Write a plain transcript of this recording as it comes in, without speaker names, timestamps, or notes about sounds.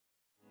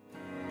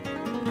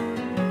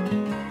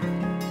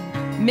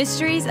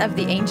Mysteries of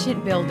the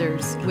Ancient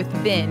Builders with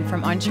Ben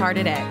from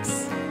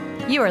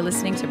UnchartedX. You are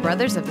listening to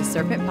Brothers of the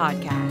Serpent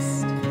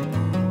podcast.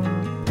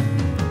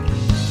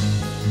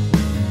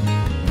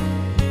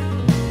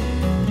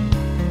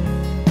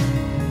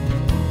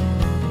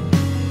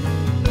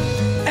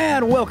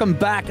 And welcome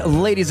back,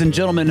 ladies and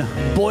gentlemen,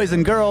 boys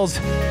and girls,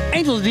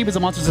 angels, demons,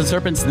 and monsters and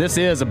serpents. This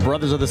is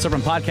Brothers of the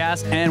Serpent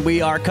podcast, and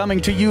we are coming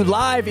to you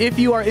live if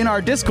you are in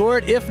our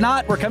Discord. If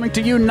not, we're coming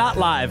to you not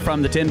live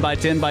from the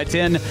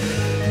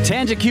 10x10x10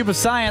 Tangent Cube of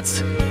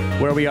Science,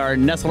 where we are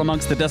nestled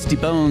amongst the dusty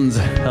bones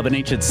of an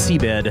ancient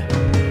seabed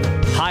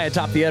high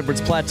atop the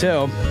Edwards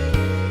Plateau.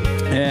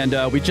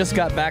 And we just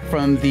got back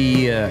from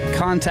the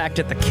Contact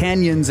at the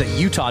Canyons at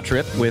Utah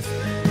trip with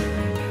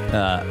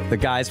the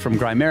guys from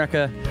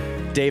Grimerica,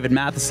 David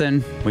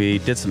Matheson. We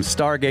did some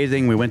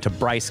stargazing. We went to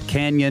Bryce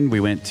Canyon. We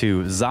went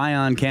to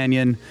Zion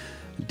Canyon.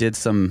 Did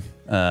some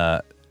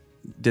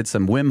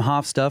Wim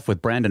Hof stuff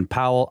with Brandon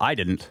Powell. I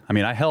didn't. I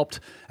mean, I helped.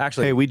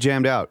 Actually, hey, we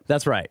jammed out.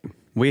 That's right.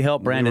 We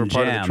helped Brandon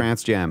part jam. of the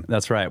trance jam.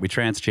 That's right. We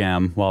trance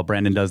jam while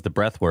Brandon does the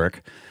breath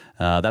work.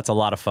 That's a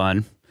lot of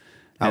fun.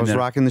 I was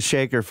rocking the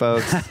shaker,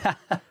 folks.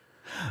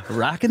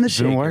 Rocking the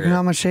shaker. Been working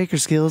on my shaker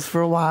skills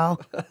for a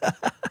while.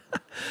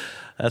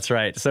 That's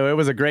right. So it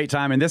was a great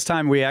time, and this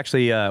time we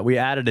actually we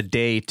added a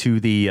day to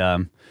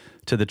the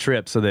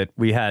trip so that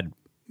we had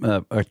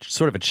a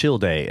sort of a chill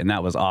day, and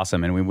that was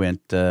awesome. And we went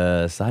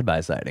side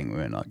by siding.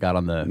 We got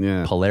on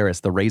the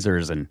Polaris, the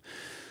Razors, and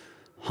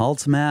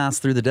hauled some ass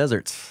through the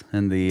deserts.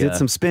 And did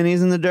some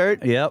spinnies in the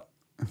dirt. Yep.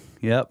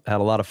 Had a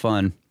lot of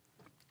fun.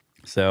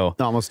 So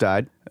almost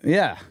died.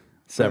 Yeah,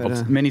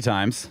 many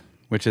times,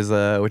 which is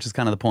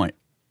kind of the point,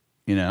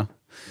 you know.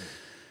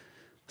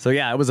 So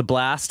yeah, it was a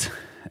blast.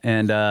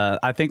 And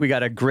I think we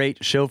got a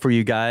great show for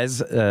you guys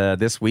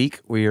this week.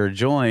 We are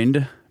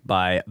joined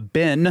by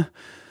Ben,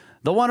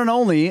 the one and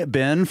only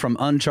Ben from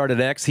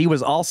UnchartedX. He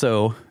was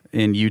also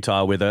in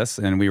Utah with us,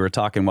 and we were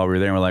talking while we were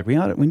there. And we're like,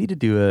 we need to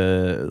do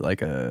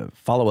a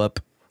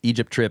follow-up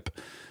Egypt trip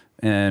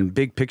and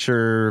big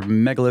picture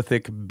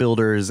megalithic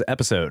builders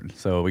episode.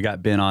 So we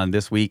got Ben on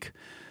this week,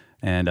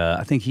 and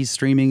I think he's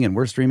streaming, and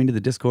we're streaming to the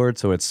Discord,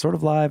 so it's sort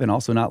of live and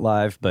also not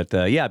live. But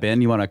yeah,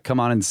 Ben, you want to come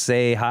on and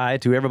say hi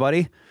to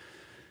everybody?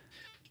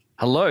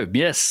 Hello.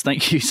 Yes,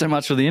 thank you so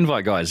much for the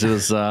invite, guys. It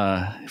was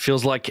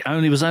feels like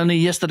it was only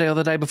yesterday or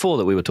the day before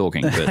that we were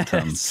talking, but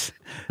it's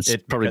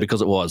probably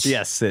because it was.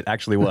 Yes, it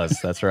actually was.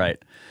 That's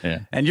right.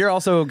 Yeah. And you're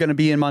also going to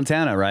be in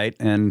Montana, right?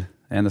 And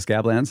the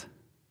Scablands?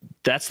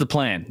 That's the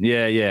plan.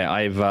 Yeah.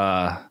 I've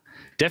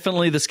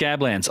definitely the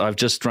Scablands. I've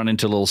just run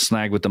into a little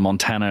snag with the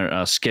Montana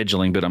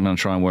scheduling, but I'm going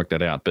to try and work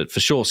that out. But for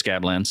sure,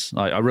 Scablands.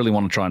 I really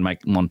want to try and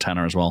make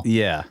Montana as well.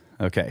 Yeah.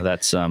 Okay.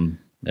 That's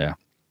yeah.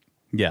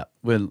 Yeah,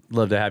 we'd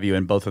love to have you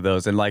in both of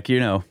those. And like, you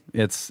know,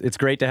 it's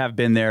great to have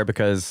Ben there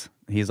because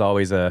he's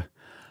always a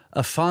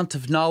font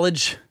of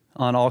knowledge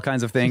on all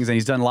kinds of things. And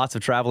he's done lots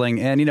of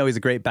traveling. And, you know, he's a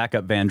great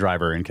backup van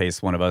driver in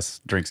case one of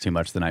us drinks too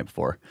much the night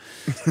before.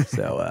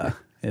 So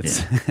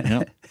it's...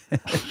 Yeah.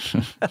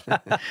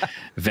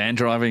 Van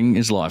driving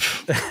is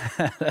life.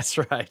 That's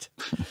right.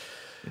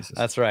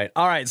 That's right.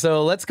 All right,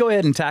 so let's go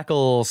ahead and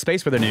tackle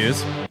space weather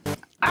news.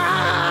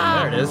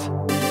 There it is.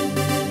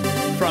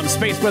 From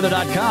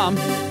spaceweather.com.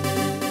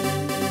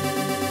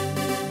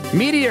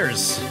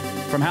 Meteors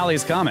from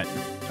Halley's Comet.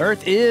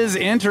 Earth is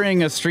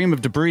entering a stream of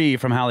debris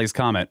from Halley's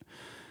Comet,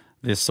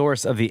 the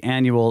source of the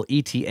annual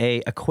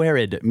ETA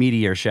Aquarid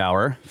meteor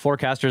shower.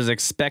 Forecasters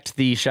expect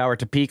the shower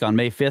to peak on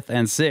May 5th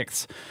and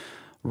 6th.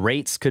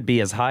 Rates could be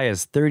as high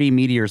as 30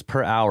 meteors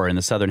per hour in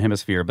the southern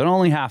hemisphere, but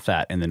only half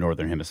that in the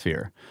northern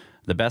hemisphere.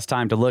 The best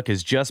time to look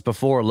is just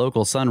before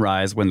local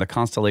sunrise when the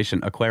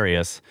constellation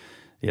Aquarius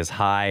is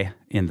high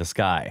in the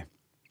sky.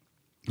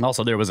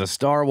 Also, there was a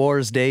Star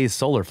Wars Day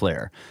solar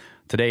flare.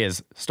 Today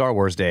is Star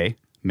Wars Day.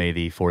 May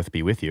the 4th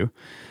be with you.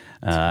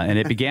 And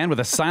it began with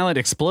a silent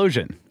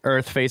explosion.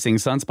 Earth-facing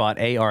sunspot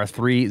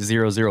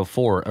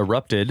AR3004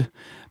 erupted,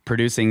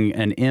 producing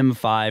an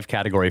M5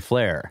 category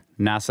flare.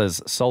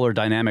 NASA's Solar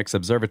Dynamics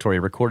Observatory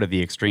recorded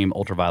the extreme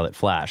ultraviolet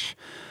flash.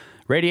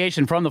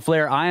 Radiation from the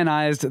flare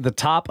ionized the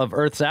top of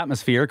Earth's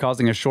atmosphere,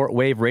 causing a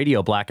shortwave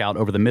radio blackout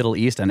over the Middle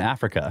East and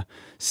Africa.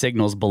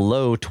 Signals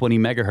below 20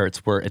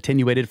 megahertz were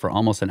attenuated for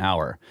almost an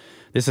hour.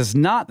 This is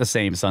not the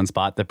same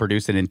sunspot that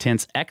produced an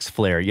intense X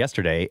flare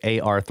yesterday.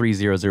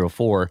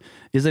 AR3004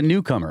 is a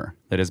newcomer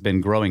that has been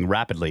growing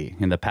rapidly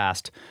in the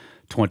past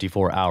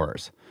 24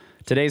 hours.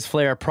 Today's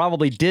flare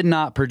probably did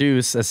not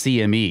produce a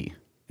CME.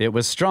 It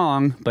was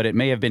strong, but it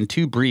may have been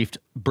too brief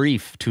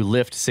to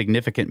lift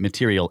significant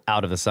material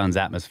out of the sun's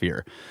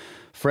atmosphere.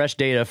 Fresh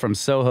data from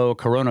SOHO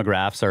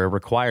coronagraphs are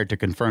required to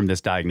confirm this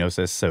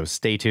diagnosis, so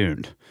stay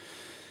tuned.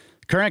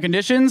 Current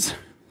conditions: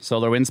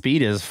 solar wind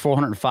speed is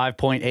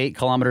 405.8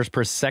 kilometers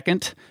per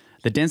second.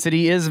 The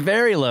density is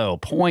very low,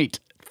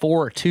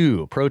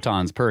 0.42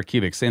 protons per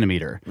cubic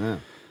centimeter. Yeah.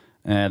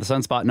 The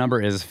sunspot number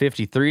is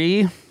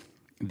 53.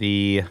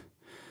 The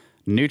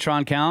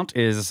neutron count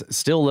is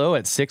still low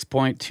at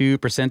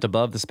 6.2%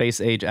 above the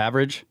space age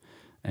average.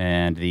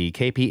 And the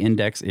KP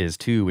index is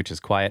 2, which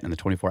is quiet, and the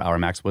 24-hour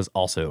max was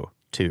also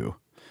 2.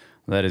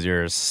 That is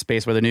your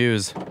Space Weather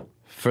News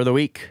for the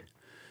week.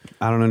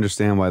 I don't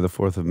understand why the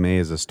 4th of May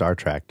is a Star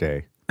Trek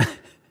day.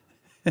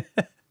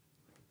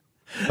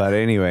 But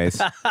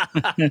anyways.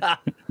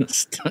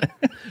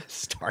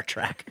 Star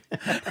Trek.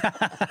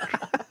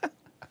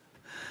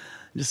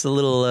 Just a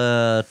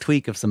little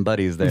tweak of some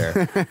buddies there.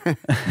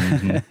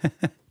 Mm-hmm.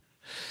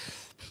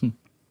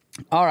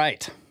 All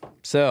right.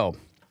 So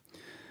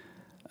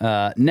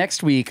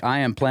next week, I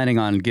am planning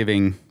on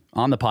giving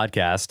on the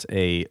podcast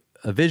a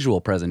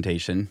visual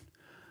presentation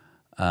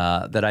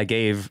that I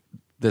gave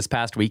this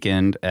past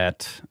weekend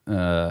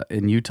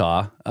in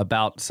Utah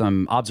about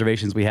some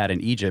observations we had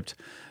in Egypt.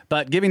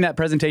 But giving that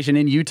presentation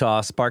in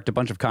Utah sparked a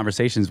bunch of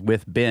conversations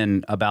with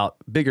Ben about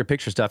bigger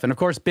picture stuff. And of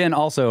course, Ben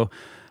also,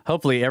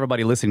 hopefully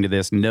everybody listening to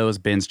this knows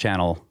Ben's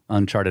channel,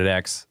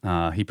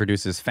 UnchartedX. He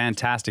produces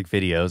fantastic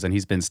videos, and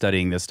he's been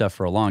studying this stuff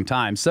for a long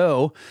time.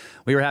 So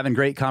we were having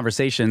great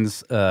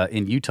conversations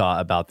in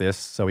Utah about this.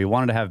 So we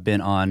wanted to have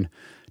Ben on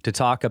to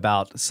talk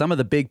about some of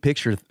the big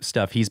picture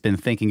stuff he's been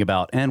thinking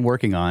about and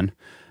working on,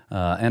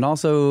 and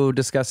also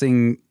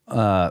discussing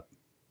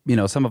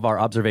some of our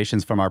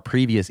observations from our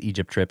previous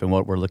Egypt trip and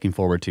what we're looking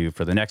forward to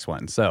for the next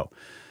one. So,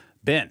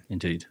 Ben.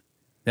 Indeed.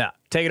 Yeah,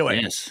 take it away.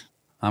 Yes.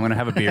 I'm going to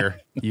have a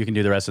beer. You can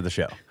do the rest of the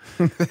show.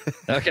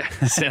 Okay,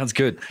 sounds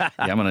good. Yeah,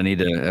 I'm going to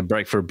need a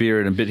break for a beer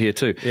in a bit here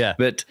too. Yeah.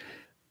 But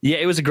yeah,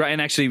 it was a great,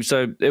 and actually,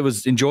 so it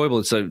was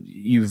enjoyable. So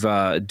you've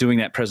doing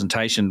that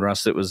presentation,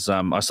 Russ, it was,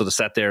 I sort of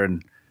sat there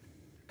and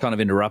kind of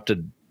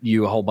interrupted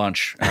you a whole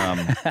bunch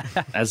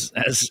as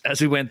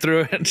we went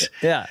through it.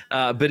 Yeah.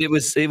 But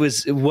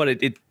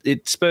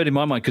it spurred in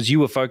my mind, because you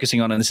were focusing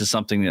on, and this is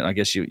something that I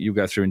guess you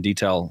go through in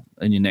detail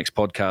in your next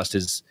podcast,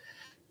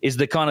 is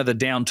the kind of the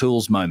down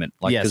tools moment,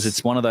 like, because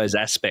it's one of those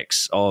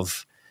aspects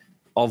of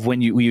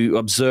when you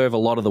observe a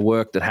lot of the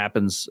work that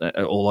happens,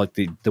 or like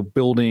the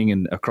building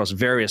and across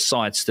various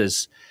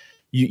sites.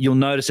 You'll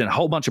notice in a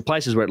whole bunch of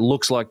places where it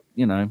looks like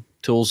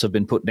tools have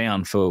been put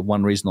down for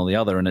one reason or the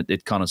other, and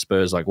it kind of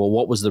spurs like, well,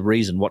 what was the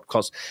reason? What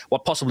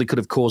possibly could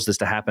have caused this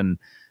to happen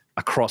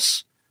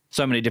across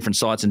so many different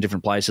sites and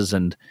different places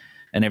and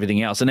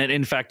everything else? And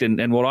in fact,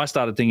 and what I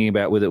started thinking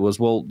about with it was,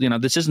 well,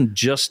 this isn't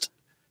just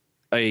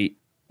a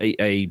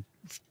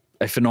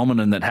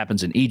phenomenon that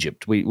happens in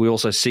Egypt. We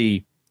also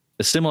see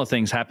similar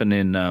things happen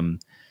in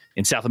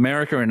South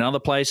America and other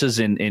places.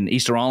 In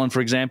Easter Island, for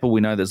example, we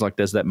know there's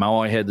that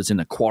Moai head that's in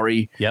a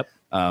quarry. Yep.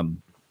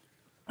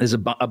 There's a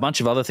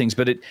bunch of other things,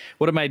 but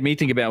what it made me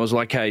think about was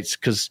like, hey, it's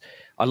because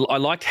I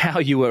liked how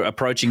you were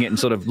approaching it and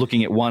sort of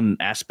looking at one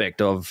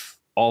aspect of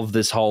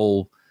this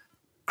whole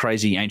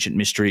crazy ancient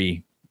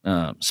mystery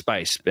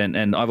space,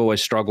 and I've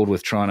always struggled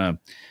with trying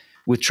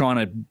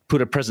to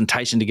put a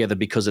presentation together,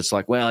 because it's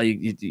like, well,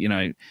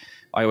 I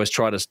always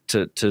try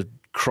to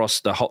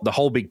cross the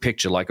whole big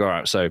picture. Like, all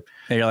right, so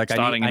and you're like,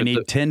 I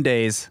need 10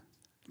 days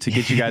to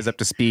get you guys up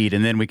to speed,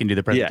 and then we can do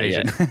the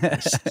presentation.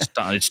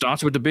 Yeah. It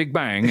starts with the Big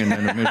Bang, and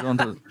then it moves on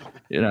to,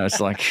 it's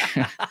like,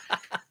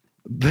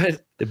 but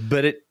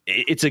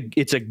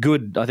it's a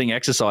good, I think,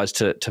 exercise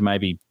to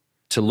maybe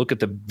to look at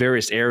the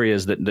various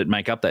areas that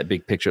make up that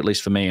big picture, at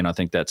least for me. And I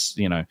think that's,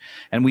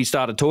 and we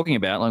started talking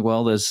about like,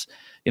 well, there's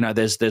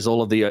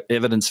all of the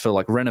evidence for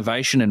like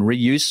renovation and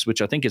reuse,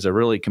 which I think is a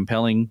really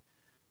compelling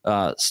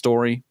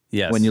story.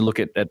 Yes. When you look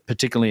at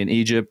particularly in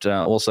Egypt,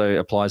 also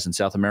applies in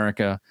South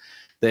America.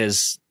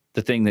 There's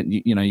the thing that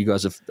you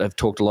guys have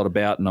talked a lot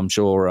about, and I'm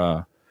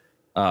sure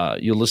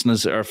your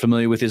listeners are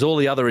familiar with, is all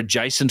the other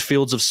adjacent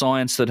fields of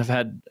science that have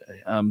had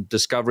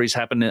discoveries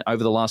happen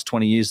over the last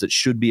 20 years that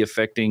should be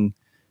affecting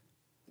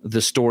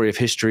the story of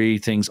history.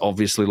 Things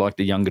obviously like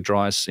the Younger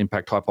Dryas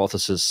impact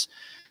hypothesis,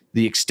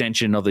 the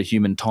extension of the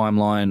human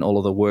timeline, all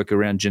of the work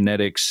around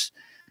genetics.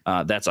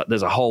 There's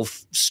a whole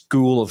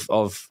school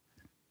of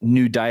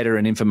new data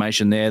and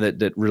information there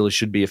that really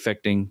should be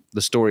affecting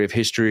the story of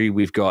history.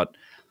 We've got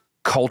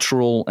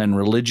cultural and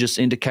religious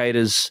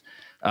indicators,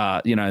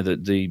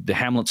 the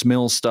Hamlet's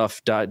Mill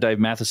stuff, Dave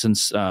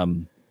Matheson's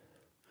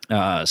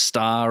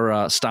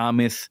star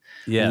myth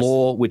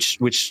law,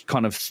 which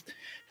kind of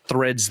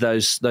threads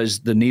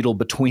the needle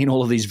between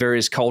all of these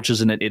various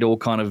cultures, and it all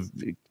kind of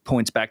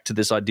points back to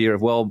this idea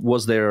of, well,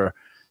 was there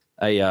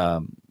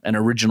an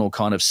original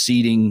kind of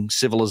seeding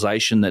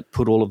civilization that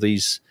put all of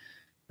these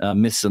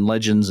myths and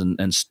legends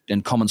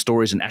and common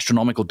stories and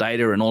astronomical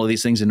data and all of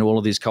these things into all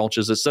of these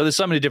cultures. So there's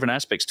so many different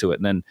aspects to it.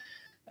 And then,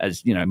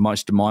 as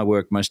most of my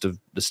work, most of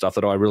the stuff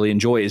that I really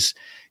enjoy is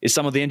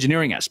some of the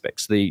engineering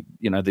aspects, the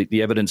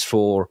evidence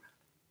for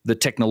the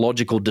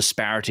technological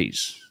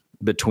disparities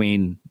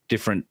between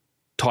different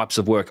types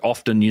of work.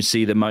 Often you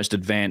see the most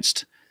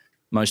advanced,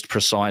 most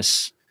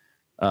precise,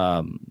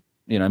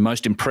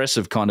 most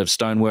impressive kind of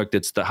stonework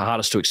that's the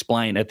hardest to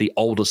explain at the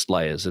oldest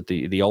layers, at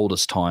the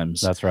oldest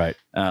times. That's right.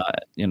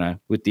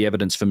 With the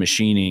evidence for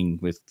machining,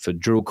 for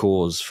drill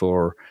cores,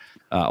 for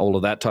all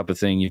of that type of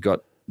thing.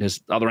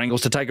 There's other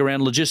angles to take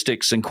around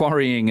logistics and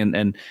quarrying,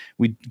 and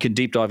we can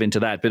deep dive into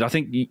that. But I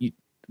think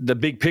the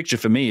big picture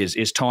for me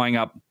is tying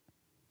up,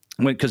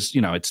 because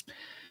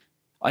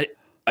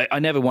I I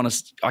never want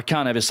to. I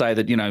can't ever say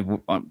that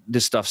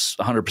this stuff's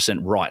 100%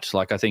 right.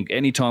 Like I think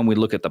anytime we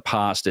look at the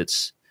past,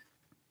 it's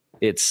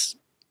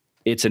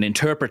an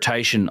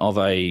interpretation of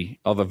a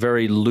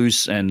very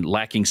loose and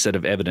lacking set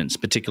of evidence.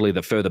 Particularly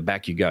the further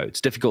back you go,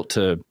 it's difficult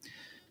to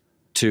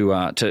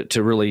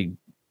really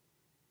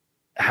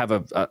have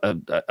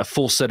a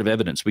full set of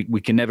evidence.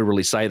 We can never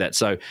really say that.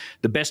 So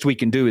the best we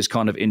can do is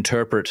kind of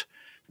interpret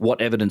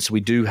what evidence we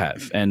do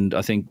have. And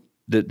I think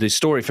the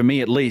story for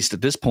me, at least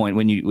at this point,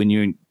 when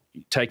you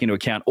take into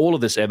account all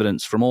of this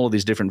evidence from all of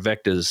these different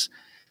vectors,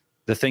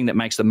 the thing that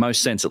makes the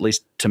most sense, at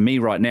least to me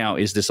right now,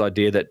 is this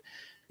idea that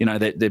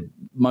that there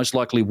most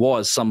likely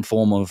was some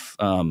form of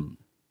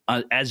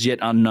as yet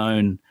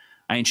unknown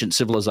ancient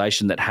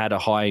civilization that had a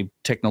high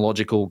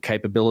technological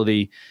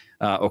capability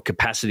or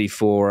capacity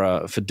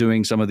for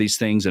doing some of these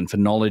things and for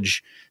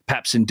knowledge,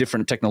 perhaps in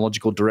different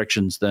technological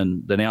directions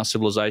than our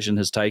civilization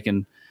has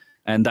taken.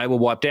 And they were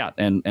wiped out,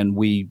 and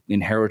we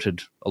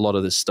inherited a lot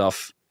of this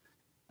stuff,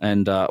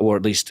 and or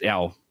at least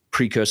our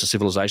precursor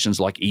civilizations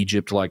like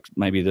Egypt, like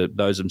maybe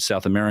those in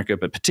South America,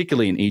 but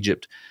particularly in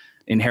Egypt,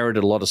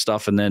 inherited a lot of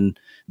stuff and then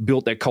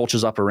built their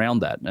cultures up around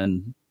that.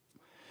 And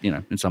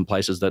in some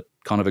places that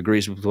kind of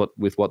agrees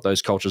with what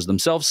those cultures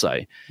themselves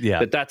say. Yeah.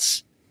 But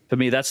that's, for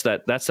me, that's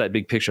that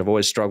big picture. I've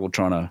always struggled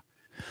trying to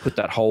put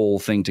that whole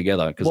thing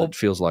together because it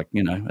feels like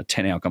a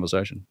 10-hour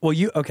conversation. Well,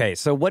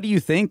 so what do you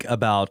think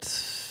about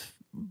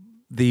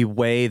the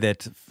way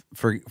that,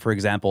 for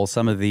example,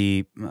 some of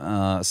the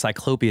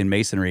Cyclopean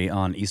masonry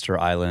on Easter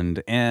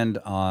Island and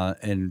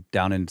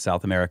down in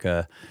South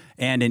America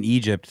and in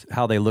Egypt,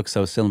 how they look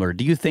so similar?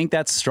 Do you think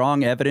that's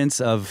strong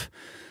evidence of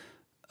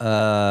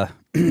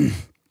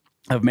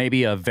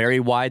maybe a very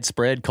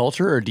widespread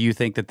culture, or do you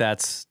think that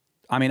that's?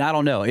 I mean, I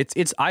don't know.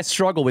 I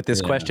struggle with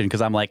this question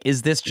because I'm like,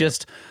 is this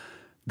just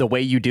the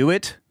way you do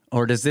it,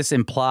 or does this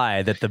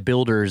imply that the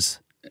builders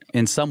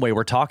in some way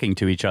were talking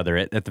to each other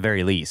at the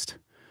very least?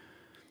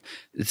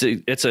 It's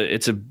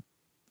an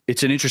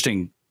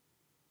interesting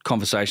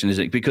conversation,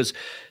 isn't it? Because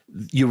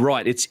you're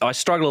right. I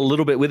struggle a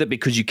little bit with it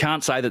because you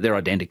can't say that they're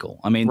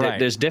identical. I mean,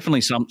 there's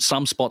definitely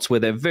some spots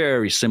where they're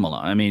very similar.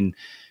 I mean,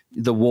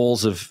 the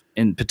walls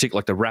in particular,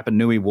 like the Rapa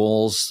Nui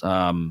walls,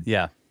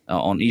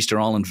 on Easter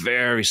Island,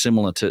 very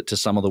similar to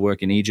some of the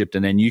work in Egypt.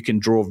 And then you can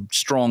draw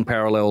strong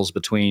parallels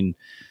between,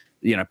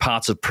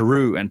 parts of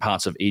Peru and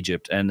parts of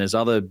Egypt. And there's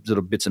other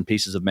little bits and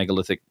pieces of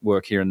megalithic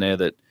work here and there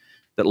that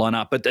line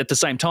up. But at the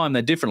same time,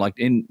 they're different. Like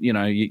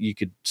you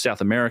could, South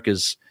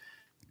America's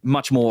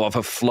much more of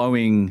a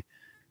flowing,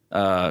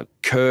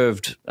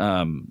 curved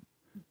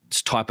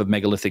type of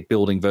megalithic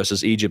building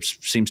versus Egypt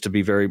seems to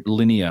be very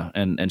linear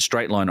and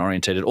straight line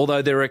orientated.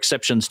 Although there are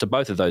exceptions to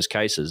both of those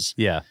cases.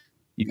 Yeah,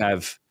 you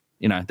have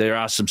there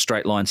are some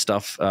straight line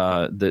stuff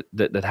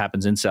that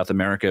happens in South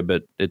America,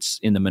 but it's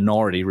in the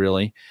minority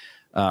really.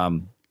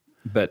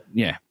 But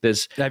yeah,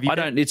 there's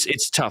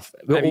it's tough.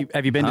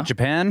 Have you been to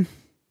Japan?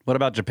 What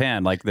about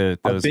Japan? Like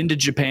I've been to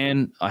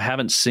Japan.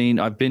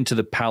 I've been to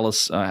the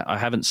palace. I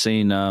haven't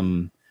seen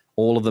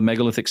all of the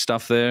megalithic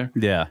stuff there.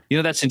 Yeah.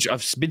 That's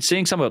I've been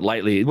seeing some of it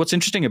lately. What's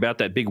interesting about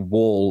that big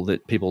wall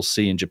that people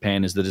see in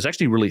Japan is that it's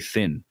actually really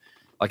thin.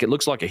 Like it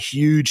looks like a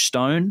huge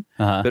stone,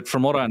 but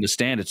from what I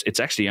understand, it's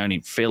actually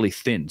only fairly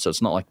thin. So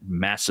it's not like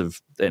massive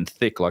and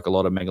thick like a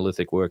lot of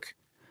megalithic work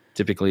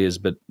typically is.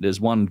 But there's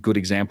one good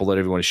example that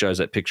everybody shows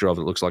that picture of.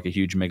 It looks like a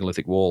huge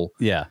megalithic wall.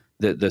 Yeah.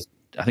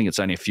 I think it's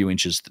only a few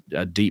inches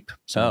deep,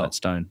 some of that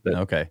stone. But,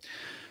 okay.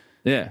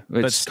 Yeah,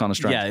 it's kind of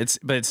strange. Yeah,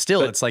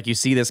 it's like you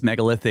see this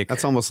megalithic.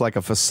 That's almost like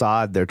a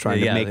facade they're trying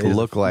to make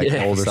look like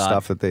older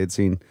stuff that they had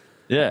seen.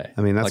 Yeah.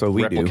 I mean, that's like what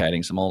we do.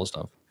 Replicating some older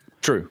stuff.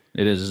 True.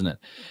 It is, isn't it?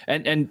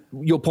 And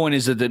your point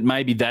is that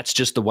maybe that's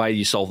just the way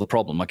you solve the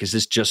problem. Like, is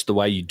this just the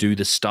way you do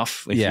this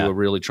stuff if you were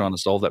really trying to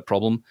solve that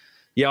problem?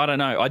 Yeah, I don't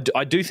know.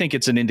 I do think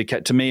it's an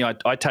indicator. To me,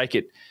 I take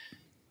it,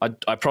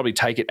 I probably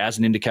take it as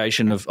an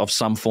indication of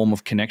some form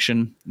of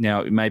connection.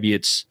 Now, maybe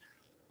it's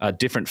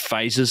different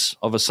phases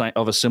of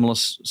a similar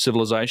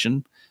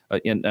civilization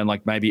and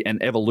like maybe an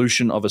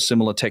evolution of a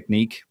similar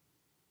technique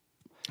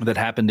that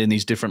happened in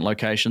these different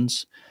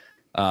locations.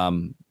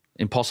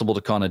 Impossible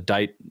to kind of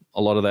date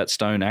a lot of that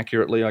stone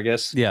accurately, I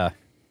guess. Yeah.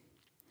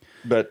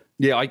 But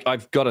yeah,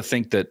 I've got to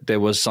think that there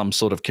was some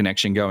sort of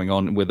connection going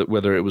on with it,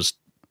 whether it was,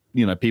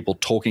 people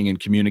talking and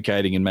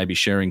communicating and maybe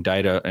sharing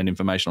data and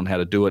information on how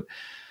to do it,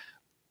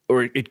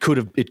 or it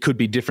could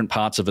be different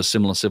parts of a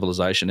similar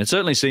civilization. It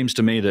certainly seems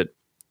to me that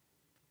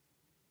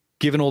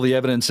given all the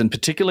evidence, and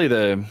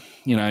particularly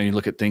you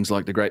look at things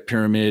like the Great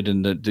Pyramid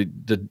and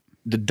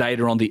the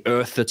data on the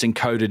Earth that's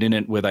encoded in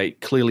it, where they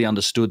clearly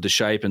understood the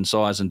shape and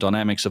size and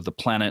dynamics of the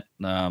planet,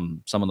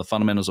 some of the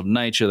fundamentals of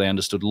nature, they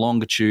understood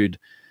longitude,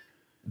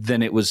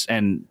 then it was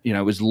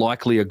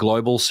likely a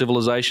global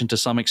civilization to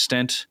some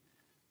extent.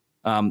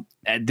 And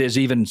there's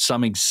even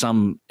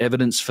some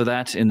evidence for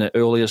that in the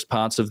earliest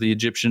parts of the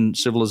Egyptian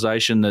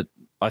civilization that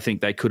I think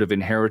they could have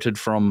inherited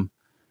from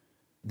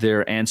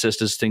their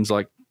ancestors, things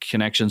like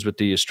connections with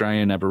the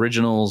Australian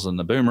Aboriginals and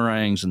the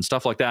boomerangs and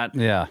stuff like that.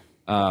 Yeah.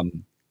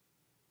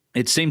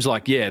 it seems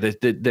like,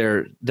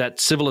 that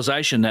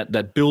civilization,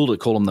 that builder,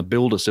 call them the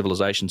builder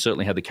civilization,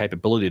 certainly had the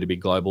capability to be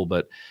global.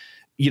 But,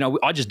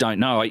 I just don't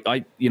know.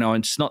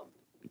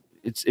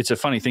 It's a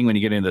funny thing when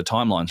you get into the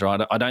timelines,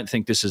 right? I don't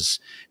think this is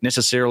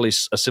necessarily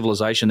a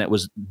civilization that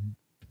was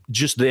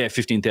just there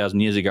 15,000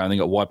 years ago and then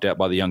got wiped out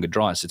by the Younger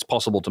Dryas. It's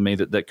possible to me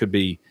that could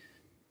be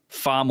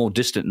far more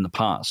distant in the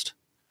past,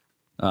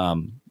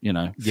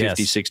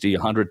 50, 60,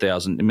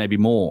 100,000, maybe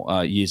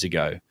more years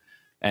ago,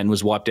 and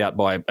was wiped out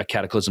by a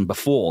cataclysm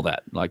before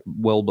that, like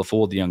well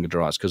before the Younger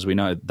Dryas, because we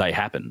know they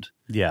happened.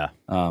 Yeah.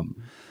 And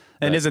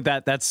isn't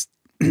that's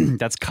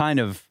that's kind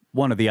of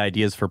one of the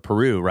ideas for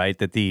Peru, right?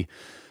 That the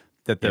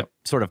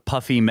sort of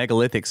puffy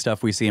megalithic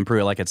stuff we see in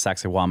Peru, like at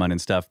Sacsayhuaman and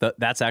stuff,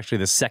 that's actually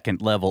the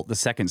second level, the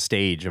second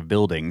stage of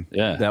building.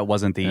 Yeah. That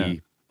wasn't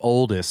the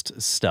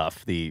oldest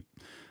stuff.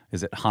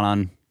 Is it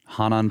Hanan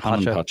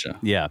Pacha?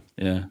 Yeah.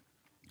 Yeah.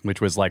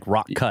 Which was like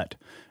rock cut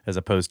as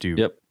opposed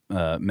to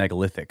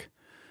megalithic.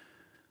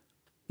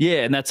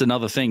 Yeah, and that's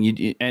another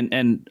thing.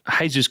 And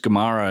Jesus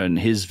Gamara and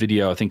his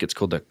video, I think it's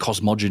called The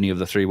Cosmogony of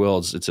the Three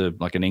Worlds. It's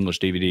like an English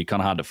DVD,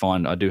 kind of hard to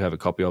find. I do have a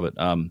copy of it.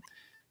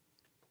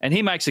 And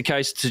he makes a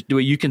case where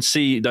you can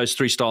see those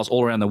three styles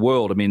all around the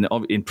world. I mean,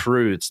 in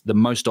Peru, it's the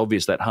most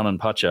obvious, that Hanan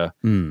Pacha.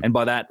 And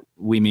by that,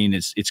 we mean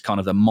it's kind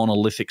of the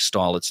monolithic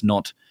style. It's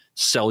not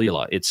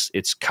cellular.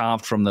 It's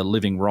carved from the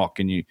living rock.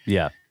 And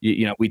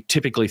we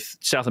typically,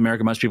 South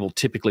America, most people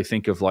typically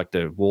think of like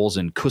the walls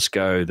in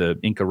Cusco, the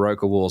Inca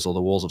Roca walls, or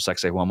the walls of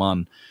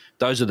Sacsayhuaman.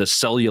 Those are the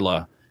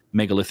cellular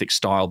megalithic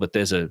style, but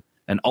there's an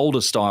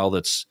older style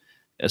that's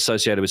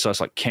associated with sites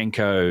like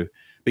Kenko.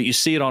 But you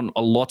see it on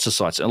lots of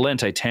sites.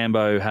 Alente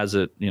Tambo has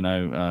it,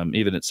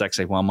 even at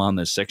Sacsayhuaman,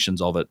 there's sections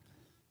of it.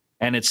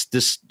 And it's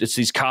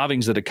these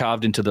carvings that are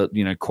carved into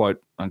the,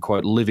 quote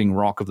unquote, living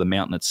rock of the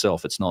mountain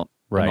itself. It's not,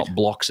 not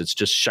blocks. It's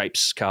just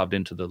shapes carved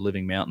into the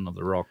living mountain of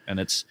the rock. And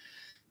it's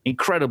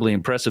incredibly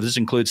impressive. This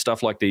includes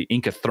stuff like the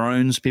Inca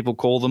thrones, people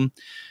call them,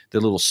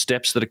 the little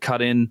steps that are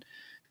cut in.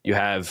 You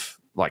have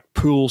like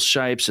pool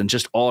shapes and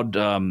just odd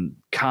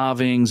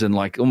carvings, and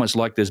like almost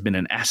like there's been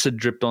an acid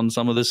dripped on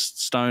some of this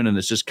stone and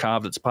it's just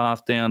carved its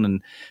path down,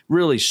 and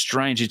really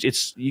strange.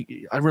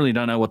 I really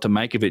don't know what to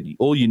make of it.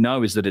 All you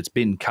know is that it's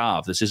been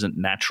carved. This isn't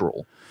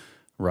natural.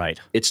 Right.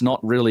 It's not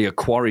really a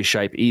quarry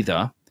shape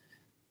either.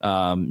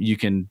 You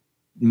can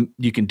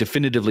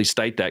definitively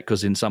state that,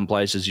 because in some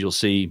places you'll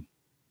see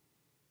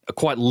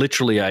quite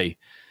literally a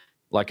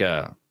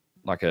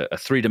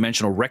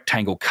three-dimensional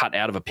rectangle cut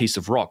out of a piece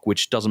of rock,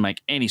 which doesn't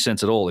make any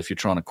sense at all if you're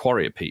trying to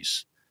quarry a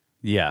piece.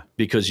 Yeah.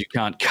 Because you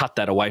can't cut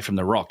that away from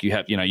the rock. You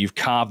have, you've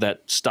carved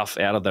that stuff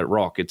out of that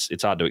rock.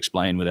 It's hard to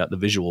explain without the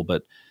visual,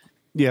 but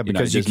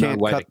because you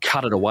can't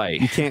cut it away.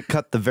 You can't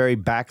cut the very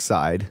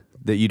backside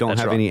that you don't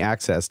have any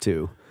access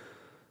to.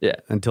 Yeah.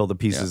 Until the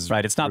pieces.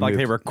 Right. It's not removed. Like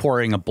they were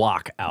quarrying a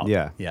block out.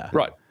 Yeah. Yeah.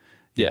 Right.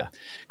 Yeah,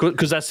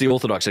 because that's the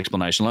orthodox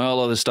explanation. Like, a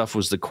lot of this stuff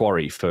was the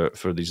quarry for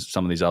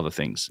some of these other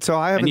things. So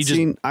I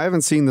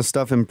haven't seen the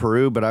stuff in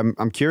Peru, but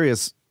I'm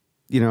curious.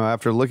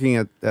 After looking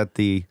at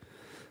the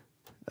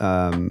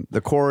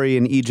quarry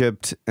in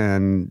Egypt,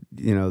 and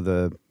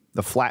the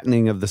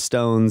flattening of the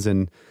stones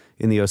and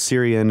in the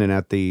Osirian and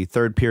at the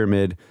third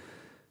pyramid,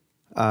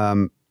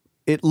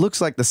 it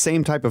looks like the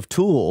same type of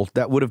tool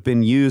that would have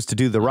been used to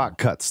do the rock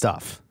cut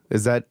stuff.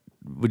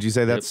 Would you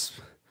say that's?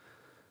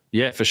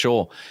 Yeah, for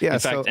sure. Yeah, in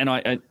fact,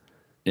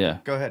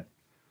 Go ahead.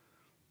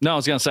 No, I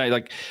was going to say,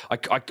 like,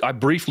 I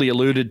briefly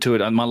alluded to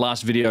it on my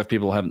last video. If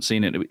people haven't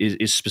seen it,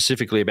 is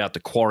specifically about the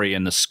quarry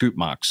and the scoop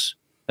marks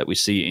that we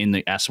see in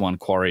the Aswan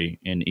quarry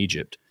in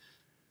Egypt.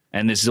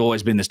 And there's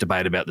always been this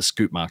debate about the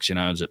scoop marks.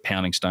 Is it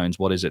pounding stones?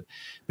 What is it?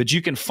 But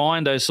you can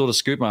find those sort of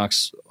scoop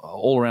marks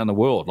all around the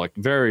world, like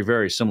very,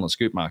 very similar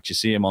scoop marks. You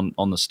see them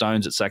on the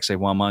stones at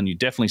Sacsayhuaman. You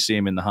definitely see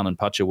them in the Hanan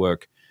Pacha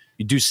work.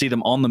 You do see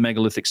them on the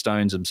megalithic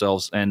stones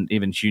themselves, and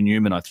even Hugh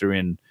Newman, I threw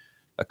in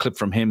a clip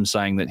from him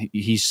saying that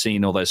he's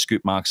seen all those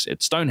scoop marks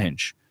at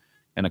Stonehenge,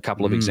 and a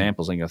couple of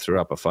examples. I think I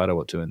threw up a photo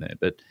or two in there.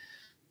 But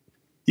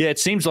yeah, it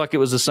seems like it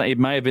was the same. It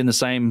may have been the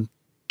same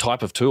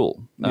type of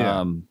tool.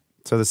 Yeah.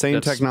 So the same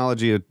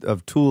technology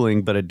of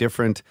tooling, but a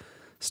different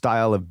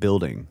style of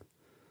building.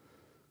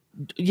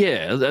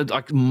 Yeah,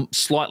 like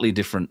slightly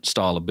different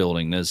style of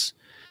building.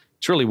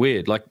 It's really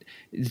weird. Like,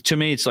 to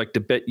me, it's like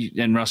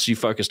and Russ, you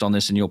focused on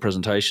this in your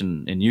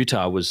presentation in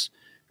Utah,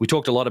 we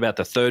talked a lot about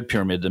the third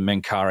pyramid, the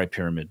Menkaure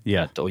pyramid.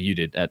 Yeah. Or you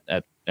did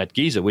at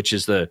Giza, which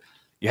is you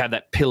have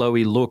that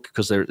pillowy look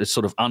because it's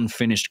sort of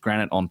unfinished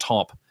granite on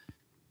top.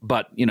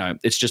 But,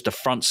 it's just a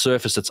front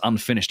surface that's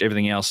unfinished.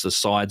 Everything else, the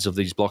sides of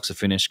these blocks are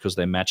finished because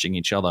they're matching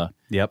each other.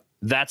 Yep.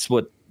 That's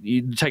what,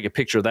 you take a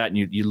picture of that and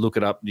you look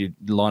it up, you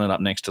line it up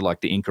next to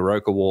like the Inca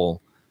Roca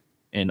wall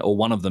or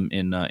one of them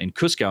in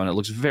Cusco, and it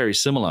looks very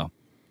similar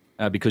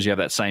because you have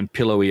that same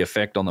pillowy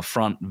effect on the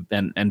front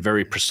and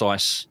very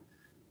precise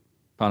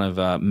kind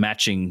of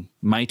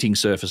mating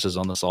surfaces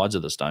on the sides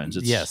of the stones.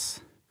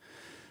 Yes.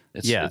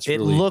 It's it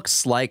really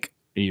looks like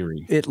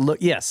eerie.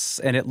 Yes,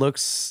 and it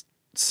looks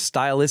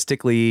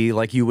stylistically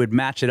like you would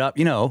match it up.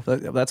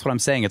 That's what I'm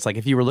saying. It's like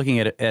if you were looking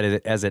at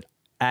it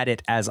at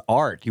it as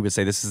art, you would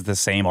say this is the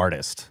same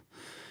artist.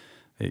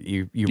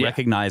 You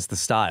recognize the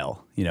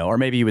style, or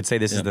maybe you would say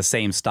this is the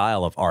same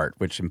style of art,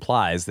 which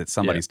implies that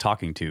somebody's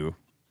talking to,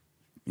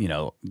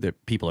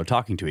 that people are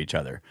talking to each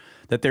other,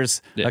 that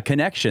there's a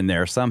connection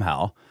there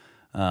somehow.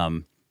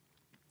 And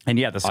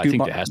the scoop. I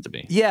think there has to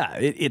be. Yeah,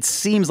 it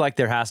seems like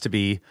there has to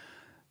be,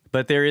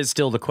 but there is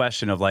still the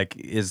question of like,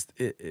 is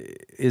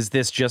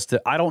this just?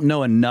 I don't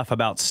know enough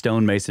about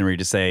stonemasonry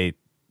to say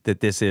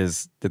that this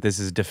is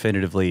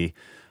definitively.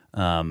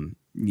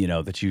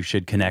 That you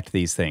should connect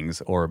these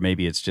things, or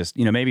maybe it's just,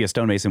 maybe a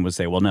stonemason would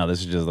say, well, no, this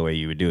is just the way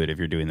you would do it if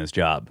you're doing this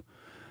job.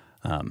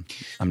 I'm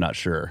not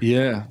sure.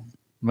 Yeah,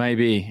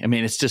 maybe. I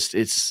mean,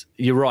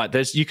 you're right.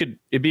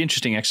 It'd be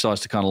interesting exercise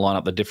to kind of line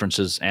up the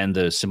differences and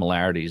the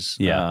similarities.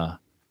 Yeah.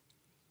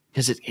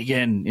 Because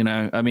again,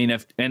 I mean,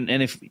 if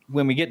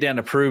when we get down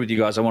to Peru with you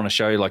guys, I want to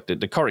show you like the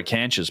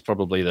Coricancha is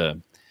probably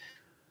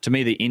to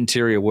me, the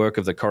interior work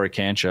of the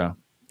Coricancha.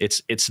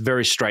 It's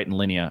very straight and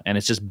linear, and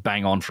it's just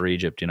bang on for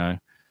Egypt,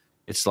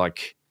 It's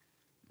like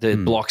the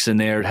blocks in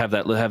there have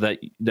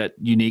that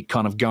unique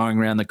kind of going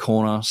around the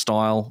corner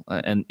style,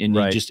 and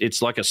right.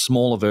 it's like a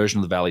smaller version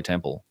of the Valley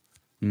Temple,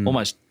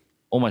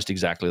 almost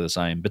exactly the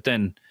same. But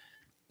then,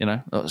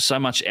 so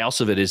much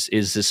else of it is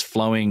this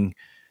flowing,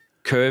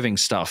 curving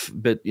stuff.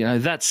 But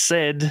that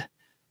said,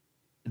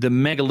 the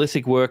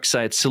megalithic work,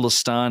 say at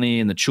Silistani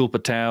and the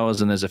Chulpa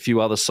Towers, and there's a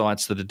few other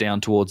sites that are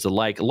down towards the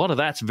lake. A lot of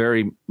that's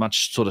very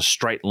much sort of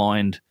straight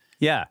lined.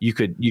 Yeah, you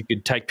could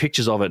take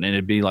pictures of it, and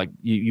it'd be like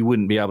you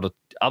wouldn't be able to,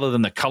 other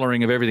than the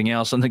coloring of everything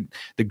else and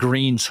the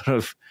green sort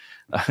of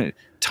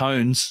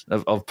tones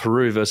of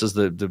Peru versus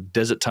the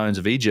desert tones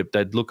of Egypt,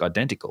 they'd look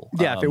identical.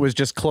 Yeah, if it was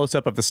just close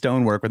up of the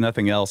stonework with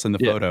nothing else in the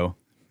photo,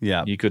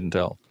 you couldn't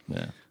tell.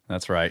 Yeah,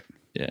 that's right.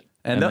 Yeah,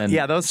 and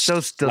those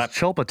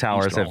Chulpa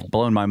Towers have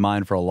blown my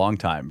mind for a long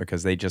time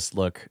because they just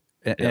look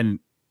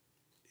and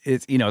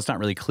it's it's not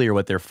really clear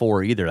what they're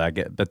for either. I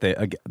get, but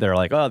they're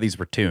like, oh, these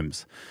were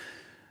tombs.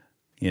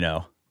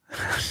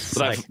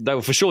 But they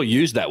were for sure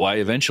used that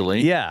way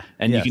eventually. Yeah,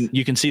 and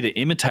you can see the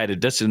imitated.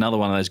 That's another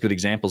one of those good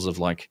examples of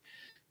like,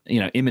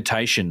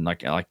 imitation.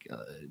 Like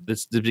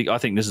this. I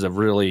think this is a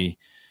really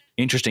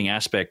interesting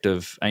aspect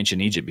of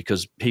ancient Egypt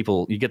because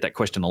you get that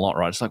question a lot,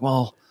 right? It's like,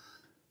 well,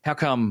 how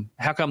come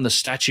the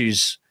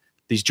statues,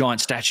 these giant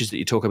statues that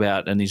you talk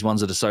about, and these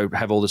ones that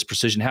have all this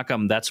precision, how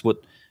come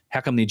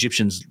the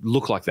Egyptians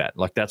look like that?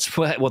 Like that's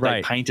what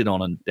they painted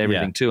on and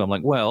everything too. I'm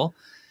like, well.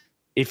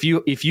 If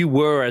you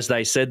were, as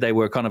they said, they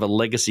were kind of a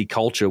legacy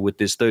culture with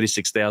this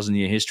 36,000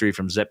 year history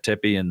from Zep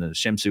Tepi and the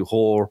Shemsu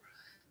Hor,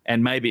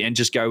 and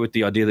just go with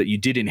the idea that you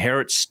did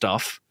inherit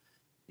stuff,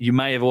 you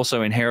may have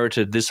also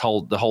inherited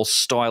the whole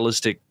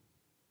stylistic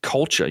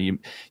culture. You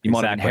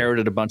might have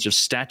inherited a bunch of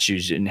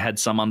statues and had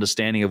some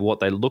understanding of what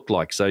they looked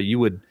like. So you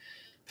would,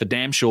 for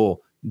damn sure,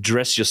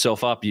 dress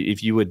yourself up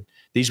if you would.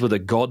 These were the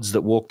gods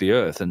that walked the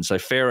earth, and so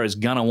Pharaoh's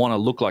gonna want to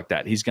look like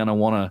that. He's gonna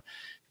want to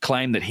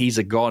claim that he's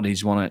a god.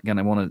 He's going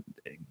to want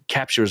to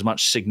capture as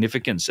much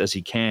significance as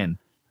he can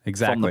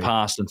from the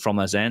past and from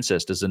those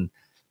ancestors. And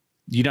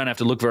you don't have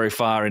to look very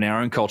far in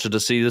our own culture to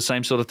see the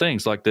same sort of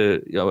things. Like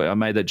I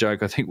made that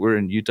joke, I think we're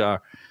in Utah,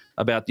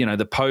 about,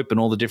 the Pope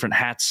and all the different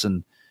hats.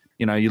 And,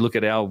 you look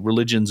at our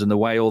religions and the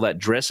way all that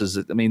dresses.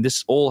 I mean,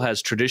 this all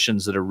has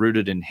traditions that are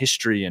rooted in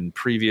history and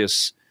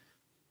previous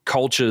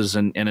cultures,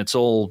 and it's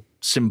all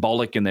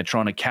symbolic, and they're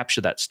trying to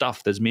capture that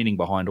stuff. There's meaning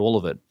behind all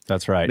of it.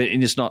 That's right. But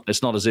it's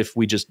not as if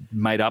we just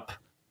made up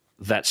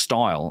that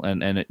style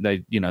and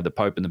they the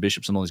Pope and the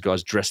bishops and all these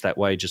guys dress that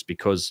way just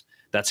because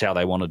that's how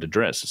they wanted to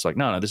dress. It's like,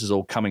 no, this is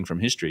all coming from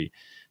history.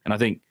 And I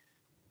think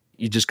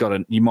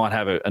you might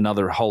have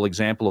another whole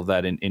example of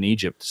that in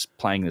Egypt,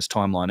 playing this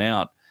timeline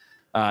out.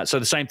 So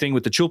the same thing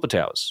with the Chulpa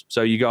Towers.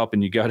 So you go up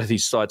and you go to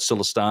these sites,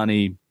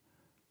 Silistani.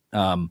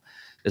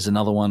 There's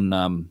another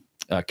one,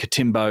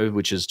 Katimbo,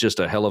 which is just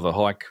a hell of a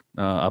hike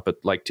up at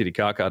Lake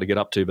Titicaca to get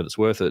up to, but it's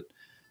worth it.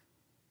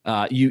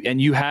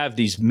 You have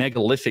these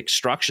megalithic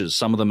structures.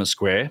 Some of them are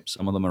square,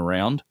 some of them are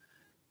round.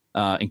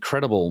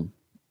 Incredible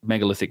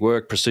megalithic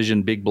work,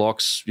 precision, big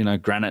blocks,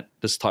 granite,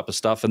 this type of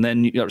stuff. And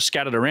then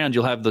scattered around,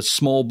 you'll have the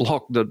small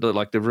block,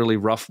 the really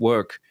rough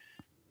work,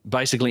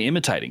 basically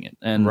imitating it.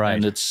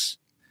 And it's,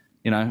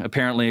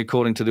 apparently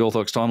according to the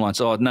Orthodox timeline,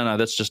 so no,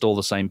 that's just all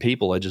the same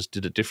people. They just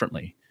did it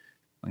differently.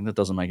 I mean, that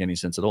doesn't make any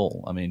sense at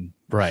all. I mean,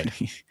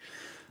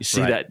 you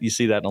see that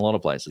in a lot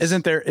of places.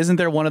 Isn't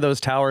there one of those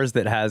towers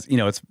that has,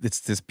 it's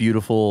this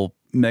beautiful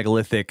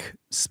megalithic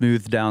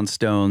smoothed down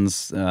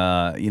stones,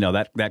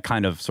 that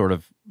kind of sort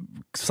of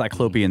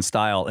cyclopean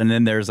style, and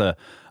then there's a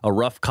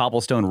rough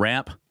cobblestone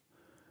ramp.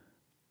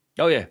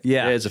 Oh yeah.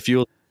 There's a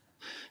few.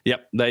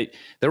 Yep,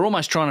 they're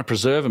almost trying to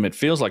preserve them. It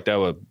feels like they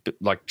were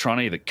like trying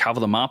to either cover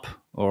them up,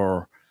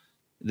 or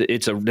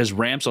there's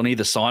ramps on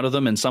either side of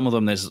them, and some of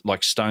them there's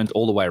like stones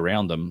all the way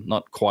around them.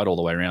 Not quite all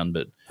the way around,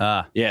 but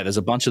there's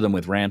a bunch of them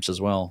with ramps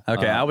as well.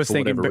 Okay, I was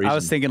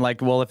thinking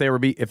like, well, if they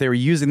were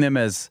using them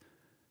as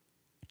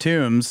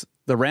tombs,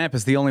 the ramp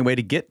is the only way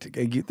to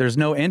get. There's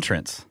no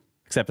entrance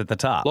except at the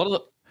top. A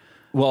lot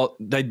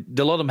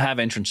of them have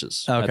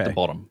entrances at the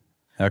bottom.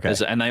 Okay.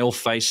 And they all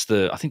face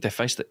I think they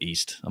face the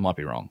east. I might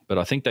be wrong, but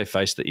I think they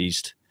face the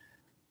east.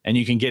 And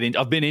you can get in.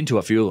 I've been into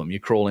a few of them. You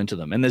crawl into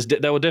them, and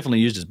they were definitely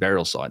used as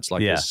burial sites,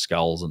 like there's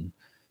skulls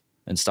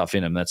and stuff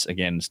in them. That's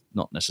again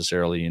not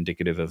necessarily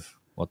indicative of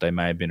what they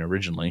may have been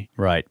originally,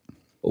 right?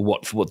 Or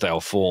what they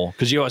were for.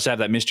 Because you always have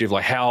that mystery of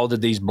like, how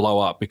did these blow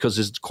up? Because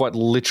there's quite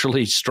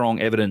literally strong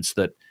evidence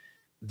that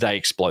they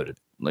exploded.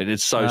 Like,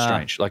 it's so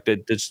strange. Like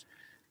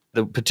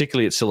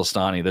particularly at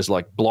Silistani, there's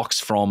like blocks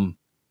from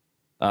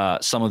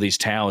some of these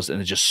towers, and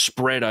they're just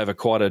spread over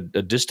quite a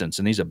distance.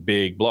 And these are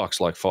big blocks,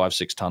 like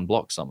 5-6 ton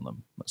blocks. Some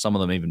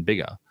of them even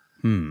bigger.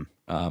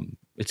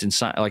 It's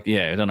insane. Like,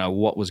 I don't know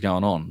what was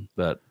going on,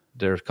 but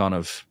they're kind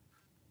of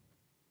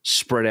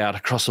spread out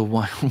across a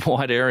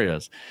wide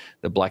areas.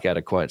 The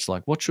Blackadder quote's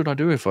like, "What should I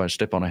do if I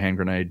step on a hand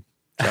grenade,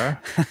 Sarah?"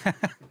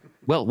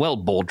 well,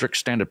 Baldric,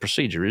 standard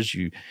procedure is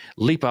you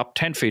leap up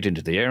 10 feet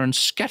into the air and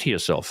scatter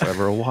yourself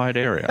over a wide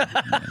area.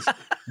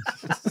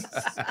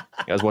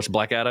 You guys watch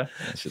Blackadder?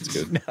 That shit's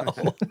good.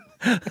 No.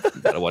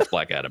 You gotta watch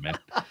Blackadder, man.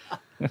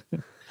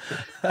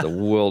 The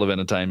world of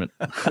entertainment.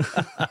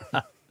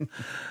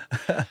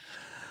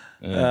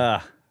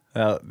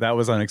 That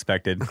was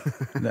unexpected.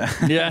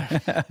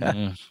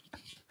 Yeah.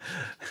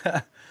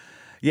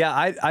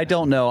 Yeah, I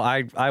don't know.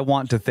 I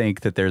want to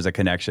think that there's a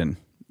connection.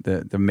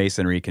 The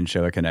masonry can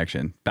show a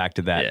connection back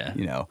to that,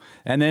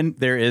 And then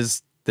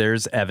there's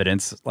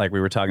evidence, like we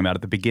were talking about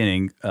at the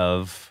beginning,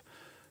 of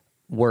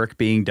work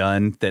being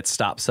done that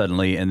stops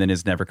suddenly and then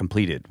is never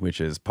completed, which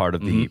is part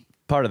of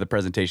the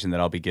presentation that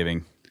I'll be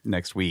giving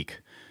next week,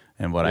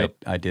 and what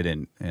I did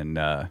in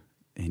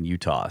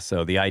Utah.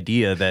 So the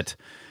idea that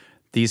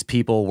these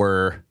people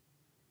were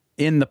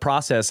in the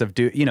process of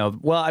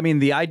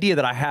the idea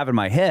that I have in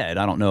my head,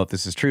 I don't know if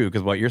this is true,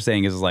 because what you're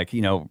saying is like,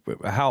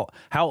 how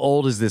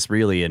old is this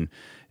really? And,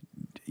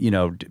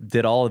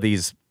 did all of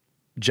these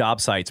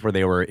job sites where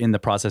they were in the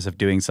process of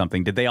doing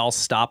something, did they all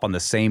stop on the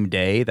same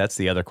day? That's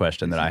the other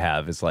question that I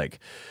have, is like,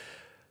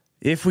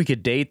 if we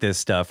could date this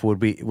stuff,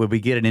 would we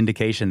get an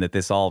indication that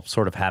this all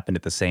sort of happened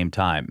at the same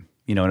time?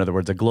 In other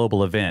words, a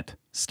global event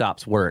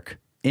stops work,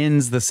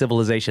 ends the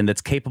civilization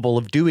that's capable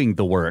of doing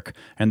the work,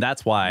 and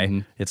that's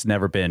why it's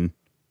never been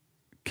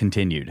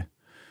continued.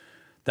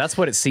 That's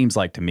what it seems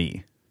like to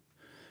me.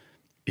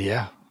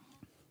 Yeah.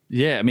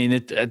 I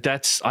mean,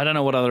 that's, I don't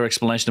know what other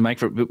explanation to make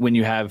for it, but when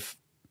you have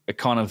a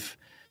kind of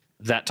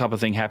that type of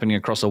thing happening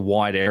across a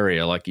wide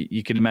area, like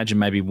you could imagine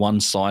maybe one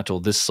site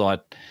or this site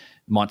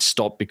might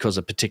stop because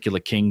a particular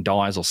king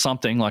dies or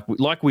something,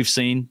 like we've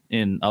seen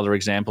in other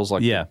examples,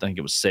 like I think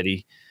it was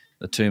Seti.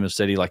 The tomb of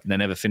Seti, like they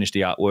never finished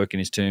the artwork in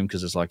his tomb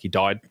because it's like he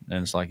died,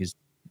 and it's like his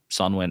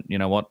son went, you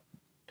know what,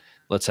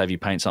 let's have you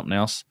paint something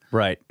else.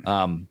 Right.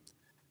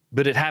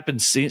 But it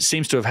happens. It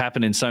seems to have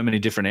happened in so many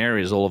different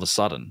areas all of a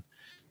sudden,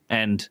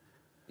 and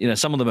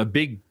some of them are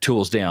big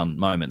tools down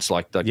moments,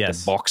 like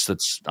the box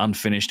that's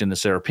unfinished in the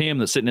Serapeum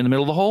that's sitting in the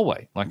middle of the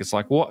hallway. Like it's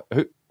like, what?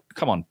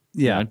 Come on,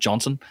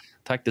 Johnson,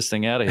 take this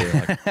thing out of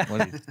here.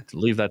 Like,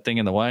 leave that thing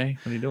in the way.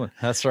 What are you doing?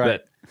 That's right.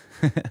 But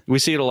we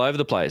see it all over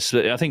the place.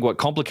 I think what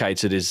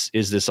complicates it is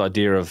this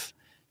idea of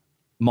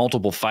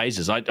multiple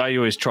phases. I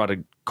always try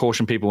to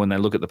caution people when they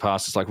look at the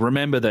past. It's like,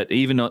 remember that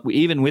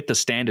even with the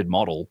standard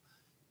model,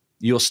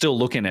 you're still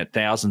looking at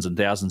thousands and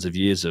thousands of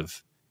years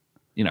of,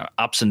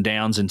 ups and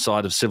downs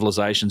inside of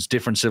civilizations,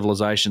 different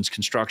civilizations,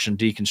 construction,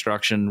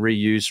 deconstruction,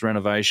 reuse,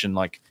 renovation.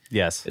 Like,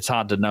 yes, it's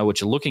hard to know what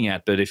you're looking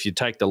at. But if you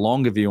take the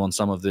longer view on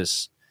some of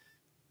this,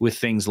 with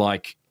things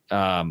like,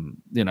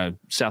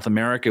 South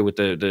America with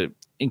the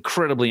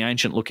incredibly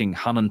ancient looking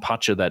Hun and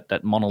Pacha,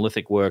 that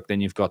monolithic work. Then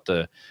you've got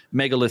the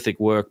megalithic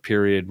work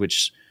period,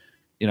 which,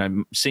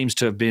 seems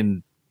to have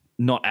been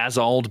not as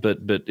old, but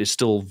is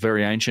still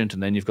very ancient.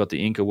 And then you've got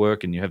the Inca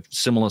work, and you have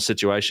similar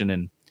situation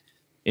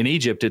in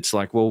Egypt. It's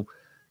like, well,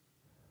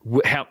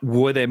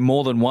 were there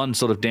more than one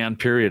sort of down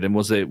period? And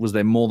was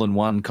there more than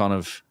one kind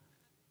of,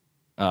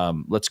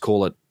 let's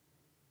call it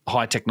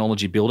high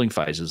technology building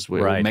phases,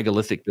 or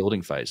megalithic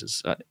building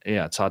phases?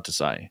 It's hard to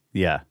say.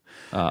 Yeah.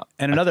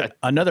 And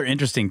another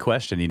interesting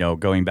question,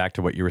 going back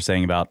to what you were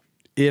saying about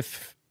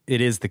if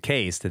it is the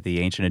case that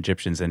the ancient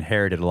Egyptians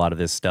inherited a lot of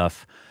this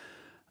stuff,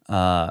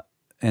 and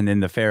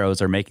then the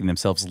pharaohs are making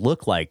themselves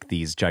look like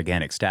these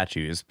gigantic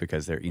statues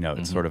because they're,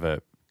 it's sort of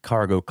a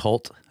cargo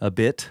cult a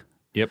bit.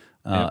 Yep.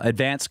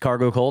 Advanced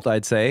cargo cult,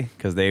 I'd say,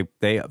 because the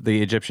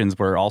Egyptians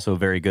were also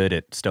very good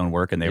at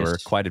stonework, and they were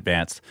quite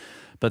advanced.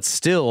 But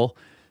still,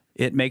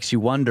 it makes you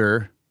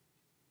wonder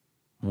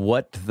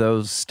what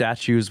those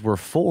statues were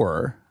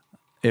for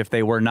if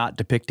they were not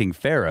depicting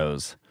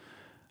pharaohs.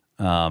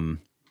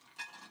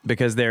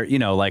 Because they're,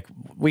 like,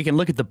 we can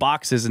look at the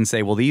boxes and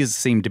say, well, these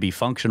seem to be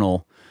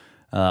functional.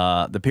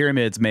 The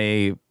pyramids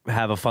may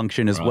have a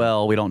function as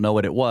well. We don't know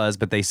what it was,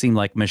 but they seem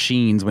like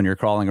machines when you're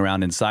crawling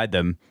around inside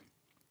them.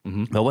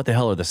 But what the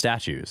hell are the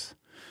statues?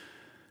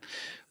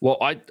 Well,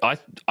 I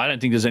don't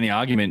think there's any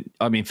argument.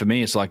 I mean, for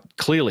me, it's like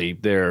clearly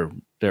they're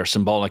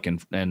symbolic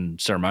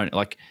and ceremonial.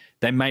 Like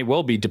they may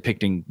well be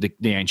depicting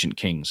the ancient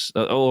kings,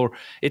 or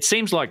it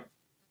seems like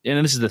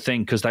and this is the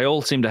thing, because they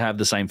all seem to have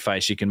the same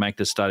face. You can make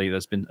the study.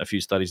 There's been a few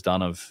studies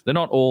done of, they're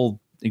not all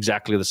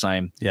exactly the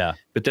same. Yeah.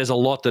 But there's a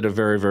lot that are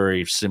very,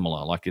 very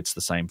similar. Like it's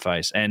the same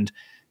face. And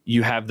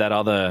you have that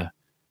other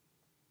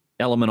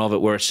element of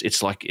it where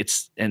it's like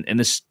and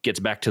this gets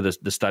back to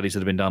the studies that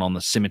have been done on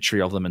the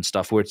symmetry of them and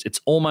stuff, where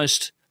it's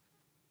almost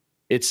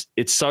it's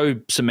so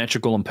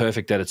symmetrical and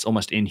perfect that it's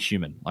almost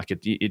inhuman. Like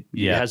it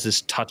has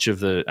this touch of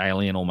the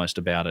alien almost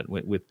about it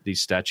with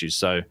these statues.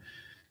 So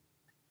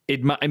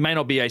it may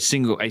not be a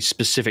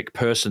specific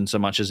person so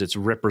much as it's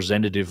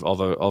representative of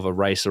a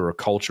race or a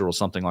culture or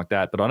something like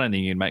that. But I don't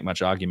think you can make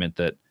much argument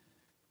that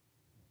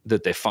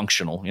they're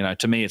functional. You know,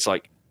 to me, it's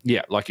like,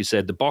 yeah, like you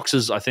said, the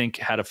boxes I think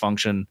had a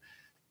function,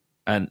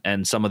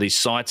 and some of these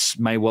sites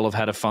may well have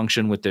had a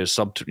function with their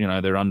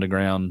their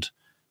underground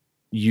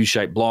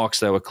U-shaped blocks.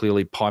 They were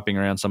clearly piping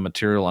around some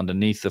material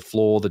underneath the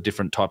floor, the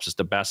different types of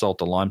the basalt,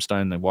 the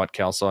limestone, the white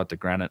calcite, the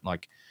granite,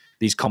 like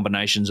these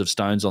combinations of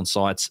stones on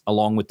sites,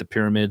 along with the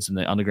pyramids and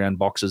the underground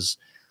boxes,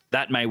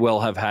 that may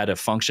well have had a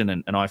function,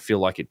 and I feel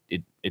like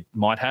it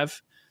might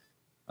have.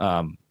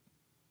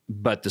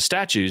 But the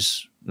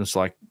statues, it's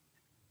like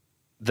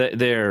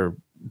they're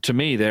to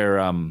me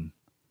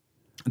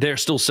they're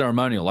still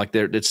ceremonial, like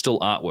it's still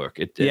artwork.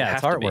 It's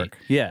artwork.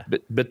 Yeah,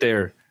 but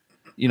they're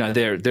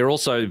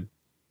also,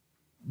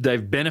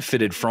 they've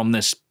benefited from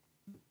this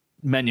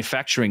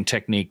manufacturing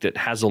technique that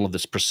has all of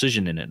this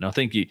precision in it. And I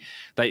think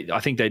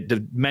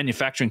the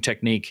manufacturing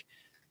technique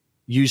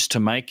used to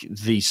make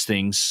these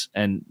things,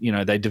 and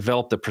they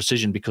developed the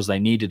precision because they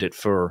needed it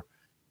for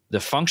the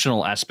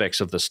functional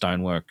aspects of the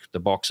stonework, the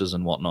boxes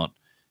and whatnot,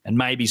 and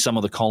maybe some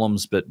of the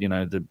columns, but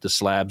the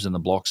slabs and the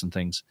blocks and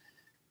things.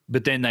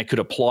 But then they could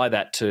apply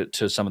that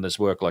to some of this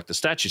work like the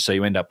statue. So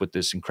you end up with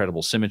this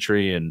incredible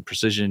symmetry and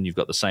precision. You've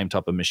got the same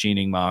type of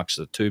machining marks,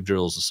 the tube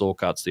drills, the saw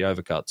cuts, the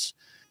overcuts,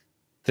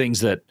 things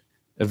that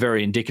are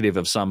very indicative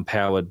of some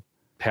powered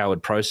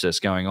process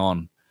going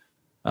on.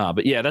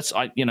 But yeah,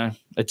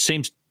 it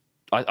seems,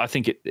 I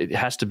think it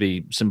has to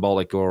be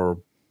symbolic or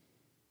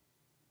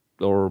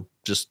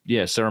just,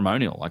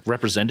 ceremonial, like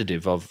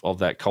representative of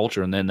that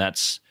culture. And then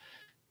that's,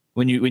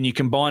 when you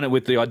combine it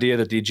with the idea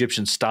that the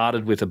Egyptians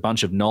started with a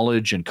bunch of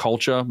knowledge and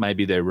culture,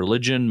 maybe their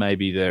religion,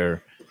 maybe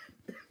their,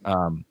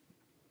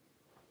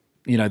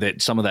 that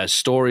some of those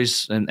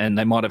stories, and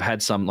they might have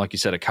had some, like you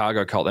said, a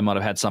cargo cult, they might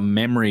have had some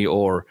memory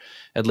or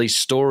at least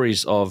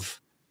stories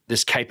of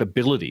this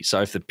capability.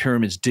 So if the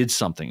pyramids did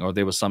something, or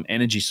there was some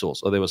energy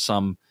source, or there was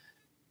something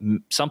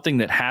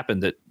that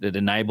happened that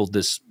enabled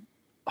this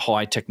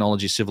high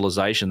technology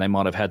civilization, they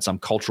might have had some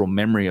cultural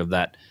memory of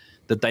that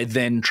they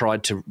then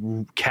tried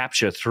to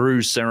capture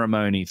through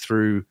ceremony,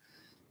 through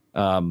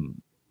I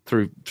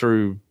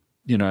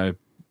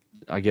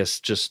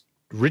guess just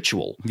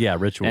ritual. Yeah,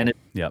 ritual. And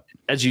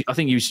I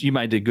think you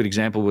made a good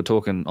example. We're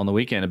talking on the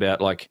weekend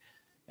about, like,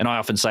 and I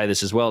often say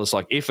this as well. It's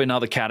like, if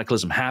another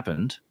cataclysm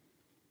happened,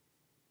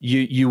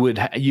 you would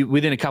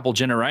within a couple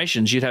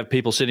generations, you'd have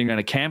people sitting around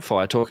a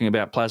campfire talking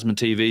about plasma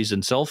TVs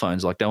and cell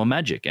phones like they were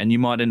magic, and you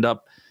might end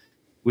up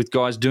with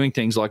guys doing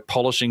things like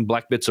polishing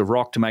black bits of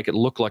rock to make it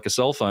look like a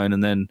cell phone,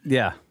 and then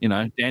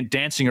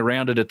dancing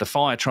around it at the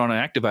fire, trying to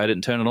activate it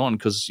and turn it on,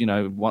 because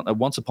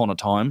once upon a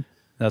time,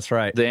 that's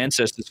right, the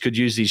ancestors could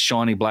use these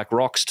shiny black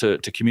rocks to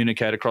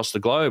communicate across the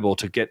globe, or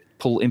to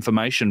pull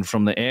information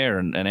from the air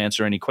and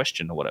answer any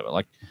question or whatever.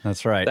 Like,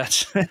 that's right.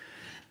 That's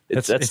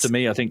to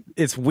me, I think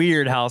it's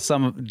weird how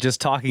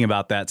just talking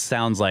about that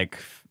sounds like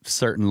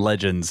certain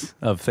legends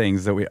of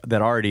things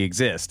that already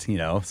exist,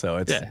 so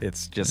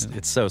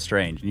it's so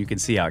strange, and you can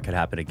see how it could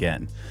happen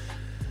again.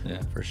 Yeah,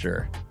 for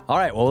sure. All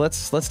right, well,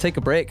 let's take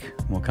a break.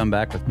 We'll come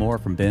back with more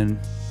from Ben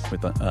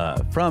with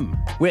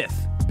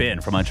Ben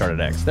from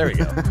UnchartedX. There we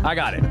go. I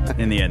got it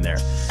in the end there.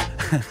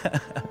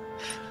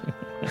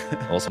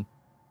 Awesome.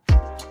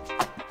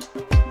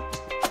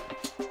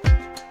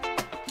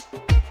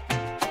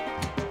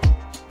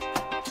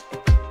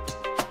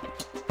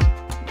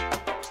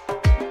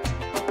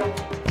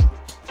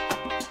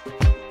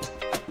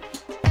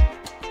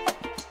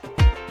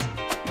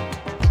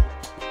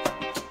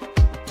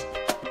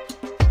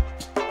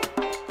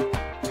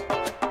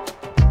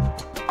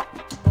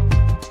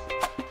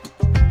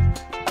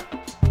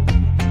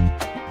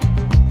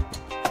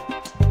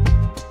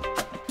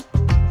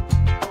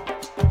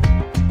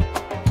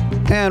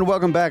 And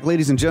welcome back,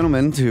 ladies and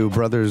gentlemen, to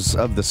Brothers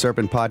of the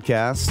Serpent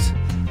podcast.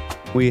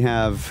 We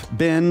have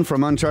Ben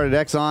from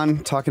UnchartedX on,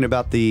 talking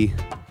about the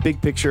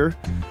big picture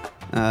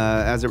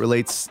as it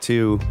relates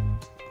to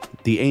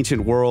the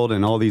ancient world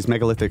and all these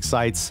megalithic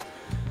sites,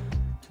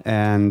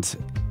 and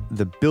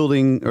the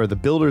building, or the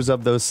builders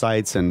of those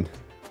sites, and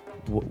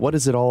what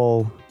does it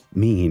all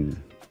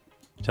mean?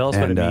 Tell us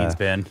what it means,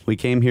 Ben. We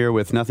came here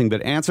with nothing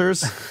but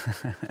answers.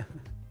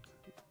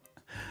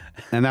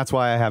 And that's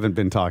why I haven't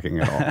been talking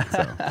at all.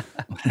 So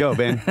go,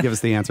 Ben. Give us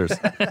the answers.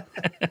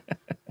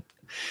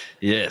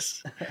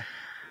 Yes.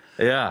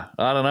 Yeah.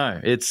 I don't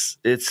know. It's.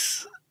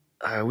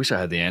 I wish I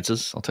had the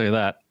answers. I'll tell you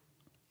that.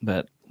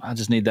 But I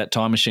just need that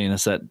time machine.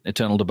 That's that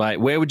eternal debate.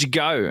 Where would you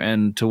go,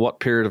 and to what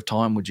period of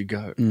time would you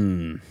go?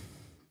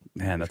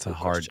 Man, that's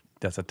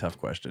a tough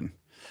question.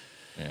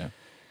 Yeah.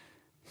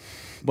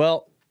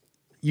 Well,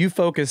 you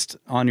focused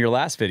on your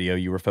last video.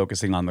 You were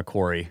focusing on the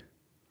quarry,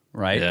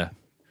 right? Yeah.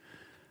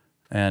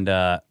 And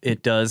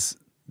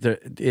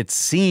it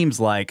seems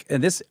like,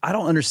 and this, I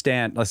don't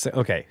understand. Let's say,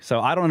 okay, so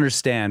I don't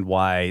understand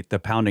why the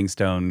pounding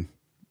stone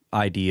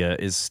idea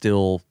is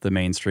still the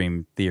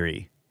mainstream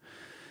theory.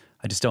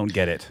 I just don't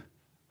get it.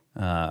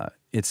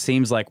 It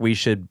seems like we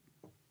should,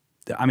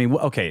 I mean,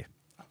 okay,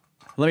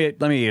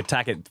 let me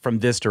attack it from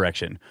this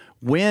direction.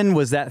 When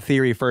was that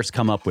theory first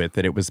come up with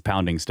that it was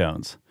pounding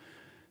stones?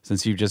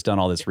 Since you've just done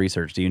all this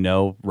research, do you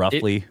know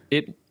roughly?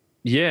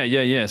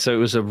 Yeah. So it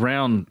was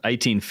around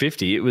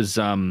 1850. It was,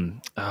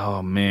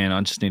 oh man,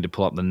 I just need to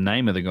pull up the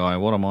name of the guy.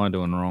 What am I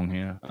doing wrong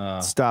here?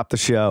 Stop the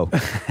show.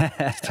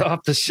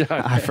 Stop the show.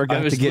 I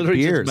forgot to get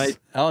beers.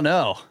 Oh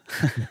no.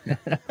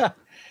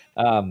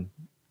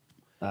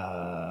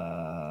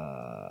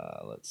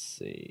 Let's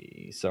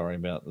see. Sorry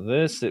about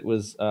this. It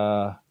was,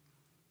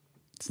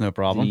 it's no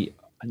problem.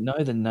 I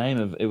know the name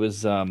of it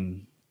was,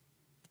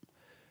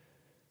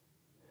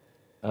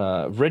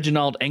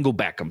 Reginald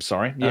Engelbach, I'm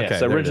sorry. Yeah, okay,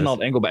 so Reginald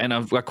Engelbach, and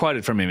I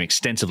quoted from him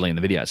extensively in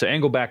the video. So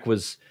Engelbach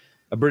was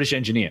a British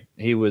engineer.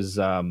 He was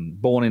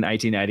born in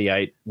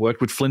 1888, worked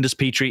with Flinders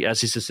Petrie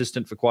as his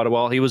assistant for quite a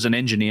while. He was an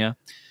engineer,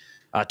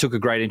 took a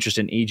great interest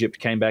in Egypt,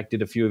 came back,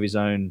 did a few of his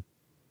own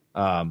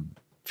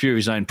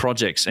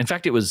projects. In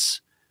fact, it was,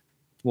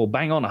 well,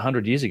 bang on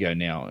 100 years ago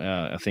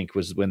now, I think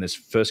was when this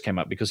first came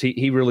up, because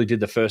he really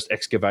did the first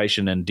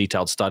excavation and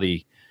detailed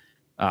study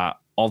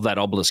of that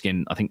obelisk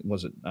in, I think,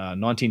 was it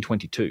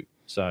 1922?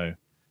 So,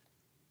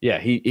 yeah,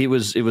 it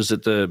was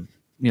at the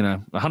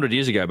 100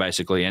 years ago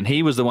basically, and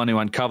he was the one who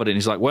uncovered it. And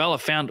he's like, well,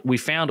 we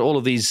found all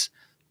of these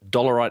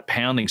dolerite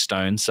pounding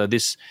stones. So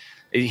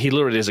he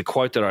literally, there's a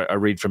quote that I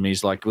read from him.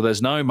 He's like, well,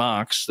 there's no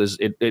marks.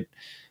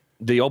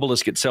 The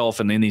obelisk itself,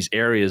 and in these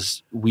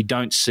areas, we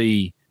don't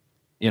see,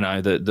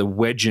 the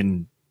wedge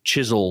and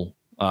chisel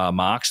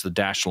marks, the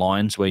dashed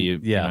lines where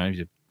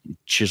you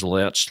chisel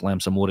out, slam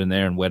some wood in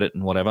there and wet it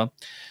and whatever.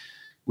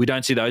 We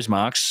don't see those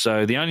marks.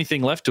 So the only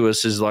thing left to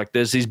us is like,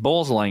 there's these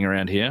balls laying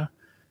around here.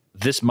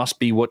 This must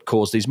be what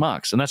caused these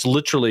marks. And that's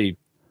literally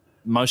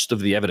most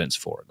of the evidence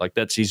for it. Like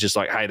he's just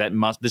like, hey,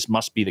 this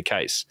must be the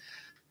case.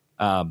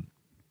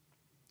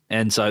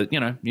 And so,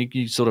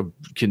 you sort of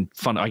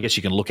I guess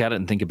you can look at it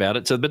and think about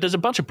it. So, but there's a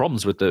bunch of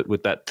problems with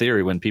that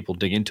theory when people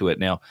dig into it.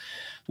 Now,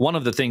 one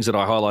of the things that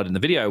I highlighted in the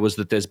video was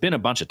that there's been a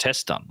bunch of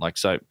tests done. Like,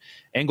 so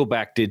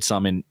Engelbach did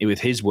some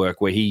with his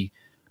work where he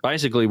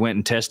basically went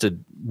and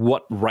tested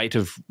what rate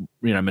of,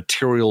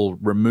 material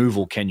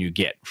removal can you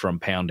get from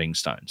pounding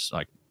stones.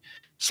 Like,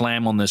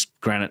 slam on this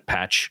granite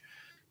patch,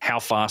 how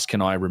fast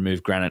can I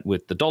remove granite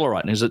with the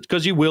dolerite? And is it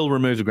because you will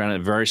remove the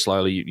granite very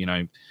slowly,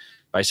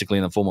 basically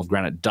in the form of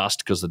granite dust,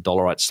 because the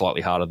dolerite's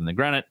slightly harder than the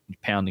granite,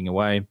 pounding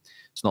away.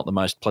 It's not the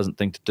most pleasant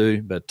thing to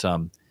do, but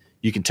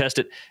you can test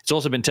it. It's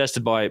also been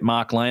tested by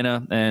Mark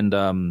Lehner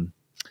and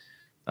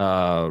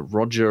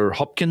Roger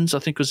Hopkins, I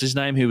think was his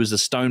name, who was a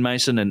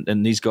stonemason,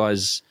 and these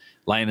guys,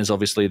 Lehner's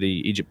obviously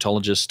the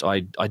Egyptologist.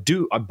 I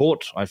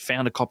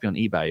found a copy on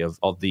eBay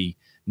of the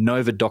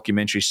Nova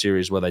documentary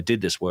series where they did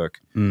this work.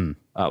 It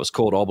was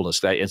called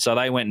Obelisk. So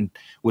they went and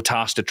were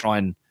tasked to try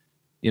and,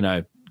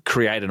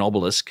 create an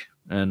obelisk,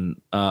 and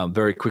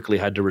very quickly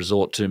had to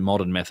resort to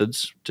modern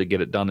methods to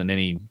get it done in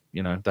any,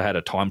 they had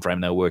a time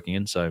frame they were working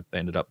in, so they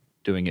ended up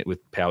doing it with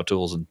power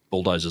tools and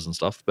bulldozers and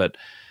stuff. But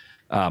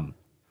they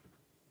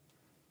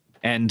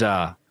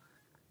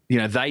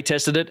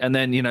tested it, and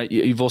then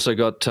you've also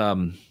got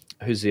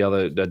who's the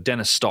other,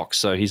 Dennis Stocks.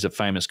 So he's a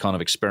famous kind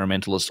of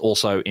experimentalist,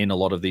 also in a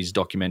lot of these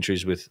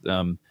documentaries with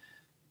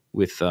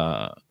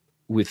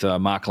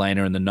Mark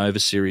Lehner and the Nova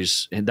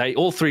series. And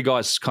all three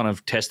guys kind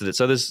of tested it.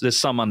 So there's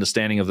some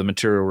understanding of the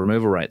material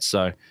removal rates.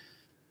 So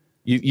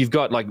you've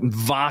got like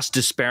vast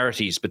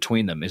disparities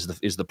between them is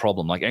the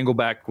problem. Like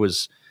Engelbach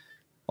was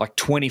like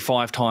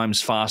 25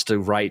 times faster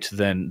rate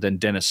than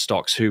Dennis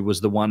Stocks, who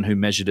was the one who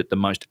measured it the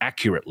most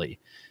accurately.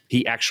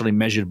 He actually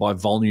measured by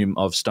volume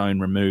of stone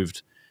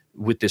removed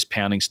with this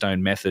pounding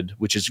stone method,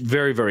 which is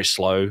very, very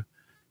slow.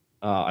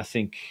 I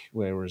think,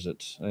 where is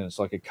it? It's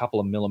like a couple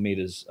of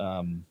millimeters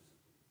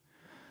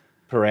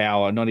per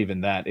hour. Not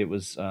even that. It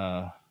was.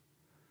 God,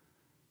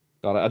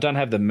 I don't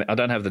have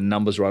the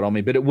numbers right on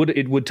me, but it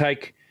would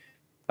take.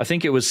 I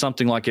think it was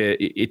something like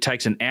it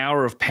takes an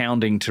hour of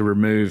pounding to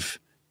remove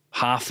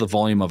half the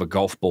volume of a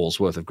golf ball's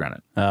worth of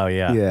granite. Oh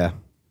yeah, yeah.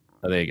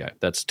 So there you go.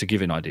 That's to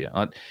give you an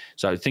idea.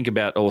 So think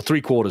about, or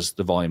 3/4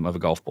 the volume of a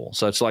golf ball.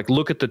 So it's like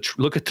look at the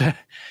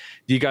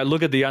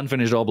the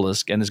unfinished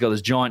obelisk, and it's got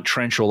this giant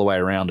trench all the way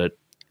around it,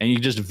 and you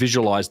just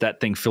visualize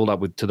that thing filled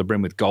up to the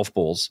brim with golf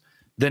balls.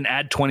 Then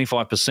add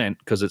 25%,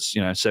 because it's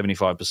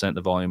 75%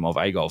 the volume of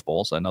a golf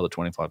ball, so another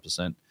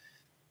 25%,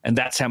 and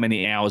that's how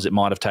many hours it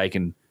might have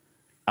taken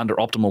under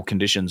optimal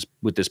conditions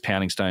with this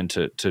pounding stone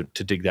to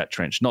dig that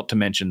trench. Not to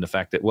mention the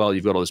fact that, well,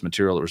 you've got all this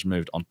material that was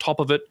removed on top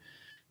of it.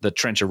 The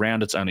trench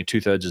around it's only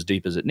 2/3 as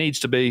deep as it needs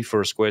to be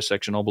for a square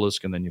section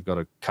obelisk, and then you've got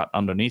to cut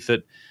underneath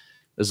it.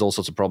 There's all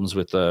sorts of problems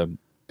with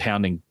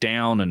pounding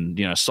down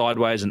and,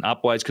 sideways and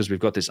upwards because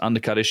we've got this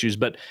undercut issues.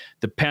 But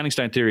the pounding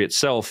stone theory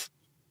itself,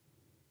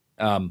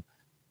 and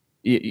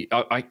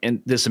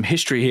there's some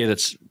history here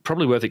that's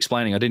probably worth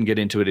explaining. I didn't get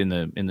into it in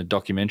the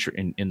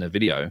documentary, in the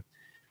video.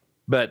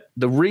 But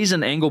the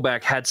reason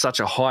Engelbach had such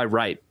a high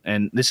rate,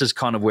 and this is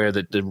kind of where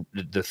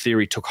the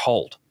theory took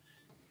hold.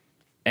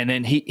 And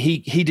then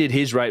he did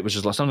his rate, which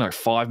is like something like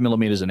 5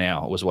 millimeters an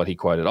hour was what he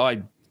quoted.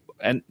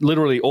 And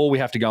literally all we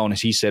have to go on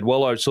is he said,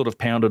 well, I sort of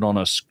pounded on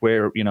a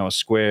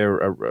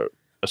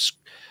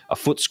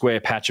foot square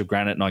patch of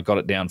granite, and I got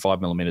it down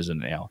 5 millimeters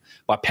in an hour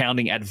by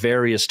pounding at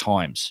various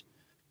times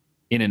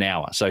in an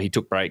hour. So he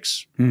took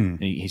breaks. And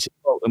he said,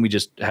 and we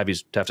just have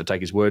to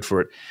take his word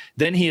for it.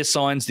 Then he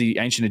assigns the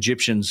ancient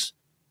Egyptians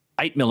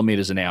 8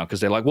 millimeters an hour because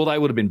they're like, well, they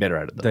would have been better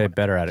at it. They're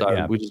better at it, so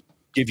yeah. we just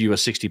give you a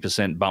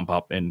 60% bump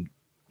up in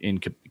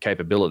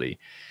capability.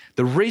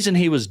 The reason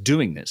he was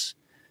doing this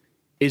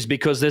is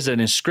because there's an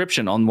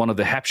inscription on one of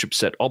the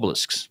Hatshepsut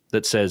obelisks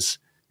that says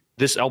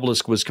this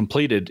obelisk was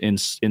completed in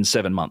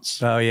 7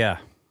 months. Oh, yeah.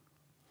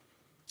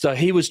 So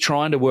he was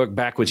trying to work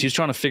backwards. He was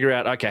trying to figure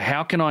out, okay,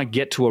 how can I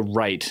get to a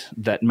rate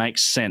that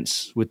makes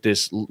sense with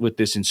this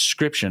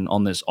inscription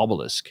on this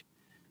obelisk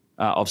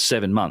of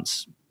 7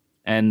 months?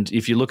 And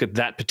if you look at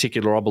that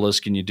particular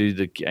obelisk and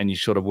you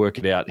sort of work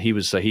it out,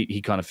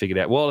 he kind of figured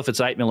out, well, if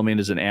it's 8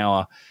 millimeters an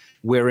hour,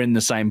 we're in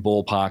the same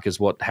ballpark as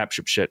what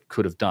Hatshepsut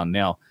could have done.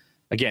 Now,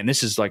 again,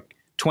 this is like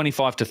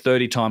 25 to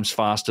 30 times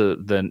faster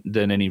than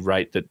any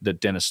rate that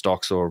Dennis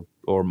Stocks or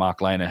Mark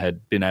Lehner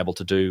had been able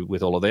to do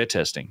with all of their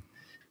testing.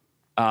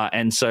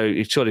 And so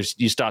you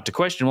start to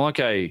question, well,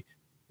 okay,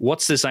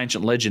 what's this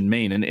ancient legend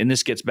mean? And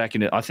this gets back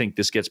into, I think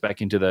this gets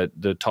back into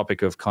the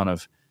topic of kind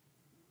of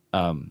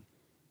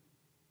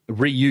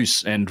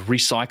reuse and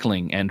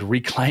recycling and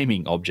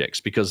reclaiming objects,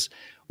 because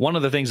one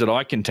of the things that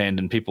I contend,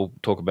 and people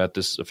talk about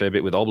this a fair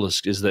bit with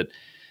obelisks, is that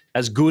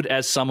as good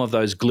as some of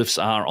those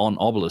glyphs are on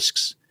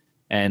obelisks,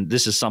 and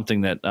this is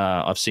something that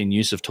I've seen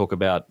Yusuf talk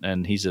about,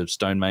 and he's a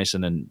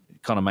stonemason and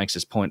kind of makes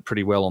this point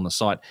pretty well on the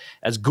site.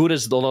 As good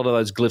as a lot of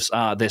those glyphs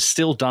are, they're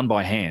still done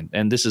by hand.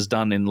 And this is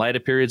done in later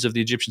periods of the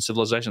Egyptian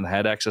civilization. They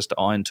had access to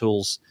iron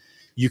tools.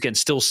 You can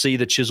still see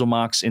the chisel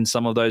marks in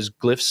some of those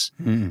glyphs.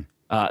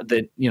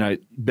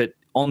 But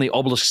on the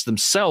obelisks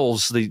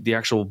themselves, the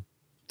actual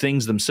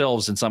things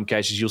themselves, in some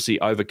cases, you'll see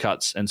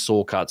overcuts and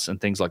saw cuts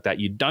and things like that.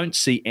 You don't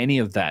see any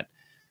of that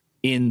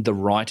in the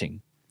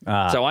writing.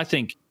 So I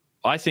think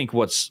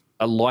what's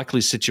a likely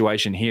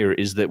situation here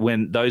is that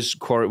when those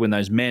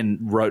men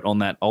wrote on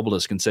that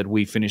obelisk and said,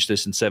 we finished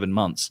this in 7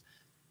 months,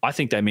 I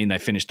think they mean they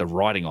finished the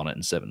writing on it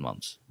in 7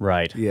 months.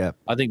 Right. Yeah.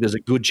 I think there's a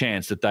good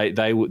chance that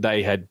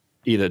they had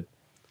either,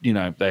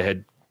 they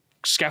had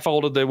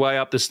scaffolded their way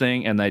up this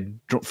thing and they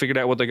figured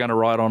out what they're going to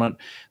write on it.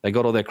 They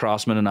got all their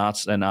craftsmen and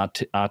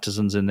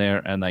artisans in there,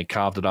 and they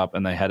carved it up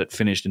and they had it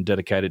finished and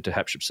dedicated to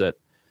Hatshepsut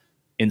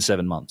in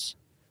 7 months.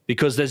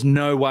 Because there's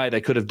no way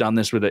they could have done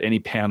this with any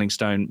pounding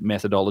stone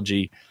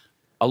methodology.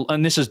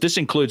 And this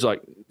includes,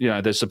 like,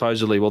 there's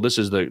supposedly, well, this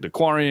is the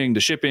quarrying, the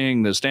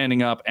shipping, the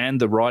standing up, and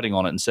the writing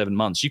on it in 7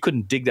 months. You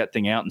couldn't dig that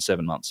thing out in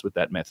 7 months with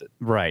that method.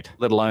 Right.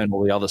 Let alone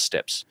all the other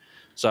steps.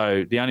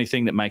 So the only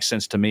thing that makes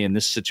sense to me in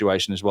this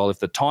situation is, well, if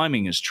the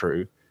timing is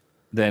true,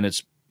 then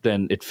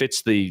it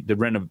fits the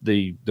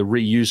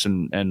reuse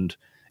and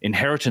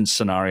inheritance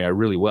scenario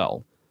really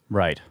well.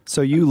 Right.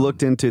 So you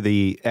looked into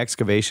the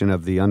excavation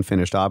of the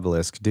unfinished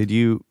obelisk. Did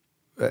you,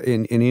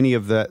 in any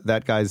of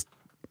that guy's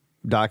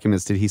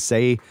documents, did he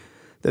say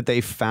that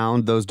they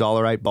found those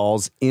dolerite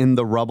balls in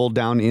the rubble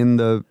down in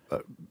the,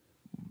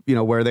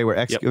 where they were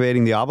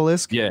excavating the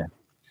obelisk? Yeah.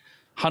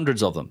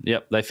 Hundreds of them.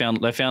 Yep. They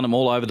found them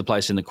all over the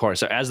place in the quarry.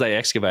 So as they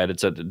excavated,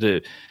 so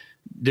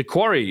the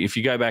quarry, if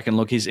you go back and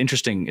look, it's an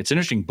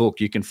interesting book.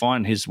 You can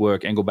find his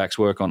work, Engelbach's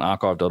work, on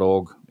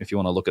archive.org if you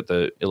want to look at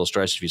the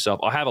illustrations for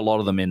yourself. I have a lot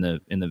of them in the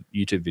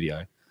YouTube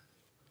video.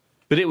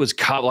 But it was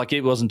cut like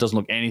doesn't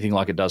look anything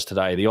like it does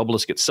today. The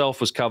obelisk itself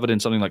was covered in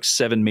something like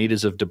 7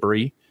 meters of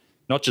debris,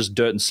 not just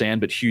dirt and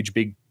sand, but huge,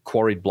 big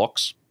quarried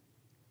blocks.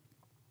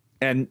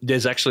 And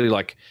there's actually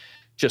like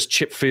just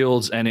chip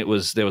fields, and there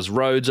was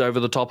roads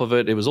over the top of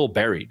it. It was all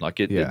buried.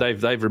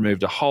 They've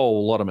removed a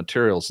whole lot of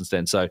material since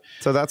then. So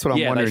that's what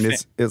I'm wondering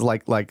is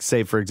like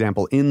say, for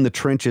example, in the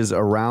trenches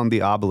around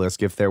the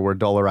obelisk, if there were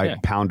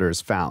dolerite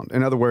pounders found.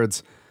 In other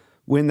words,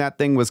 when that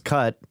thing was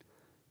cut,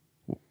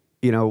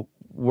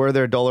 were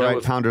there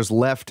dolerite pounders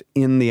left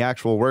in the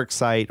actual work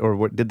site,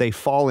 or did they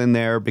fall in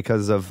there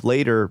because of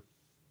later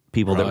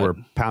people that were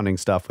pounding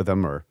stuff with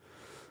them, or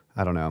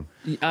I don't know.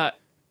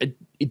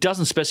 It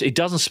doesn't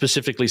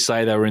specifically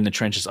say they were in the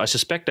trenches. I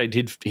suspect he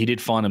did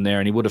find them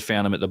there, and he would have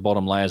found them at the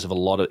bottom layers of a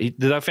lot of.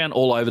 They found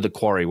all over the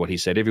quarry. What he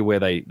said, everywhere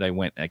they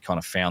went, they kind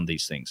of found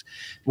these things.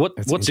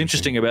 What's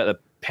interesting about the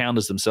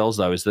pounders themselves,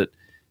 though, is that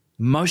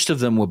most of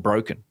them were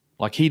broken.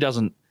 Like he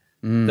doesn't.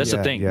 That's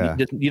the thing. Yeah.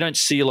 You don't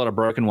see a lot of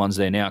broken ones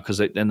there now because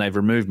they've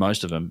removed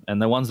most of them,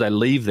 and the ones they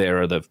leave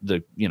there are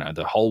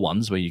the whole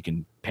ones where you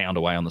can pound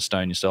away on the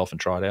stone yourself and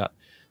try it out.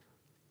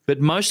 but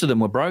most of them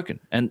were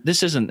broken. And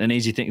this isn't an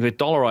easy thing. With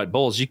dolerite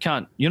balls, you're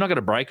not going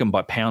to break them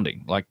by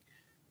pounding. Like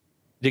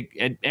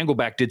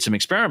Engelbach did some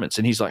experiments,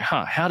 and he's like,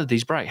 how did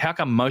these break? How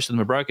come most of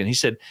them are broken? He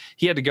said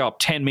he had to go up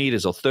 10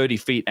 meters or 30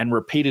 feet and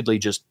repeatedly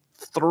just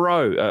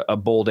throw a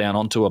ball down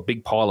onto a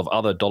big pile of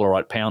other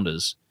dolerite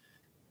pounders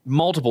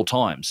multiple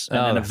times, and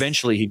then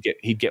eventually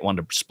he'd get one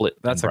to split.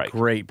 That's a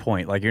great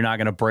point. Like, you're not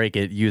going to break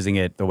it using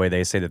it the way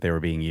they say that they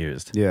were being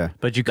used. Yeah,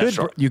 but you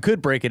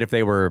could break it if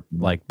they were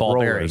like ball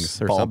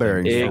bearings or ball something.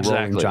 bearings,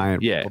 exactly.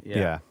 Giant.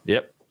 Yeah.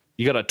 Yep.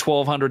 You got a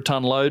 1,200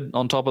 ton load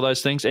on top of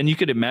those things, and you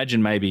could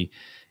imagine maybe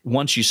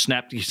once you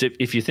snapped,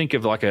 if you think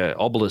of like an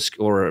obelisk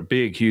or a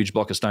big, huge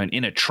block of stone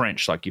in a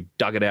trench, like you've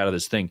dug it out of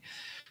this thing,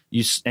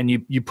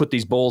 you put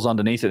these balls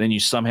underneath it, then you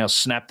somehow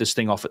snap this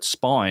thing off its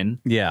spine.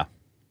 Yeah.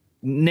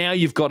 Now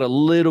you've got a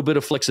little bit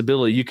of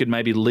flexibility. You could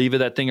maybe lever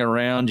that thing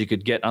around. You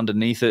could get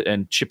underneath it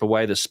and chip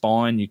away the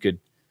spine. You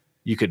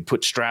could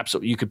put straps,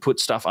 you could put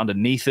stuff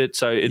underneath it.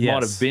 So it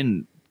might have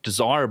been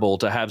desirable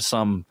to have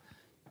some,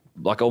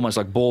 like almost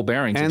like ball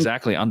bearings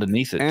exactly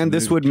underneath it. And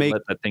this would make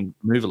let that thing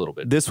move a little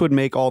bit. This would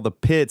make all the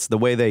pits the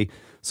way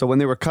so when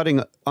they were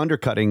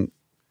undercutting,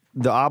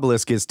 the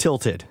obelisk is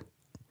tilted,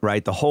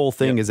 right? The whole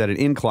thing is at an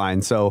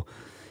incline. So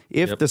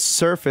if the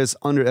surface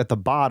at the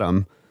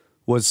bottom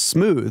was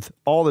smooth,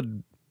 all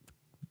the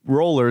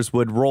rollers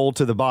would roll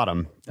to the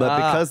bottom. But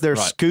because they're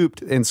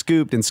scooped and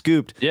scooped and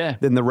scooped,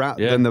 then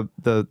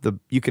the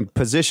you can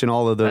position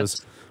all of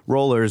those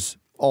rollers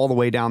all the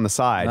way down the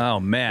side. Oh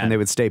man, and they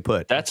would stay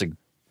put. That's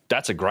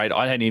a great.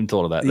 I hadn't even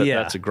thought of that.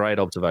 That's a great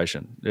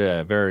observation.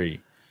 Yeah,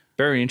 very,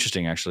 very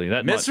interesting actually.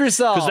 That mystery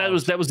solved.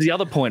 Because that was the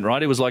other point,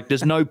 right? It was like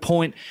there's no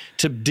point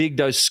to dig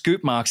those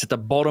scoop marks at the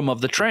bottom of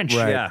the trench,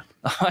 right? Yeah.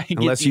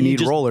 Unless you need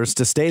rollers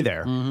to stay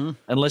there. Mm-hmm.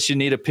 Unless you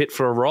need a pit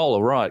for a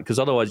roller, right? Because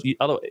otherwise,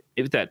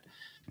 if that,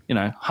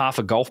 half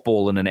a golf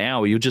ball in an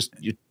hour,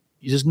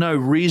 there's no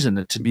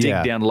reason to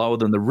dig down lower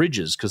than the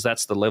ridges, because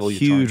that's the level you're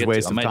trying to get to. Huge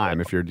waste of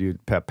time if you're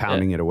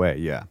pounding it away.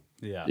 Yeah,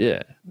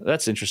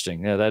 that's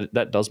interesting. Yeah,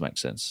 that does make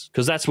sense,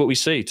 because that's what we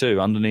see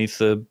too underneath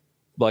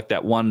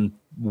that one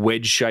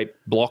wedge shaped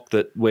block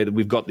where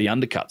we've got the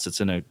undercuts.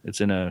 It's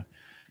in a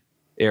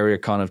area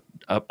kind of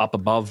up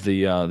above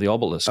the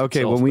obelisk.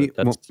 Okay, itself,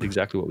 that's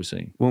exactly what we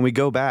see. When we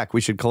go back, we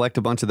should collect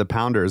a bunch of the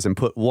pounders and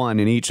put one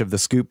in each of the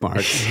scoop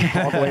marks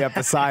all the way up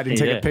the side and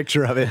take a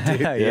picture of it.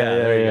 Dude.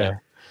 Yeah.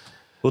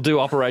 We'll do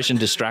Operation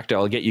Distractor.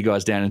 I'll get you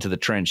guys down into the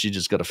trench. You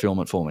just got to film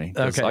it for me.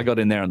 Okay. I got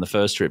in there on the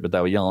first trip, but they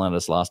were yelling at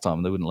us last time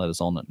and they wouldn't let us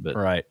on it. But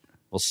right.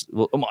 We'll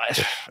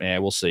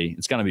see.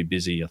 It's going to be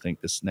busy, I think,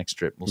 this next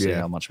trip. We'll see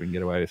how much we can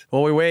get away with.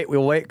 Well, we'll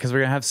wait because we're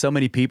going to have so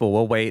many people.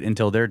 We'll wait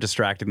until they're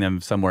distracting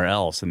them somewhere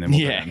else, and then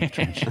we'll put it in the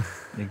trench.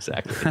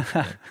 Exactly.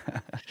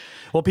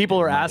 Well, people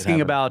are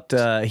asking about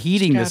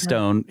heating the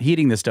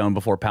stone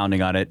before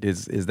pounding on it.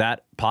 Is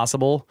that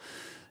possible?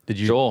 Did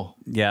you? Sure.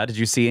 Yeah. Did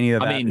you see any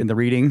of that in the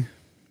reading?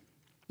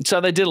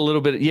 So they did a little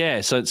bit.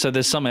 Yeah. So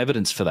there's some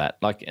evidence for that,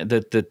 like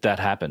that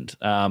happened.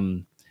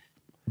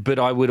 But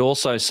I would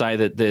also say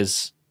that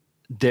there's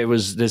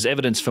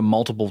evidence for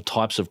multiple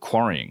types of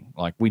quarrying.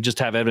 Like, we just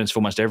have evidence for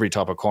almost every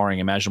type of quarrying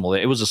imaginable.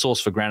 It was a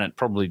source for granite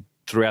probably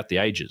throughout the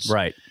ages.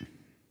 Right.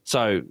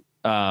 So,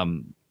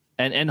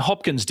 and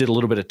Hopkins did a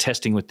little bit of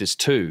testing with this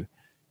too.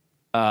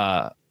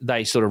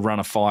 They sort of run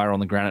a fire on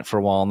the granite for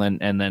a while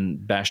and then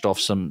bashed off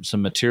some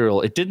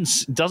material. It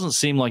doesn't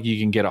seem like you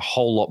can get a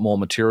whole lot more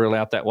material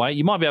out that way.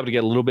 You might be able to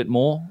get a little bit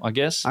more, I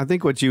guess. I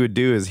think what you would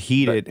do is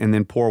heat it and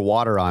then pour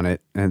water on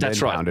it and then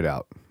pound it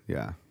out.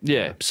 Yeah.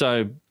 Yeah.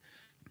 So,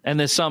 and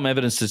there's some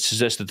evidence that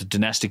suggests that the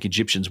dynastic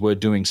Egyptians were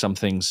doing some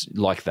things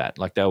like that.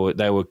 Like they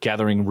were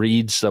gathering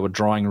reeds, they were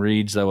drying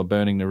reeds, they were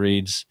burning the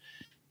reeds.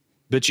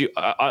 But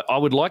I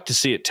would like to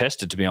see it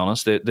tested, to be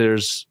honest. There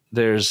is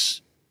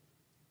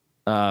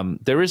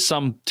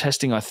some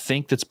testing, I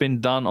think, that's been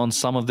done on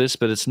some of this,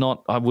 but it's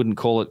not. I wouldn't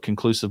call it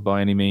conclusive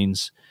by any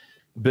means.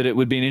 But it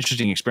would be an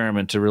interesting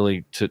experiment to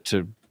really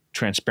to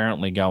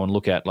transparently go and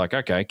look at. Like,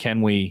 okay,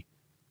 can we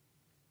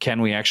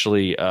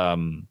actually,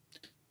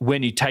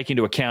 when you take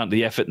into account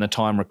the effort and the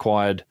time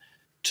required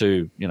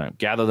to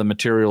gather the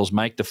materials,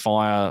 make the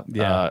fire,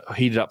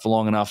 heat it up for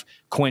long enough,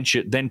 quench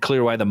it, then clear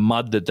away the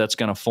mud that's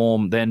going to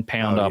form, then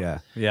pound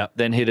up,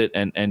 then hit it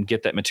and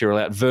get that material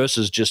out,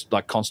 versus just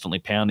like constantly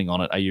pounding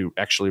on it. Are you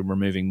actually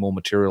removing more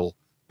material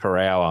per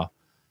hour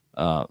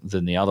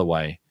than the other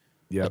way?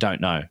 I don't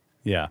know.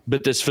 Yeah,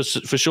 but there's for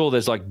sure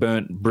there's like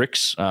burnt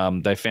bricks.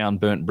 They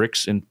found burnt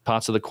bricks in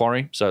parts of the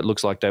quarry, so it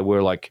looks like they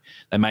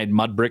made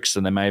mud bricks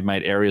and they may have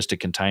made areas to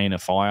contain a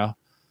fire.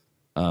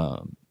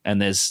 And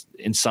there's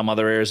in some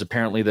other areas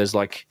apparently there's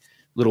like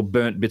little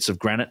burnt bits of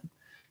granite.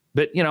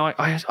 But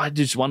I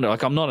just wonder.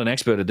 Like, I'm not an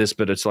expert at this,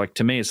 but it's like,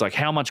 to me, it's like,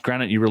 how much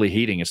granite are you really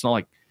heating? It's not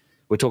like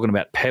we're talking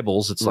about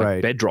pebbles. It's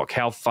like bedrock.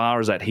 How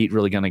far is that heat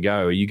really going to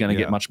go? Are you going to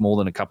get much more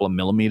than a couple of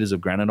millimeters of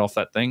granite off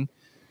that thing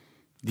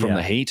from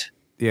the heat?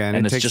 Yeah,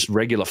 and it's just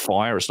regular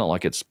fire. It's not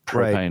like it's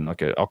propane,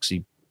 like an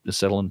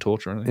oxyacetylene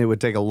torch or anything. It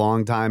would take a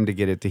long time to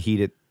get it to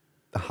heat it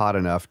hot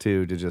enough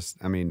to just,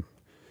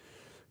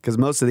 because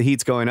most of the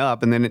heat's going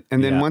up, and then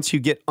Yeah. once you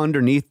get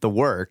underneath the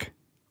work,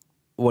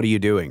 what are you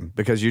doing?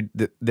 Because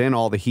then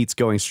all the heat's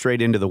going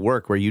straight into the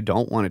work where you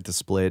don't want it to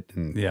split.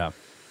 And Yeah.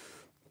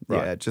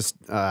 yeah, just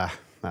I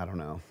don't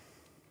know.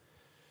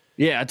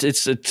 Yeah,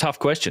 it's a tough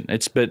question.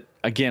 But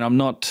again, I'm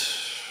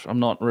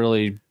not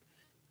really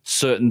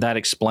certain that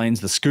explains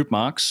the scoop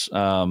marks,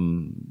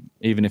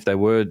 even if they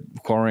were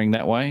quarrying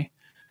that way.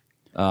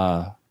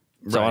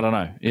 So I don't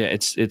know. Yeah,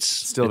 it's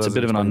Still a doesn't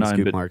bit of an explain the unknown.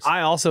 scoop But marks.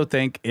 I also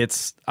think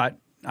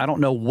I don't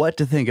know what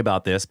to think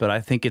about this, but I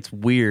think it's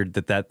weird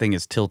that thing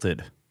is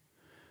tilted.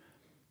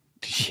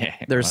 yeah,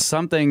 There's right.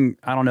 something,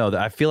 I don't know,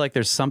 that I feel like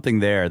there's something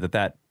there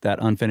that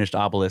unfinished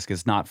obelisk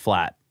is not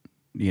flat.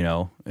 You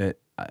know,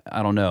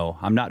 I don't know.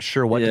 I'm not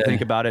sure what to Yeah.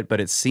 think about it,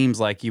 but it seems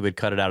like you would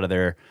cut it out of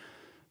there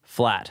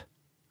flat.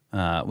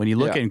 When you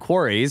look Yeah. in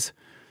quarries,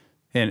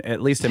 and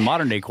at least in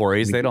modern day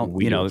quarries, they don't,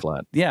 we you do know, it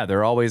flat. yeah,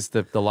 they're always,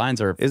 the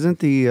lines are Isn't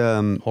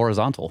the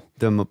horizontal.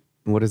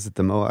 what is it?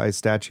 The Moai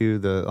statue,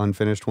 the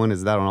unfinished one,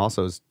 is that one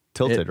also is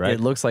tilted, right?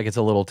 It looks like it's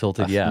a little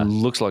tilted, yeah.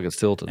 Looks like it's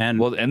tilted. And-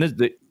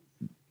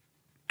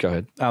 Go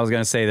ahead. I was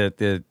going to say that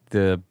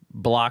the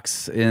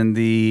blocks in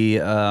the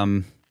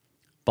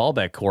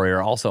Baalbek quarry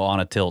are also on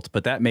a tilt,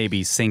 but that may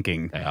be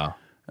sinking.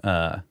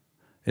 Yeah.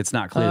 It's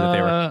not clear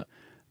that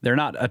they're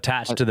not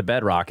attached to the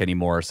bedrock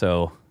anymore.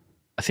 So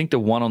I think the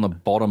one on the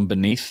bottom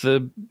beneath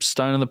the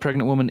stone of the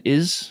pregnant woman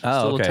is still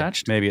okay.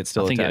 attached. Maybe it's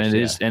still I think attached. and it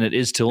yeah. is, and it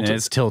is tilted. And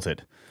it's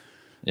tilted.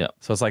 Yeah.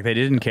 So it's like they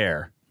didn't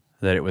care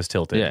that it was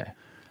tilted. Yeah.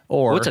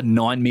 Or Well, it's a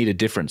 9 meter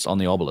difference on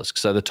the obelisk.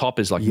 So the top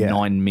is like Yeah.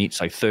 9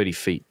 meters, like 30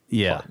 feet.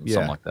 Yeah. Something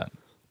Yeah. like that.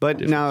 But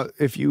now,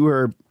 if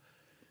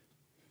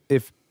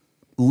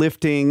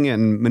lifting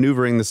and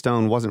maneuvering the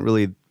stone wasn't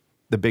really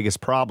the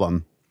biggest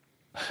problem,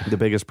 the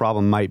biggest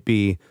problem might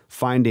be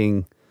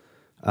finding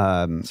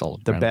Solid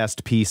the granite.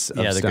 best piece of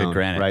Yeah, the good stone,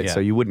 granite, right? yeah. So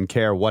you wouldn't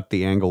care what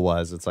the angle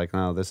was. It's like,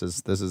 oh, this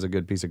is a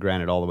good piece of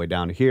granite all the way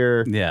down to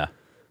here. yeah.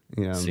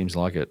 You know, Seems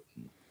like it.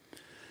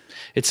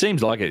 It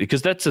seems like it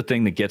because that's the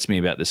thing that gets me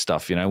about this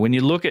stuff. You know, when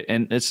you look at,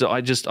 and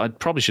I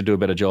probably should do a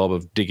better job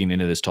of digging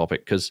into this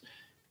topic because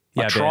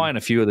Yeah, I try Ben. in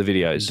a few of the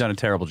videos. You've done a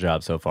terrible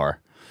job so far.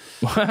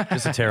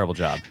 Just a terrible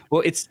job.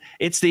 Well,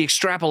 it's the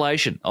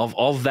extrapolation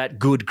of that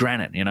good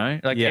granite, you know?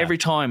 Like Yeah. every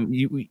time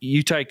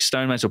you take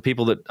stonemason or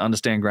people that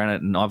understand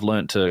granite, and I've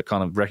learned to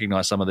kind of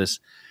recognize some of this,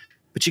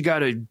 but you go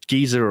to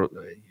Giza or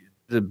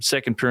the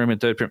second pyramid,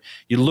 third pyramid,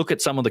 you look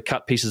at some of the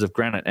cut pieces of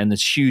granite and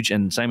it's huge,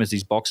 and same as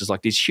these boxes,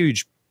 like these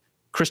huge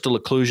crystal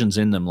occlusions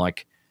in them,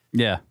 like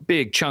Yeah.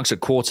 big chunks of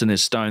quartz in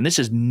this stone. This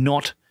is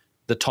not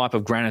the type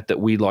of granite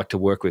that we like to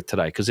work with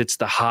today because it's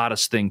the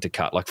hardest thing to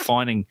cut. Like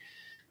finding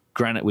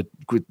granite with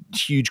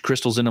huge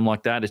crystals in them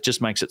like that, it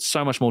just makes it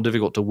so much more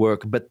difficult to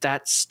work. But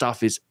that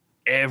stuff is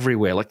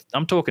everywhere. Like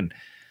I'm talking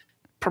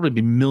probably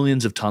be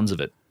millions of tons of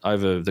it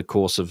over the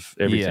course of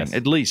everything. Yes.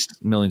 At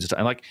least millions of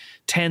tons, like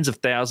tens of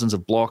thousands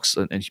of blocks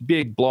and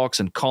big blocks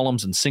and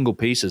columns and single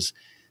pieces.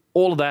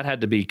 All of that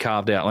had to be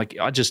carved out. Like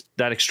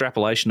that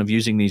extrapolation of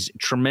using these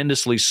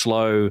tremendously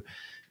slow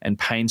and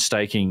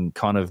painstaking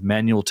kind of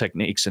manual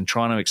techniques and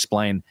trying to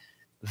explain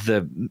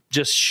the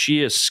just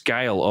sheer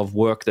scale of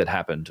work that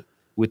happened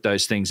with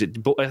those things.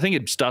 I think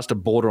it starts to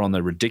border on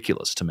the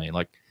ridiculous to me.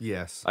 Like,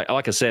 yes.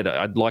 like I said,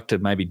 I'd like to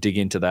maybe dig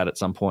into that at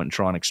some point and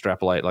try and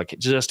extrapolate like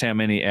just how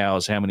many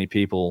hours, how many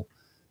people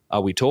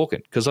are we talking?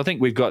 Because I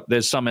think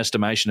there's some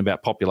estimation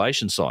about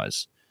population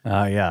size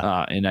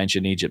Yeah. in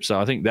ancient Egypt. So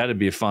I think that'd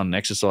be a fun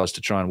exercise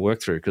to try and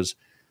work through because,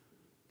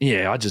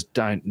 yeah, I just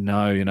don't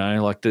know, you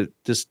know, like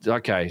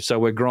okay, so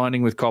we're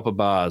grinding with copper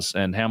bars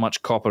and how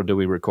much copper do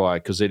we require?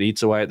 Because it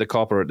eats away at the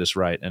copper at this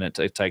rate and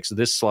it takes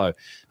this slow.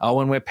 Oh,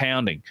 and we're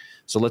pounding.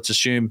 So let's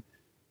assume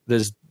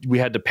we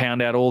had to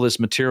pound out all this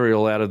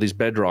material out of this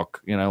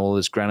bedrock, you know, all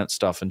this granite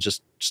stuff and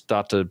just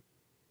start to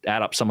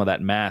add up some of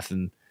that math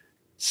and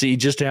see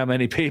just how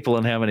many people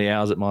and how many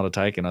hours it might have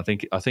taken. I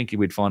think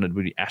we'd find it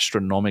really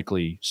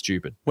astronomically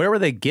stupid. Where were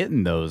they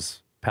getting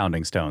those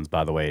pounding stones,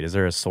 by the way? Is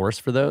there a source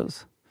for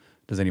those?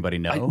 Does anybody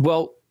know?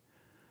 Well,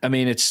 I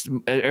mean, it's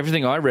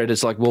everything I read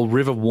is like, well,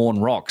 river-worn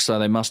rocks, so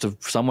they must have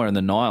somewhere in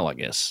the Nile, I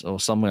guess, or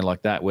somewhere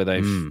like that where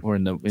they've or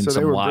in So some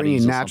they were wadis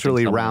bringing or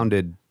naturally something somewhere.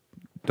 rounded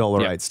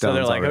dolerite Yeah. stones. So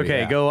they're like, already, okay,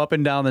 yeah. go up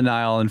and down the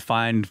Nile and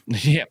find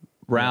Yeah,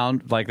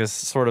 round, like this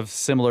sort of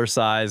similar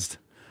sized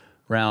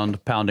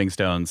round pounding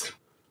stones.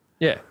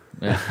 yeah.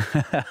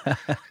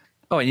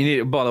 Oh, and you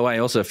need, by the way,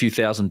 also a few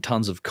thousand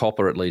tons of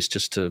copper at least,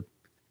 just to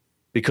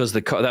because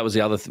that was the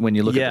other when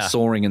you look at the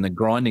sawing and the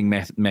grinding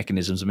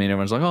mechanisms. I mean,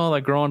 everyone's like, oh,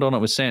 they grind on it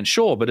with sand,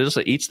 sure, but it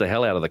also eats the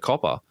hell out of the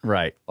copper.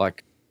 Right.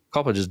 Like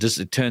copper just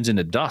it turns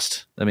into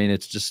dust. I mean,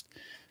 it's just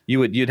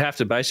you'd have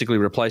to basically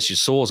replace your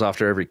saws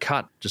after every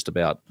cut, just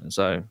about.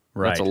 So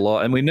that's a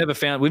lot. And we've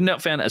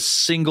not found a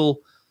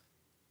single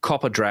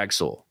copper drag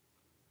saw.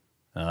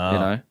 Oh. You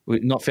know,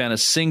 we've not found a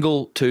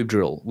single tube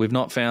drill. We've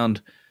not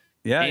found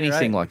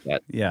anything like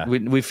that. Yeah.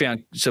 We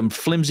found some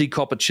flimsy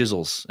copper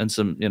chisels and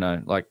some, you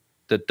know, like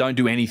that don't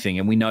do anything.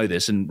 And we know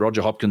this. And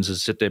Roger Hopkins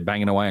has sit there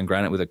banging away on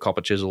granite with a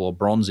copper chisel, or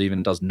bronze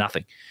even does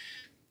nothing.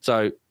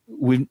 So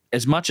we,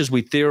 as much as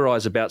we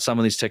theorize about some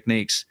of these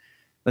techniques,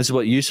 this is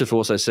what Yusuf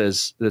also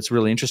says that's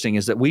really interesting,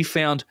 is that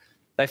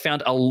they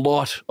found a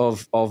lot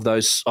of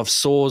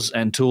saws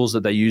and tools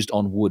that they used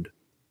on wood.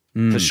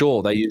 For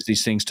sure, they use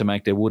these things to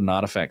make their wooden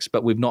artifacts,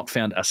 but we've not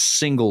found a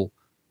single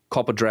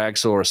copper drag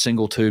saw, a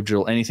single tube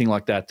drill, anything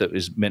like that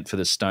is meant for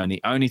this stone.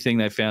 The only thing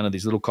they found are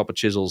these little copper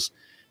chisels,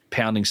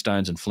 pounding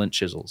stones, and flint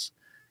chisels.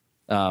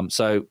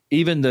 So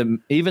even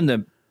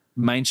the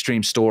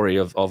mainstream story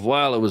of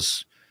well, it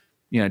was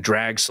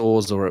drag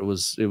saws, or it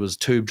was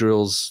tube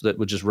drills that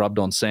were just rubbed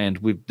on sand.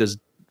 There's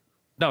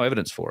no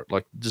evidence for it.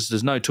 Like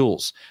there's no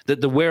tools.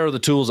 The where are the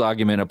tools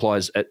argument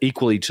applies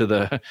equally to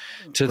the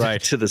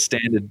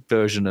standard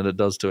version that it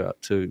does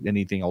to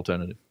anything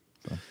alternative.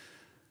 So.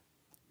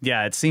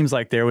 Yeah, it seems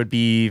like there would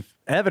be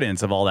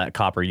evidence of all that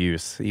copper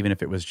use, even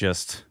if it was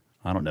just,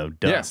 I don't know,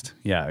 dust.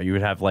 Yeah, you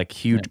would have like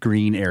huge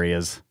green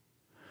areas.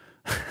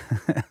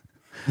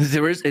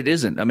 It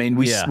isn't. I mean,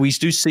 we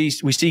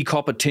see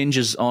copper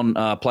tinges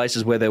on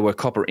places where there were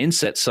copper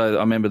insets. So I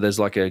remember there's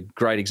like a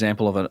great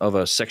example of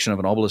a section of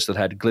an obelisk that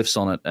had glyphs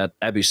on it at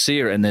Abu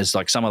Sir, and there's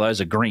like some of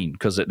those are green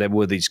because there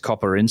were these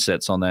copper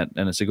insets on that,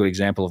 and it's a good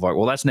example of like,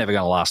 well, that's never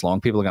going to last long.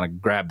 People are going to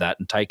grab that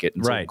and take it,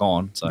 and it's all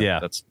gone. So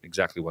that's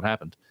exactly what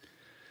happened.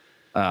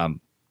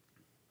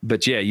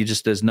 But yeah,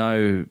 there's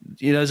no,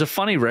 there's a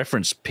funny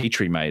reference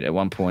Petrie made at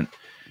one point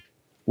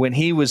when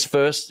he was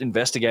first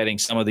investigating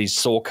some of these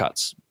saw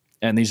cuts.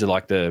 And these are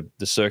like the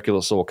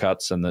circular saw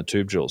cuts and the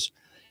tube drills.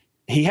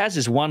 He has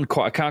this one,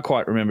 I can't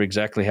quite remember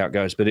exactly how it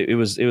goes, but it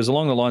was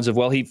along the lines of,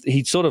 well,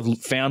 he sort of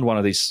found one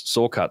of these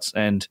saw cuts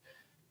and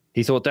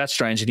he thought that's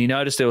strange. And he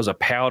noticed there was a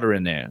powder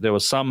in there. There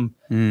was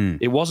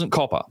it wasn't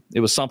copper. It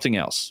was something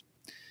else.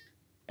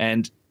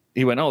 And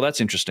he went, oh,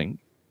 that's interesting.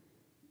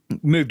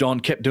 Moved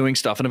on, kept doing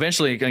stuff. And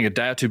eventually, a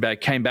day or two back,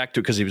 came back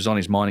to it because he was on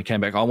his mind. He came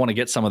back, I want to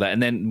get some of that.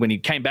 And then when he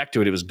came back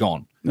to it, it was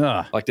gone.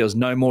 Like there was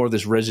no more of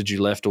this residue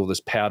left or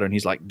this powder. And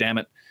he's like, damn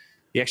it.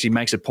 He actually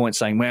makes a point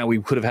saying, well,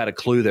 we could have had a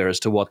clue there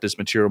as to what this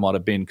material might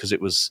have been because there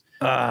was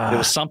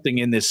something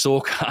in this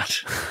saw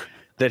cut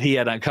that he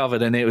had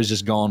uncovered and it was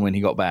just gone when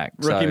he got back.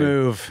 Rookie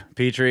move,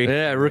 Petrie.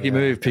 Yeah, rookie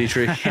move,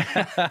 Petrie.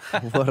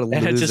 What a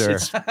loser.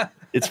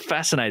 It's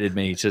fascinated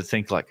me to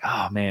think like,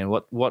 oh man,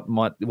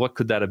 what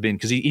could that have been?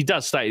 Because he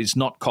does say it's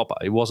not copper.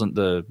 It wasn't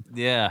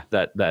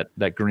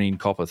that green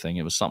copper thing.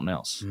 It was something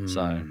else.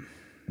 So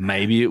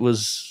maybe it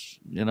was,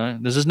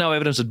 there's just no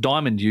evidence of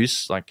diamond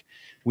use. Like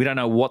we don't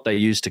know what they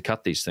used to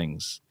cut these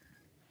things,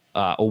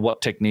 or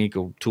what technique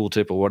or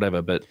tooltip or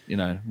whatever. But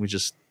we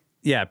just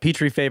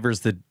Petrie favors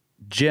the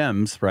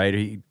gems, right?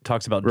 He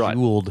talks about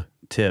jeweled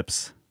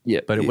tips.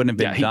 Yeah, but it wouldn't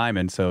have been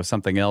diamond, so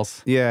something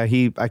else. Yeah,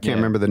 I can't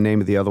remember the name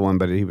of the other one,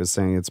 but he was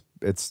saying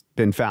it's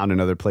been found in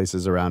other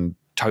places around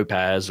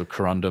topaz or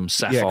corundum,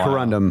 sapphire.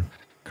 Yeah,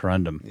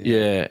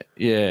 corundum.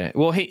 Yeah.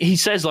 Well, he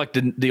says like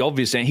the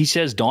obvious thing. He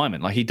says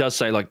diamond. Like he does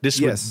say like this,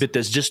 but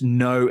there's just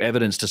no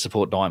evidence to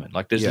support diamond.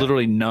 Like there's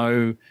literally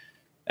no.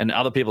 And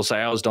other people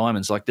say, oh, it's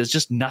diamonds. Like there's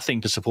just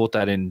nothing to support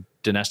that in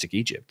dynastic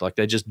Egypt. Like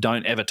they just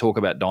don't ever talk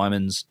about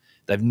diamonds.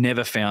 They've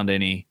never found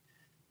any.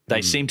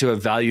 They seem to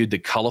have valued the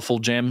colorful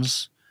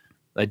gems.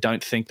 They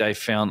don't think they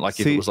found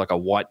if it was like a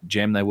white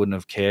gem, they wouldn't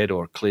have cared,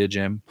 or a clear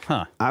gem.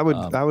 Huh. I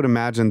would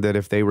imagine that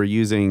if they were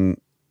using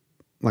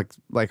like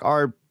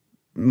our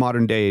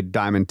modern day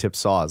diamond tip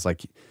saws,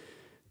 like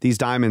these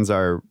diamonds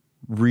are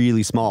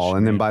really small,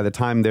 and then by the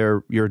time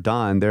you're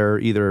done, they're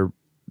either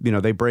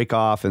they break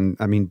off, and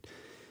I mean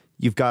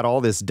you've got all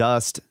this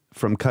dust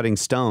from cutting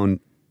stone.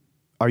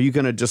 Are you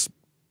going to just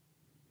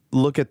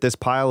look at this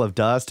pile of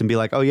dust and be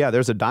like, oh yeah,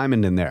 there's a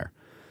diamond in there?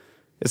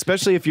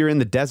 Especially if you're in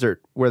the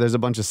desert where there's a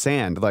bunch of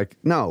sand. Like,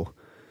 no.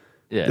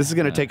 Yeah, this is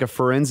going to take a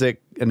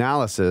forensic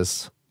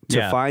analysis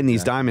to find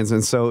these diamonds.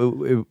 And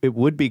so it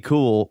would be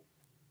cool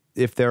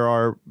if there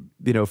are,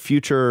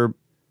 future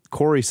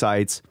quarry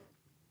sites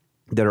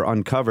that are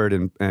uncovered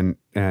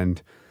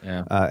and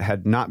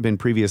had not been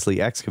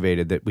previously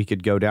excavated, that we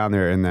could go down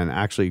there and then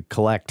actually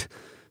collect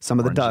some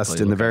of the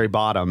dust in the very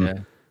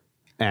bottom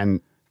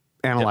and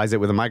analyze it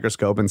with a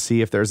microscope and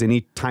see if there's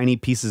any tiny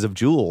pieces of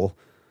jewel.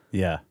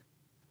 Yeah.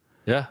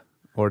 Yeah.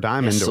 Or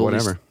diamond or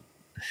whatever.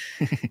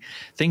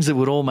 Things that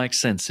would all make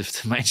sense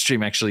if the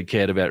mainstream actually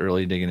cared about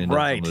really digging into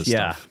some of this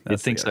stuff. I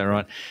think so,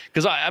 right?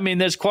 Because, I mean,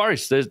 there's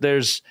quarries.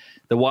 There's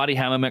the Wadi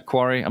Hammamet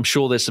quarry. I'm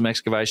sure there's some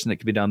excavation that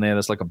could be done there.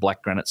 There's like a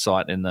black granite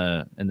site in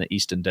the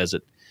eastern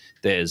desert.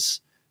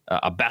 There's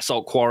a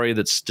basalt quarry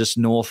that's just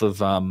north of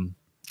the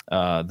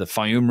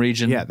Fayum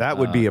region. Yeah, that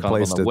would be a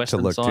place to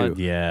look side.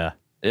 to.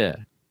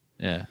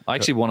 Yeah. I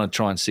actually want to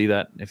try and see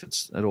that if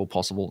it's at all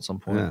possible at some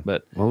point. Yeah.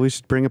 But we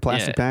should bring a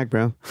plastic bag,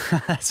 bro.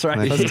 That's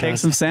right. Let's take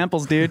some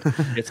samples, dude.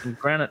 Get some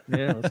granite.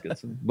 Yeah, let's get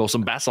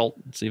some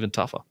basalt. It's even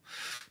tougher.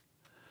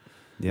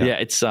 Yeah,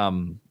 it's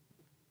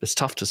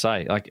tough to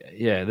say. Like,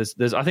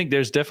 there's I think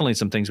there's definitely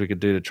some things we could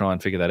do to try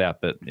and figure that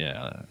out. But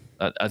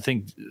I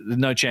think there's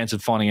no chance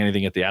of finding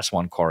anything at the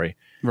Aswan quarry.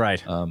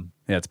 Right.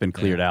 It's been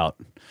cleared out.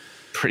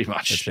 Pretty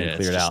much. It's been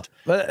cleared out.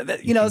 But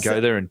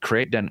go there and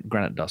create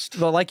granite dust.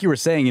 Well, like you were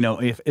saying,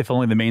 if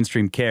only the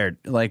mainstream cared.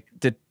 Like,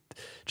 did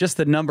just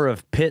the number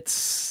of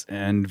pits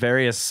and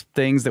various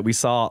things that we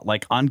saw,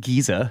 like on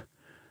Giza,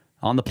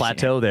 on the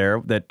plateau there,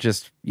 that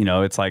just,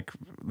 it's like,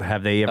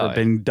 have they ever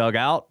been dug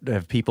out?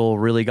 Have people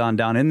really gone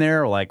down in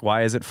there? Like,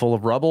 why is it full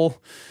of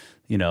rubble?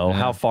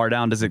 How far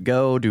down does it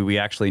go? Do we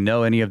actually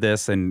know any of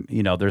this? And,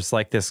 there's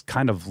like this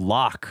kind of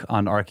lock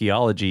on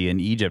archaeology in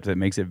Egypt that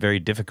makes it very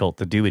difficult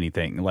to do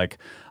anything. Like,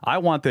 I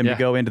want them to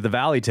go into the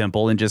Valley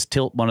Temple and just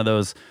tilt one of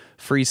those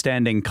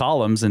freestanding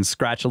columns and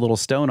scratch a little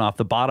stone off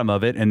the bottom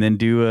of it and then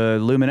do a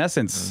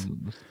luminescence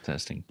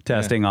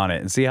testing on it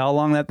and see how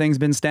long that thing's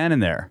been standing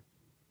there.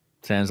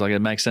 Sounds like it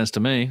makes sense to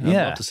me. I'd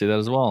love to see that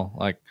as well.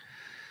 Like,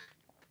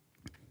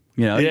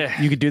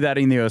 you could do that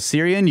in the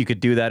Osirian. You could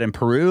do that in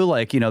Peru.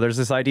 Like, there's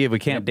this idea of we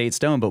can't date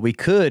stone, but we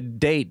could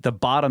date the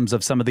bottoms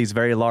of some of these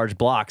very large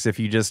blocks if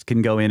you just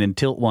can go in and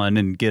tilt one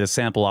and get a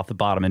sample off the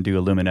bottom and do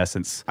a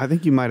luminescence. I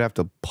think you might have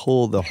to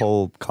pull the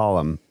whole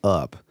column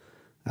up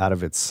out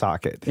of its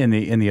socket. In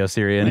the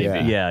Osirian?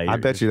 Yeah. I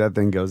bet you that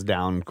thing goes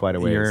down quite a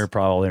ways. You're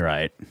probably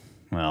right.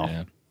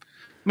 Well...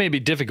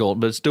 Maybe difficult,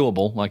 but it's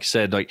doable. Like I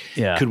said,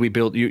 could we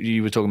build?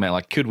 You were talking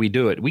about could we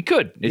do it? We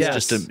could. It's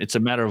just it's a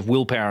matter of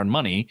willpower and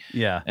money.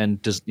 Yeah, and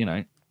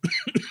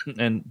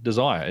and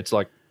desire. It's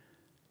like,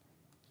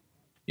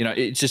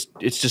 it's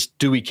just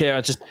do we care?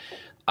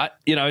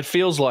 It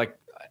feels like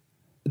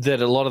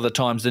that a lot of the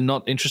times they're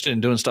not interested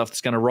in doing stuff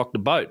that's going to rock the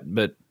boat,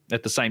 but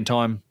at the same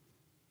time,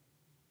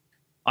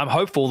 I'm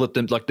hopeful that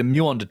the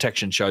muon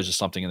detection shows us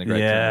something in the Great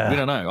Pyramid. We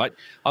don't know.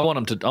 I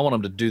want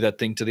them to do that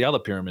thing to the other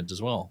pyramids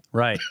as well.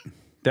 Right.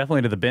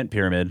 Definitely to the Bent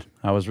Pyramid.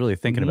 I was really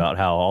thinking about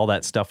how all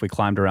that stuff we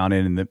climbed around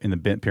in the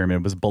Bent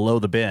Pyramid was below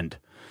the bend,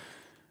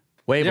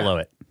 way below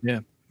it.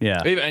 Yeah.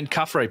 And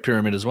Khafre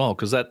Pyramid as well,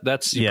 because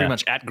that's pretty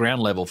much at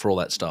ground level for all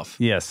that stuff.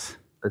 Yes.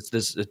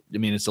 It's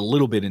a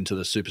little bit into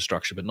the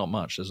superstructure, but not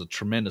much. There's a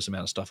tremendous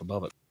amount of stuff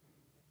above it.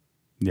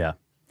 Yeah.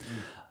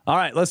 All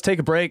right, let's take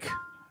a break,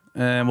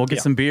 and we'll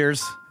get some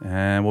beers,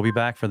 and we'll be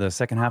back for the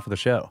second half of the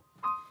show.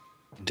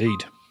 Indeed.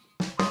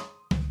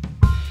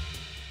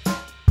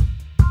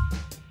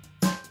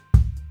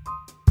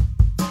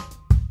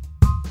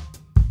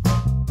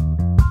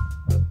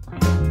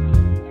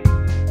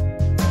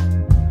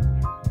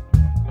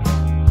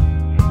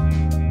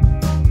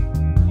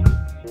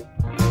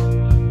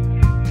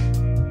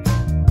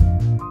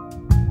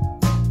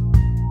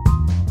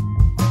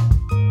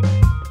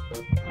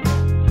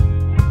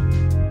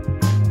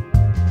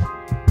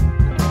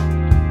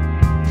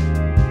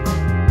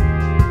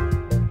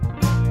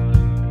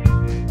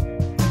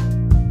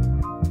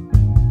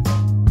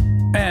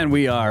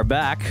 We are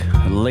back,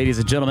 ladies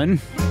and gentlemen.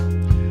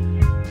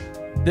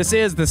 This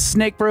is the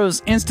Snake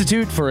Bros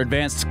Institute for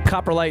Advanced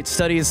Coprolite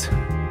Studies,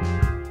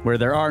 where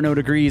there are no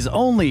degrees,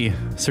 only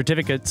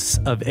certificates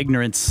of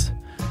ignorance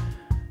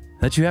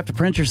that you have to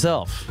print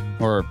yourself,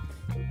 or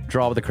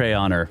draw with a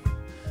crayon, or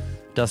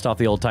dust off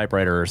the old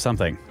typewriter, or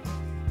something.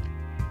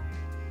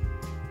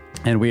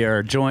 And we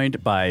are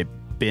joined by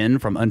Ben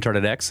from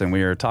UnchartedX, and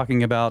we are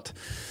talking about...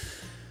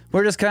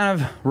 We're just kind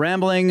of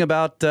rambling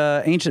about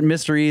ancient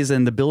mysteries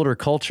and the builder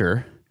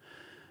culture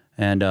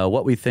and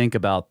what we think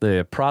about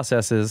the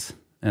processes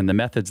and the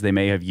methods they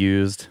may have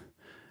used.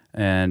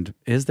 And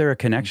is there a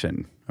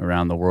connection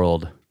around the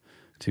world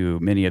to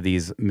many of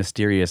these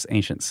mysterious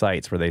ancient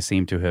sites where they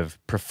seem to have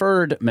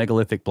preferred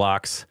megalithic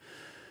blocks,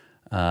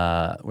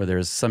 where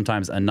there's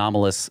sometimes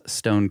anomalous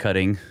stone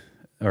cutting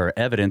or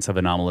evidence of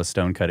anomalous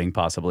stone cutting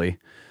possibly,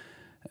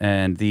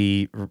 and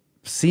the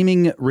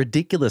seeming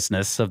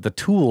ridiculousness of the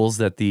tools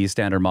that the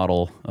standard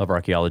model of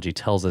archaeology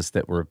tells us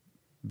that were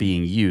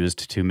being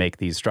used to make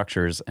these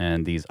structures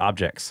and these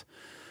objects.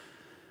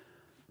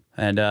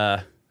 And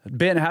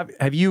Ben,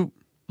 have you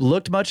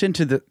looked much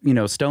into the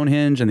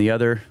Stonehenge and the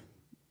other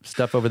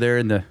stuff over there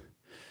in the?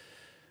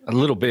 A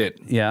little bit,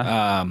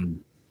 yeah.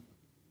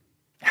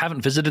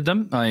 Haven't visited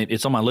them.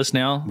 It's on my list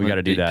now. We got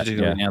to do that.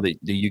 Particularly now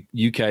the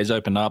UK's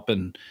opened up,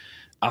 and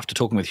after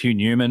talking with Hugh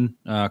Newman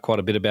quite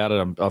a bit about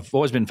it, I've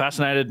always been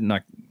fascinated, and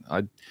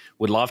I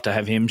would love to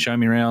have him show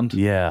me around.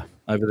 Yeah,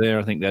 over there,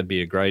 I think that'd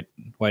be a great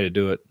way to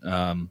do it.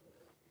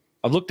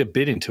 I've looked a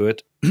bit into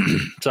it,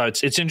 so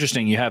it's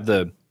interesting. You have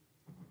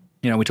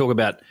we talk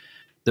about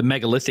the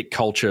megalithic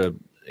culture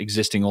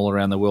existing all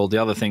around the world. The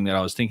other thing that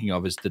I was thinking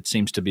of is that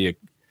seems to be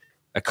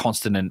a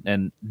constant,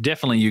 and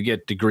definitely you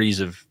get degrees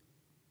of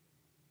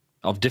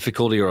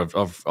difficulty or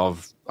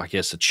of I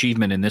guess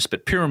achievement in this,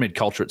 but pyramid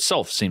culture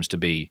itself seems to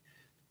be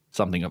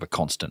something of a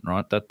constant,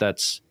 right?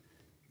 That's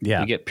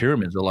you get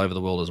pyramids all over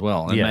the world as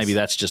well. And maybe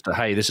that's just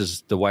hey, this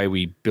is the way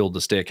we build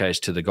the staircase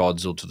to the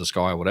gods or to the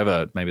sky or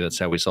whatever. Maybe that's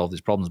how we solve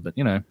these problems. But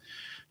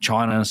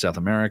China, South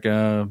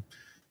America,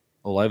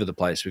 all over the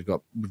place, we've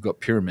got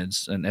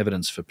pyramids and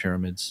evidence for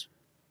pyramids.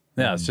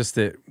 Yeah, it's just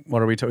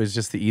what are we talking? It's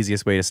just the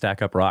easiest way to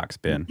stack up rocks,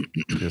 Ben.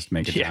 Just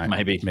make it giant,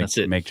 maybe that's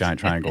it. Make giant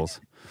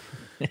triangles.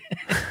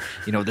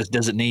 This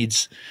desert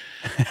needs.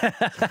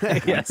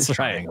 Yes,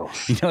 triangles.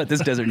 Right. You know what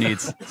this desert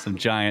needs? Some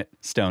giant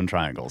stone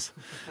triangles.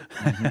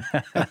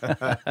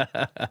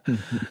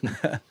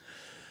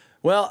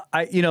 Well,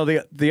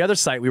 the other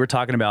site we were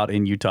talking about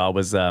in Utah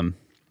was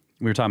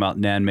we were talking about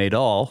Nan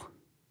Meidal,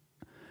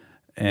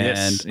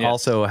 and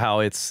also how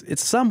it's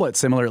somewhat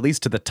similar, at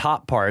least to the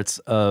top parts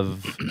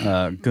of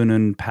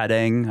Gunung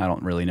Padang. I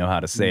don't really know how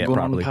to say it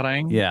properly.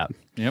 Padang. Yeah.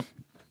 Yep.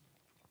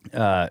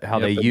 How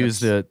they use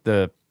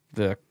the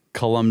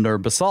columnar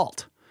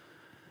basalt.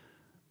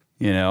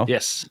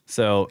 Yes.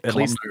 So at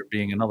least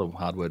being another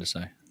hard word to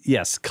say.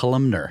 Yes,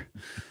 columnar.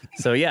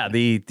 So yeah,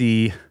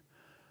 the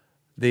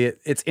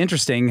it's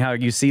interesting how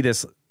you see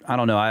this. I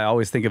don't know. I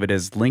always think of it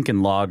as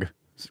Lincoln log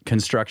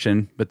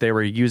construction, but they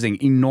were using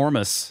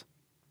enormous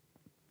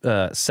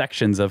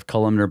sections of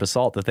columnar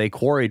basalt that they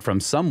quarried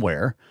from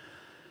somewhere.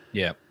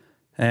 Yeah.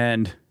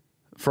 And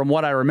from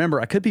what I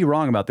remember, I could be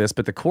wrong about this,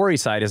 but the quarry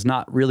site has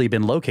not really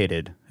been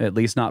located, at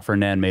least not for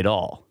Nan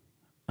Meidal.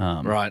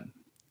 Right.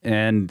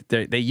 And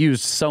they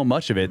used so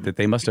much of it that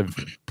they must have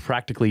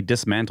practically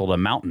dismantled a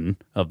mountain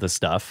of the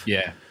stuff.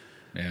 Yeah.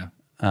 Yeah.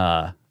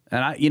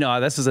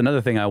 And this is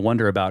another thing I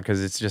wonder about,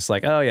 because it's just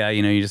like, oh yeah,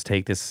 you just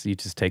take this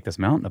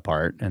mountain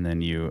apart and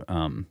then you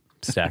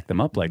stack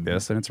them up like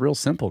this, and it's real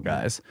simple,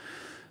 guys.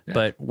 Yeah.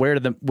 But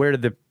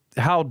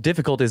how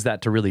difficult is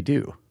that to really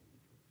do?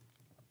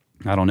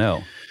 I don't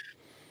know.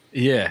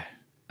 Yeah.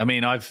 I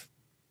mean, I've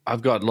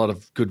got a lot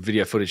of good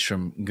video footage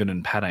from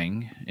Gunung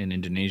Padang in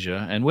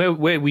Indonesia, and where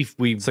we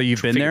So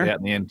you've been there? Out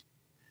in the end.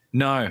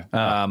 No.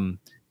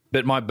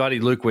 But my buddy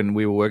Luke, when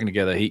we were working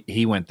together,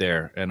 he went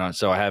there, and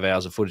so I have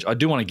hours of footage. I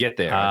do want to get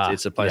there.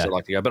 It's a place I'd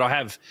like to go, but I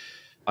have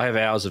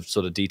hours of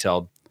sort of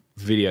detailed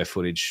video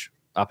footage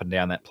up and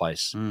down that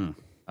place, from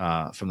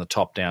the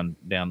top down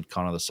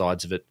kind of the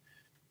sides of it,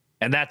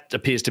 and that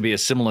appears to be a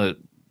similar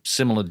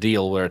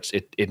deal where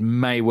it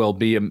may well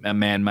be a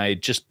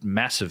man-made, just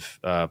massive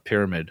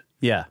pyramid.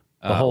 Yeah,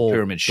 the whole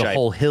pyramid shape, the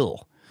whole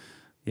hill.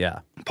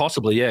 Yeah,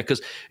 possibly. Yeah,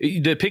 because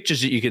the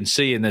pictures that you can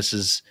see in this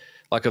is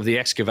like of the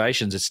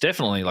excavations. It's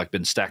definitely like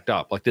been stacked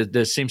up. Like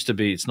there seems to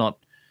be. It's not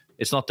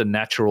the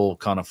natural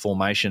kind of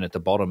formation at the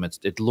bottom.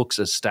 It looks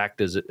as stacked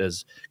as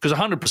because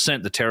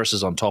 100% the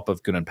terraces on top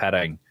of Gunung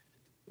Padang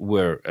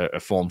were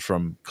formed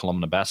from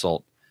columnar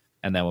basalt,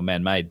 and they were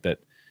man-made. But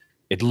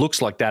it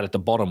looks like that at the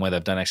bottom where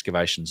they've done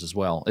excavations as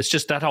well. It's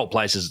just that whole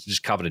place is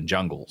just covered in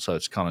jungle, so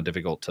it's kind of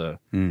difficult to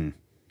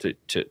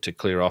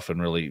clear off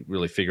and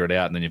really figure it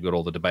out. And then you've got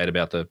all the debate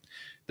about the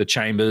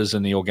chambers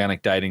and the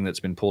organic dating that's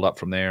been pulled up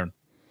from there.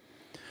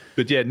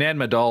 But yeah, Nan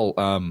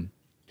Meidal,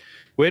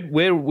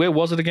 where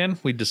was it again?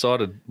 We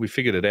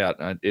figured it out.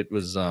 It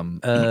was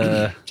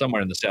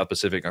somewhere in the South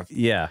Pacific.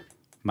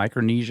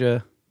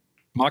 Micronesia.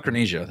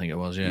 Micronesia, I think it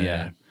was.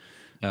 Yeah.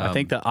 I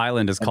think the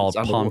island is called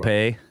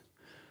Pompeii.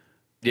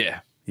 Yeah.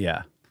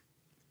 Yeah.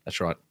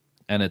 That's right.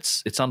 And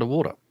it's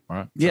underwater.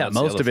 Right. So yeah,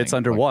 most of it's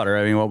underwater.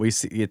 I mean, what we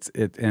see,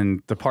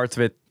 and the parts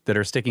of it that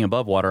are sticking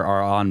above water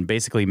are on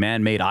basically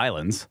man-made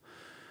islands.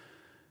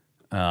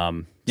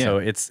 So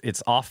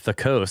it's off the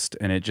coast,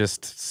 and it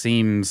just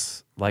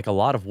seems like a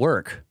lot of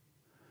work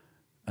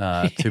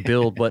to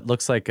build what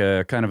looks like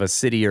a kind of a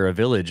city or a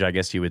village, I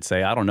guess you would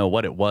say. I don't know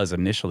what it was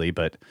initially,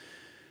 but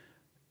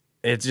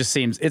it just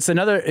seems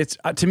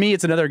to me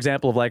it's another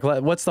example of like,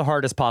 what's the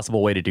hardest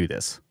possible way to do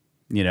this?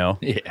 Yeah.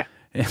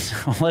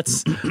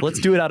 let's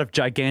do it out of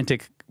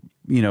gigantic,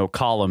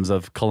 columns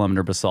of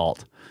columnar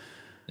basalt.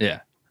 Yeah.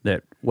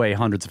 That weigh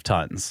hundreds of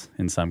tons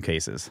in some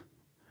cases.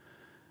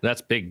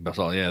 That's big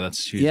basalt. Yeah,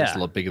 that's huge. Yeah. That's a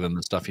lot bigger than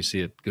the stuff you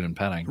see at Gunung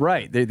Padang.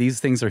 Right. These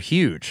things are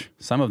huge.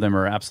 Some of them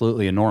are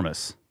absolutely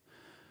enormous.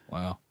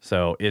 Wow.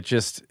 So it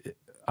just,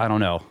 I don't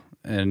know.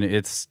 And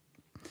it's,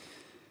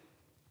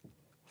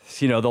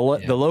 the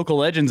local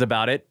legends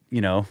about it,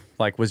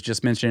 like was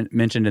just mentioned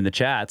in the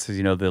chats,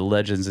 the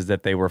legends is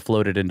that they were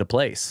floated into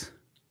place,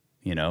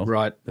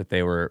 right. That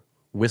they were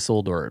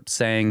whistled or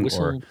sang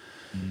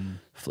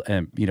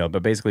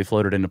but basically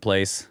floated into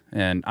place.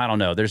 And I don't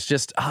know, there's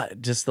just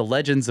the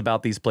legends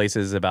about these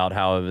places, about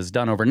how it was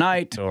done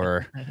overnight,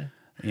 or,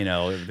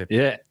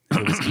 it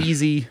was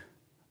easy.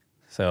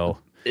 So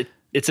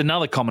it's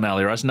another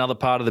commonality, right? It's another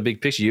part of the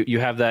big picture. You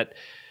have that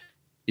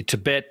in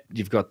Tibet,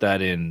 you've got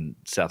that in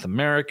South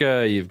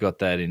America, you've got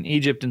that in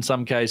Egypt in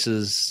some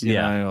cases,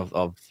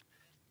 of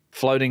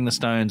floating the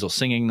stones or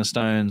singing the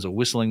stones or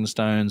whistling the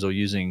stones or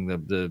using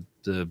the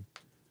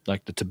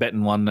like the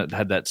Tibetan one that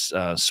had that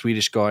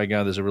Swedish guy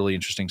go. There's a really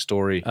interesting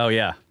story. Oh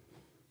yeah.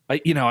 I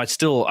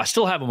still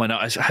have them.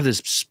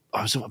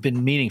 I've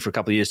been meaning for a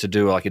couple of years to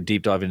do like a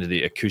deep dive into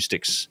the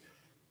acoustics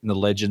and the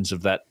legends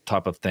of that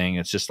type of thing.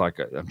 It's just like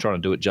I'm trying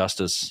to do it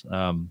justice.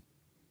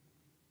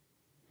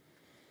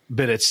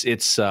 But I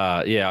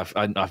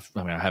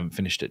haven't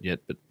finished it yet,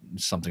 but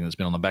it's something that's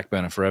been on the back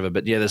burner forever.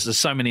 But yeah, there's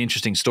so many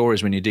interesting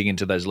stories when you dig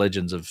into those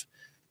legends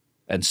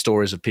and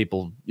stories of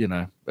people,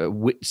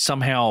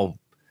 somehow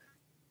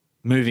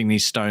moving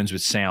these stones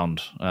with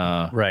sound.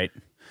 Right.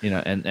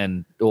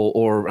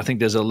 Or I think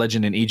there's a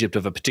legend in Egypt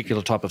of a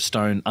particular type of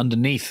stone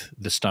underneath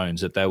the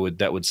stones that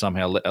would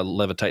somehow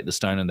levitate the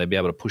stone and they'd be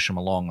able to push them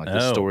along. Like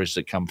there's stories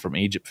that come from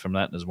Egypt from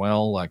that as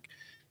well. Like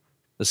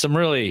there's some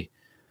really,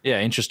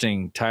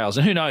 interesting tales,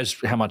 and who knows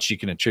how much you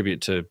can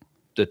attribute to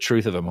the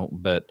truth of them.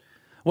 But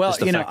Well, just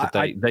the fact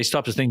that these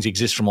types of things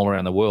exist from all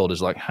around the world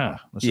is like,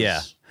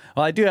 is,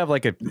 well, I do have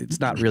like it's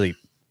not really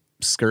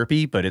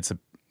skirpy, but it's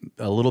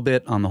a little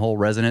bit on the whole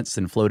resonance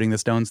and floating the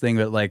stones thing.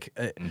 But like,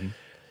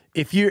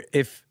 if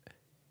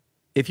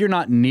you're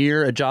not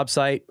near a job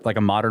site, like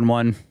a modern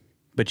one,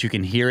 but you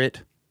can hear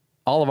it,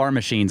 all of our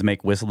machines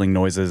make whistling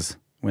noises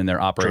when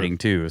they're operating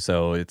too.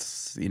 So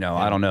it's,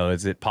 I don't know.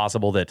 Is it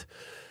possible that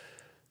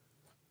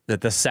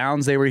the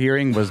sounds they were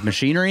hearing was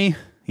machinery?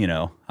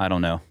 I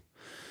don't know.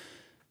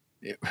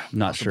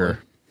 Not sure.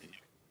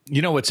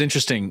 What's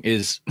interesting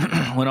is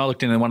when I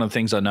looked into, one of the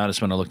things I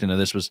noticed when I looked into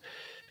this was,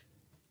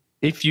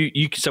 if you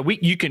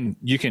can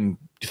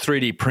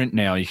 3D print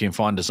now. You can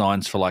find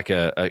designs for like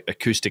a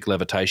acoustic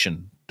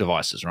levitation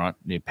devices, right?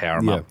 You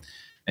power them up,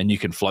 and you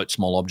can float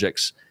small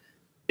objects.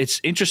 It's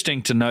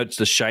interesting to note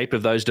the shape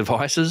of those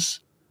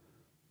devices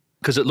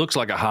because it looks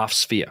like a half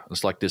sphere.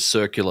 It's like this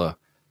circular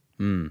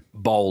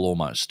bowl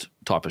almost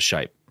type of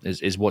shape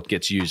is what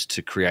gets used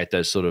to create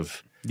those sort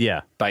of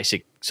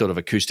basic sort of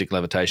acoustic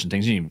levitation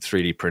things. You can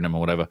 3D print them or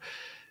whatever.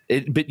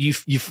 But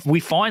we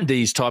find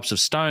these types of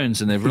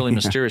stones, and they're really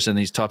mysterious in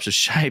these types of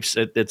shapes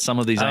at some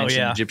of these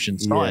ancient Egyptian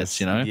sites.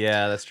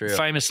 Yeah, that's true.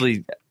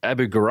 Famously,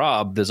 Abu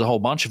Ghraib, there's a whole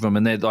bunch of them,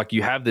 and they're like,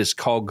 you have this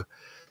cog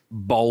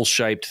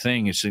bowl-shaped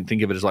thing. You should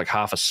think of it as like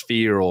half a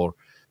sphere or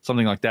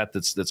something like that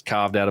that's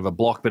carved out of a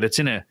block, but it's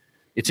in a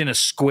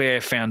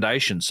square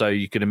foundation. So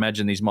you could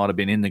imagine these might have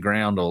been in the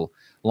ground or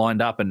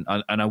lined up. And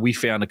I know we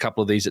found a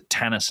couple of these at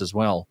Tanis as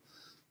well.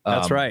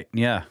 That's right.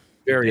 Yeah.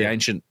 Very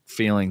ancient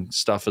feeling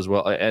stuff as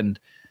well. And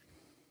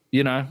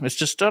it's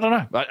just, I don't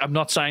know. I'm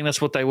not saying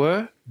that's what they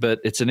were, but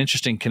it's an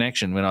interesting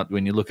connection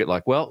when you look at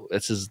like, well,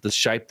 this is the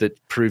shape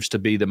that proves to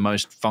be the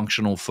most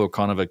functional for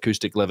kind of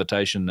acoustic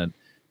levitation that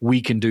we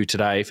can do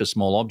today for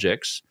small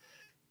objects.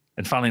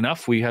 And funnily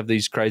enough, we have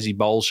these crazy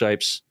bowl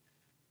shapes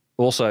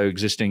also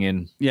existing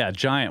in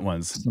giant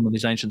ones. Some of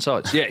these ancient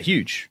sites. Yeah,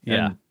 huge.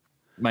 And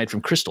made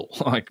from crystal,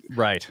 like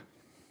right.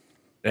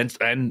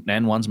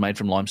 And ones made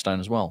from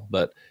limestone as well.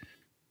 But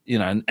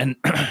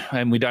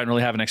and we don't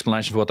really have an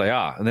explanation for what they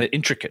are. And they're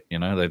intricate,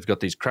 they've got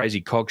these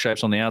crazy cog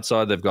shapes on the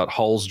outside. They've got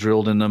holes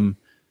drilled in them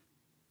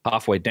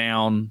halfway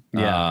down.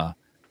 Yeah.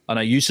 I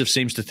know Yusuf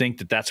seems to think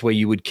that that's where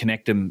you would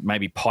connect them,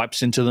 maybe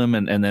pipes into them,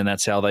 and then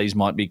that's how these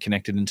might be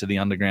connected into the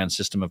underground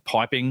system of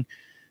piping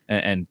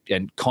and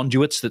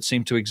conduits that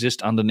seem to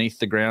exist underneath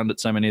the ground at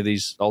so many of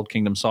these Old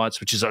Kingdom sites,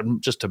 which is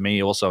just to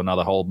me also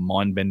another whole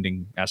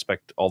mind-bending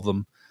aspect of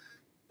them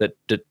that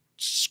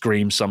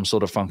screams some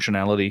sort of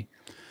functionality.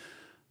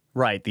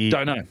 Right.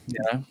 Don't know.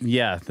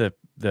 Yeah.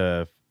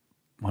 The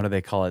what do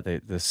they call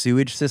it? The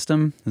sewage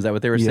system? Is that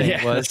what they were saying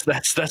it was?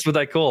 That's what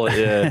they call it.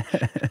 Yeah.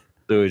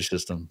 Sewage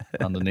system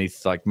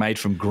underneath, like made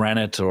from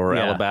granite or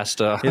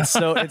alabaster. It's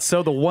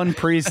so the one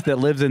priest that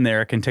lives in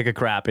there can take a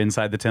crap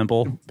inside the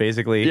temple,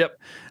 basically. Yep.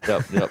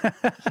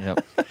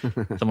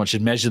 Someone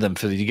should measure them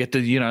you get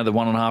the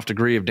 1.5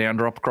 degree of down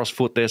drop across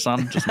foot there,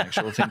 son. Just make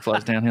sure the thing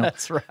flows downhill.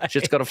 That's right.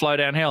 Shit's got to flow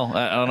downhill.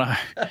 I don't know.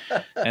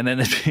 And then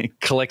it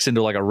collects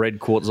into like a red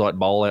quartzite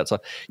bowl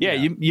outside. Yeah.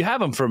 You have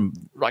them from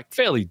like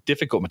fairly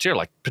difficult material,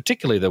 like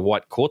particularly the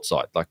white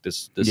quartzite, like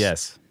this.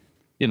 Yes.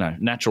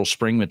 Natural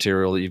spring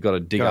material that you've got to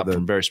dig up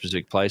from very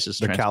specific places.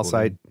 The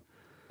calcite.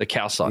 The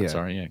calcite,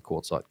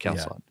 quartzite,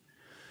 calcite,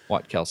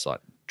 white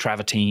calcite,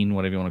 travertine,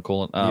 whatever you want to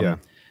call it.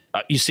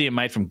 You see it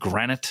made from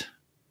granite.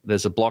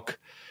 There's a block.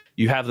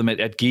 You have them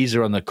at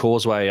Giza on the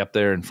causeway up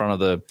there in front of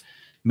the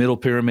middle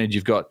pyramid.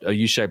 You've got a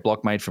U-shaped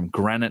block made from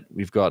granite.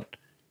 We've got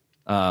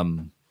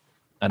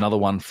another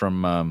one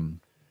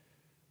from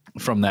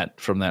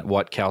that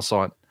white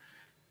calcite.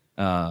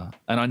 And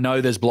I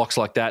know there's blocks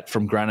like that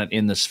from granite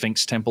in the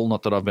Sphinx temple.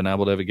 Not that I've been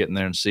able to ever get in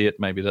there and see it.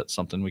 Maybe that's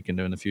something we can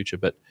do in the future.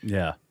 But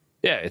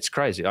it's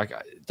crazy. Like,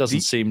 it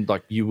doesn't seem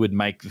like you would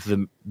make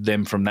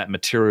them from that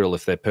material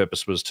if their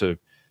purpose was to,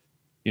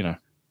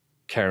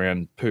 carry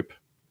on poop.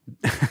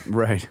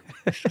 Right.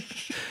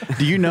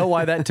 Do you know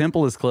why that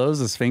temple is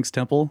closed? The Sphinx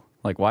temple?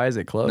 Like, why is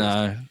it closed?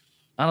 No.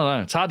 I don't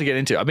know. It's hard to get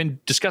into. I've been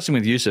discussing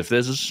with Yusuf.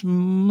 There's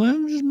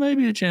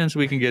maybe a chance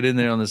we can get in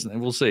there on this.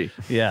 We'll see.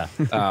 Yeah.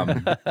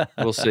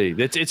 We'll see.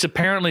 It's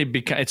apparently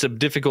it's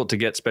difficult to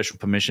get special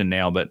permission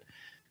now, but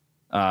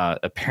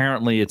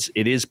apparently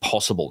it is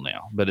possible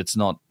now, but it's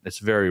not. It's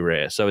very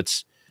rare. So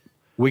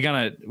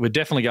we're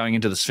definitely going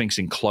into the Sphinx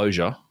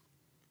enclosure.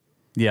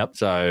 Yep.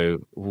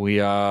 So we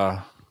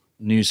are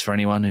news for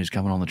anyone who's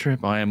coming on the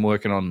trip. I am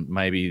working on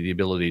maybe the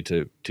ability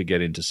to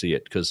get in to see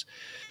it, because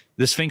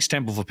the Sphinx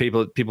temple, for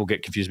people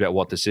get confused about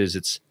what this is.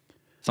 It's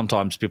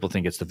sometimes people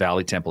think it's the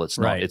Valley Temple. It's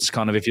not. Right. It's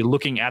kind of, if you're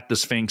looking at the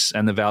Sphinx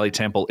and the Valley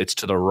Temple, it's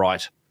to the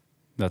right.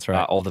 That's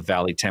right. Of the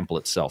Valley Temple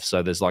itself.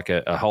 So there's like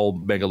a whole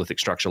megalithic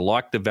structure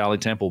like the Valley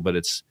Temple, but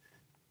it's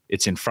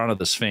in front of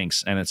the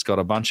Sphinx, and it's got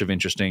a bunch of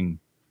interesting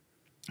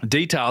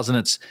details, and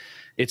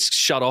it's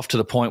shut off to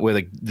the point where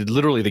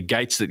literally the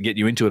gates that get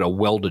you into it are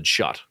welded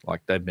shut.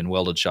 Like, they've been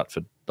welded shut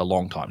for a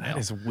long time now. That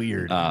is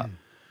weird.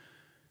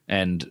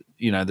 And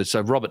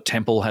so Robert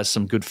Temple has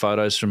some good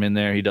photos from in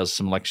there. He does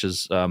some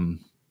lectures.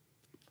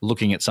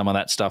 looking at some of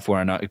that stuff where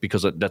I know,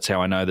 because that's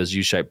how I know there's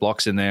U-shaped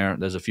blocks in there.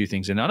 There's a few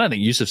things in there. I don't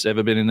think Yusuf's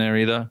ever been in there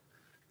either.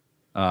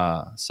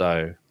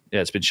 So yeah,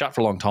 it's been shut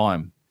for a long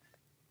time,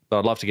 but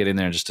I'd love to get in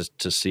there and just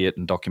to see it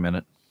and document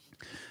it.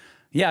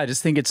 Yeah, I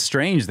just think it's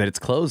strange that it's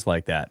closed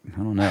like that. I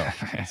don't know.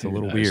 It's a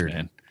little weird,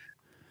 man.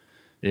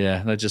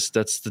 Yeah,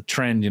 that's the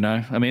trend, you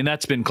know. I mean,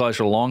 that's been closed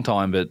for a long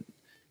time, but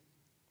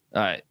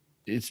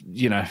it's,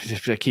 you know,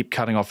 if they keep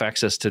cutting off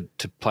access to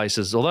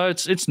places. Although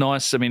it's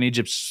nice. I mean,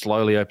 Egypt's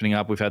slowly opening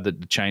up. We've had the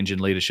change in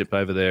leadership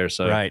over there,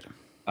 so right.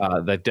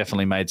 They've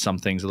definitely made some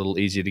things a little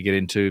easier to get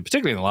into.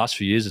 Particularly in the last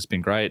few years, it's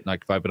been great.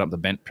 Like, they've opened up the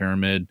Bent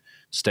Pyramid,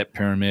 Step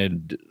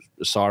Pyramid,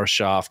 Osiris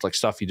Shaft, like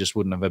stuff you just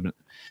would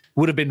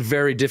have been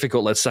very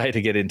difficult, let's say,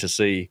 to get in to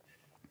see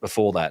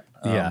before that.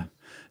 Yeah.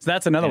 So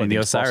that's another one, the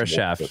Osiris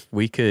Shaft.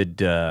 We could,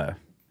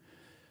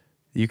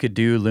 you could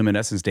do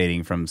luminescence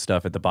dating from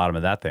stuff at the bottom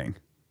of that thing.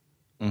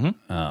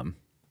 Mm-hmm.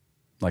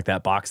 Like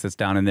that box that's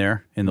down in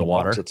there in the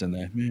water. Box that's in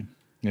there.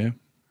 Yeah.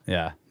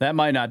 Yeah. That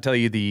might not tell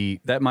you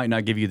that might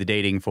not give you the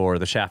dating for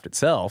the shaft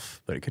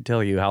itself, but it could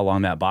tell you how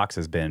long that box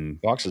has been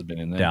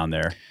in there. Down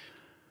there.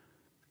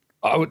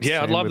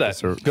 I'd love that.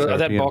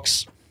 That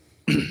box.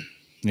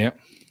 Yeah.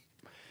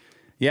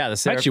 Yeah,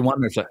 I actually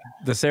wonder if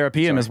the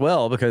Serapeum as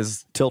well,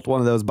 because Tilt one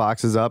of those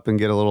boxes up and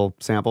get a little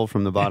sample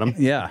from the bottom.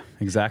 Yeah,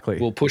 exactly.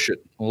 we'll push it.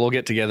 We'll all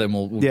get together and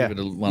we'll give it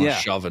a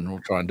shove, and well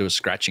try and do a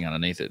scratching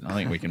underneath it. I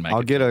think we can make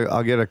it.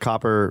 I'll get a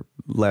copper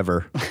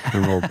lever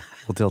and we'll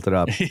tilt it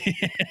up.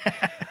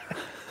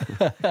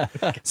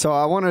 So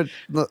I want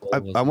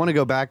to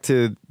go back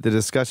to the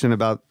discussion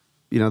about,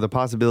 you know, the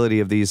possibility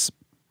of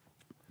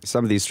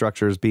some of these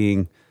structures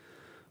being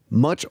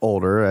much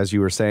older, as you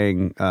were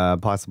saying,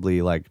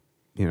 possibly like,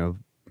 you know,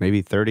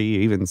 maybe 30,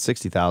 even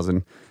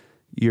 60,000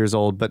 years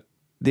old. But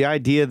the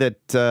idea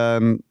that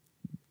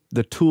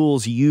the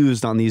tools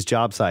used on these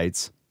job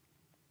sites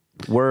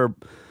were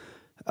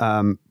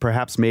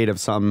perhaps made of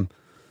some,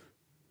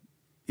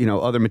 you know,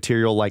 other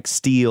material like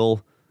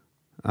steel,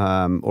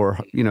 or,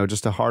 you know,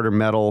 just a harder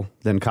metal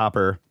than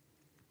copper,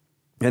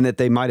 and that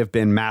they might have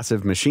been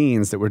massive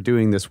machines that were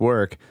doing this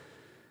work.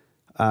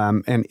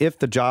 And if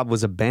the job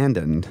was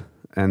abandoned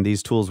and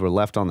these tools were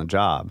left on the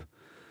job,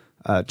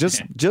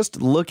 just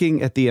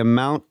looking at the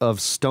amount of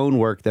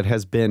stonework that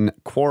has been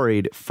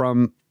quarried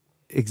from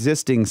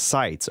existing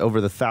sites over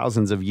the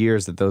thousands of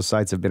years that those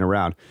sites have been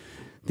around,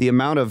 the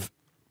amount of,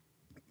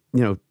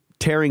 you know,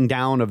 tearing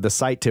down of the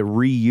site to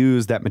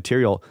reuse that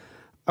material,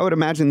 I would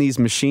imagine these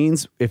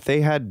machines, if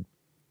they had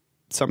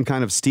some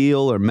kind of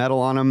steel or metal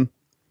on them,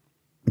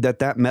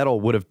 that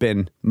metal would have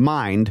been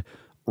mined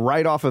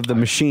right off of the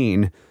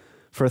machine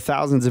for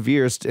thousands of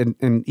years,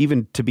 and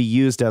even to be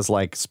used as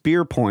like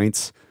spear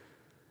points.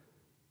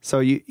 So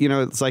you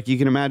know, it's like you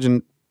can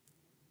imagine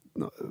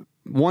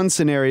one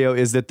scenario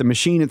is that the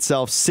machine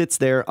itself sits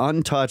there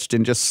untouched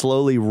and just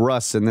slowly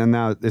rusts, and then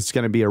now it's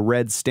going to be a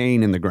red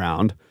stain in the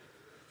ground.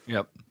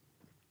 Yep.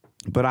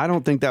 But I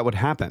don't think that would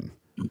happen.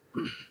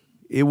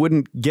 It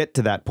wouldn't get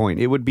to that point.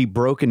 It would be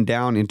broken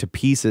down into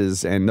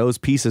pieces, and those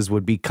pieces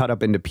would be cut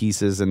up into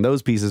pieces, and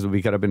those pieces would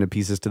be cut up into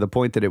pieces to the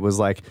point that it was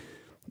like,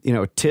 you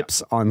know,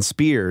 tips on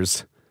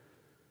spears.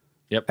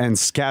 Yep. And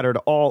scattered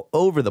all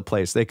over the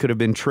place. They could have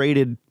been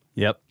traded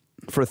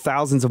for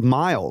thousands of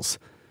miles.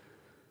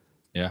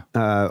 Yeah.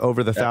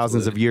 Over the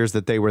thousands of years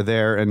that they were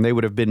there, and they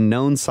would have been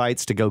known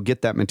sites to go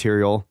get that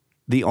material,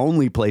 the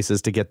only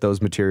places to get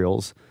those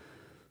materials.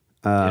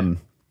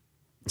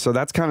 So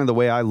that's kind of the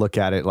way I look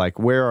at it. Like,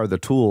 where are the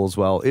tools?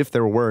 Well, if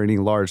there were any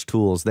large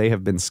tools, they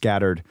have been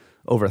scattered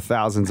over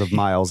thousands of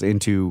miles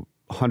into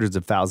hundreds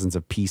of thousands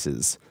of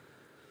pieces.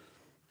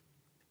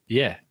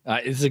 Yeah,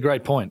 it's a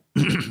great point.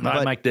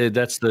 I make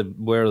that's the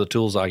where are the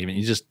tools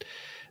argument.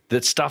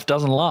 That stuff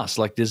doesn't last.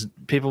 Like,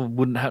 people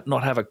wouldn't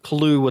not have a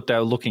clue what they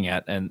were looking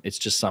at, and it's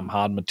just some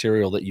hard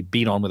material that you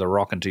beat on with a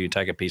rock until you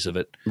take a piece of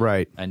it,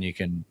 right? And you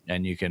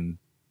can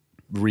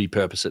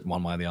repurpose it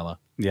one way or the other.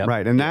 Yeah,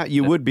 right. And that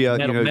you would be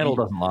metal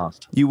doesn't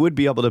last. You would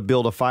be able to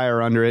build a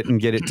fire under it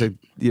and get it to,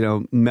 you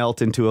know, melt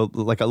into a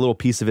little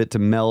piece of it to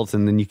melt,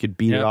 and then you could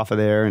beat it off of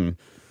there and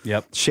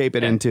shape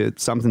it into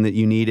something that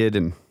you needed,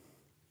 and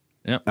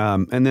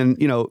and then,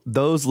 you know,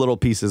 those little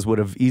pieces would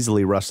have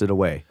easily rusted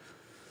away.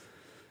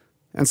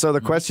 And so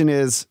the question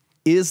is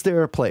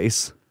there a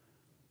place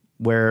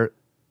where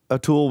a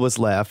tool was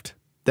left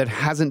that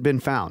hasn't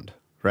been found,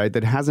 right?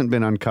 That hasn't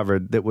been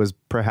uncovered, that was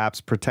perhaps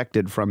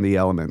protected from the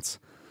elements?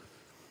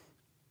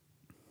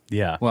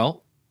 Yeah.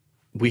 Well,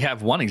 we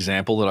have one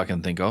example that I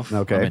can think of.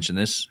 Okay. I mentioned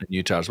this in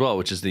Utah as well,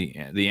 which is the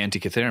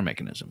Antikythera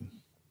mechanism.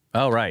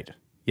 Oh, right.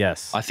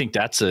 Yes. I think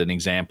that's an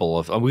example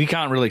of, we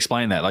can't really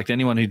explain that. Like,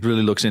 anyone who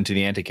really looks into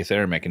the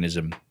Antikythera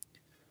mechanism,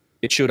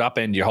 it should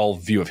upend your whole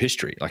view of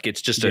history. Like,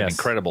 it's just an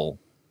incredible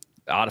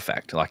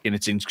artifact. Like, and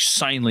it's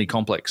insanely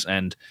complex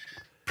and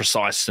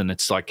precise. And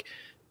it's like,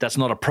 that's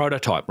not a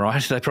prototype,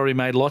 right? They probably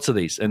made lots of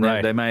these, and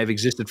they may have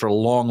existed for a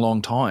long,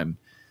 long time.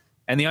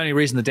 And the only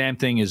reason the damn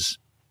thing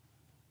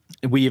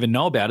we even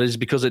know about it is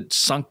because it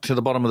sunk to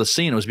the bottom of the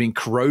sea and it was being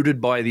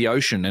corroded by the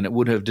ocean, and it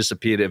would have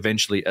disappeared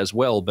eventually as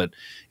well. But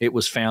it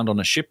was found on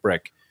a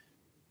shipwreck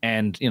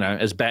And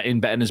as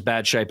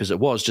bad shape as it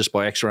was, just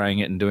by X-raying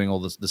it and doing all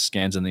the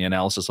scans and the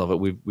analysis of it,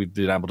 we've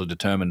been able to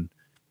determine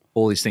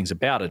all these things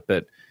about it.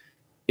 But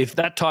if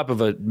that type of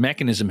a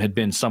mechanism had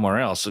been somewhere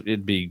else,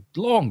 it'd be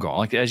long gone.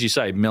 Like as you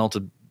say,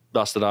 melted,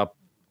 busted up,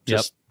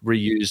 just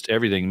reused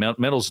everything.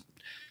 Metals.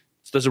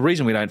 There's a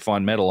reason we don't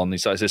find metal on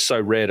these sites. They're so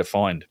rare to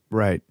find.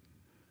 Right.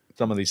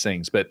 Some of these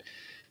things, but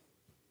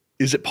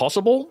is it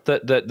possible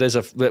that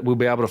that we'll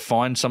be able to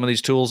find some of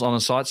these tools on a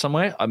site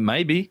somewhere?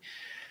 Maybe.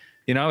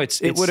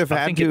 It would have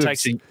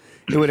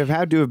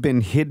had to have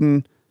been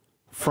hidden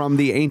from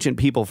the ancient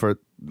people for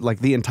like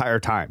the entire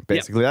time.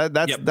 Basically,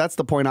 that's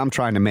the point I'm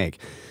trying to make.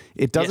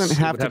 It doesn't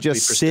have to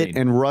just sit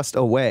and rust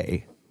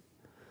away.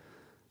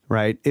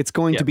 Right? It's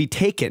going to be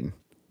taken.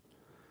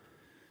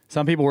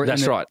 Some people were.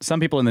 That's right. Some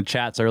people in the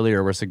chats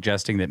earlier were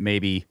suggesting that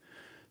maybe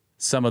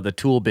some of the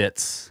tool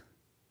bits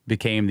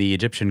became the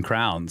Egyptian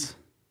crowns.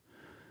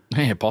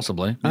 Yeah,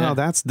 possibly. Oh,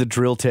 that's the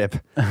drill tip.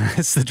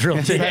 It's the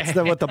drill tip. That's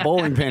what the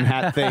bowling pin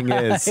hat thing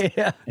is.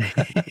 Yeah.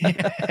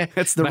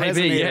 It's the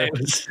resonator.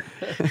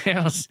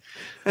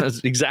 That's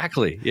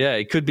exactly. Yeah,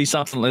 it could be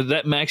something like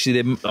that.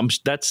 Actually,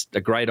 that's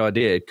a great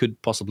idea. It could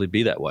possibly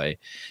be that way.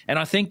 And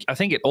I think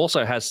it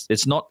also has.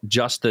 It's not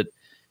just that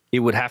it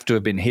would have to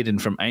have been hidden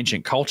from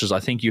ancient cultures.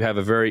 I think you have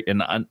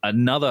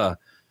another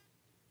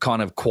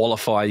kind of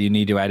qualifier you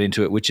need to add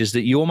into it, which is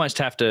that you almost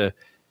have to.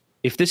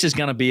 If this is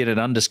going to be at an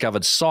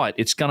undiscovered site,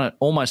 it's going to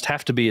almost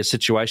have to be a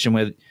situation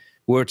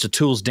where it's a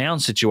tools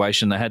down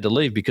situation they had to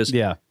leave, because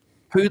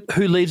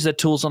who leaves their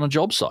tools on a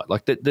job site?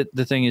 Like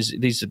the thing is,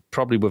 these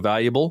probably were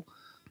valuable,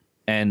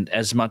 and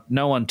as much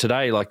no one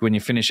today, like when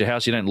you finish your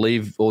house, you don't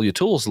leave all your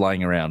tools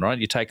laying around, right?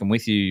 You take them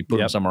with you, you put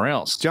them somewhere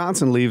else.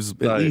 Johnson leaves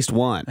at least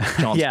one.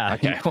 Johnson, Yeah.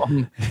 Okay.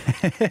 Well,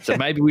 so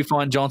maybe we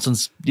find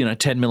Johnson's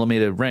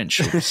 10mm wrench,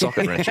 or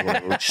socket wrench, or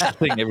whatever, which is the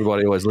thing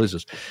everybody always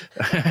loses.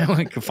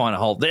 We can find a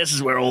hole. This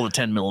is where all the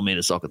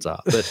 10mm sockets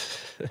are. But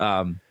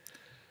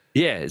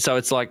so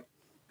it's like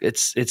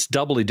it's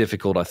doubly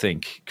difficult, I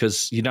think,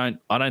 because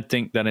I don't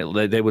think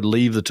that they would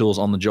leave the tools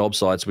on the job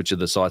sites, which are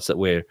the sites that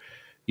we're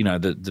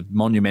the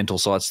monumental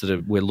sites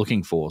that we're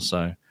looking for.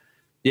 So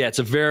yeah, it's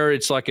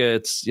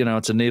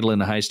a needle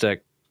in a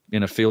haystack,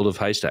 in a field of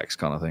haystacks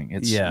kind of thing.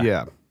 It's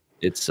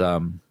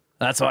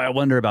That's why I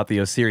wonder about the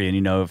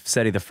Osirian. If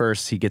Seti I,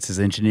 he gets his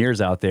engineers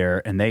out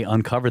there and they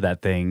uncover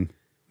that thing,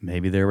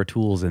 maybe there were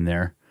tools in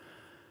there.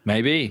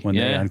 Maybe when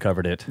they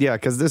uncovered it. Yeah,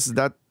 because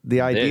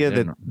the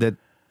idea that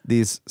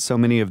so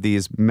many of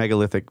these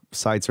megalithic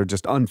sites are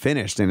just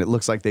unfinished, and it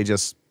looks like they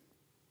just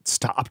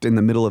stopped in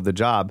the middle of the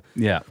job.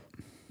 Yeah.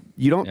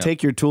 You don't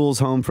take your tools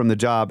home from the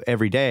job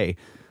every day.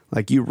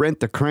 Like, you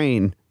rent the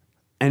crane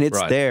and it's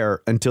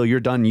there until you're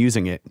done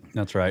using it.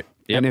 That's right.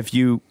 Yep.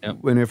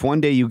 And if one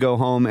day you go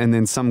home and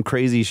then some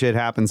crazy shit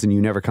happens and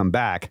you never come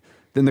back,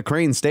 then the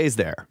crane stays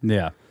there.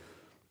 Yeah.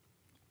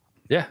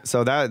 Yeah.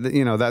 So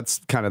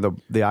that's kind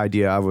of the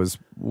idea I was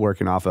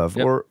working off of.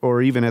 Yep.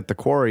 Or even at the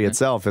quarry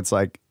itself, it's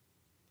like,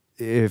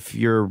 if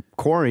you're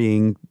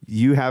quarrying,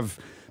 you have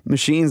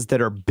machines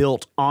that are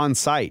built on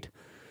site.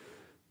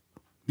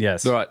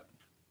 Yes. Right.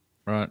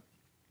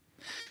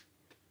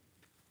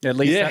 At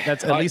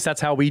least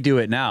that's how we do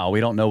it now. We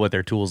don't know what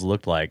their tools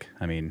looked like.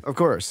 I mean, of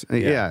course,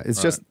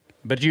 it's just.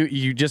 But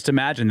you just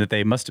imagine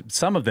that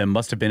some of them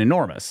must have been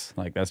enormous.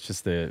 Like, that's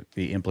just the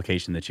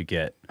implication that you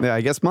get. Yeah,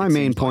 I guess my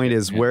main point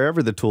is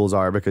wherever the tools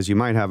are, because you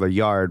might have a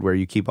yard where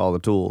you keep all the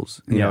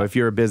tools. You know, if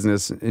you're a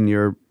business and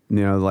you're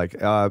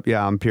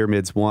I'm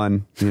Pyramids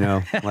 1,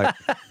 like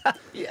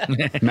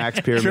Max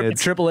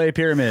Pyramids. AAA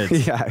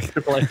Pyramids. Yeah.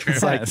 AAA Pyramids.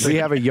 It's like we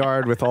have a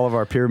yard with all of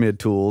our pyramid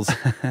tools.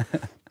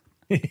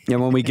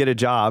 And when we get a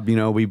job,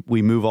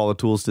 we move all the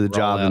tools to the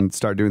job and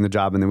start doing the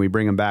job, and then we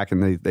bring them back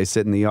and they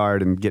sit in the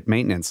yard and get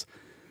maintenance.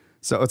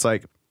 So it's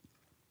like,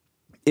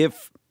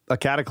 if a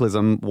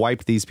cataclysm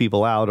wiped these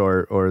people out,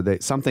 or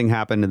something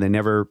happened and they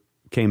never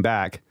came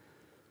back,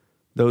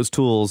 those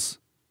tools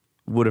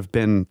would have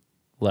been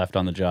left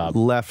on the job.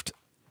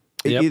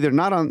 Either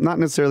not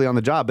necessarily on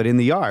the job, but in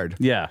the yard.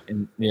 Yeah.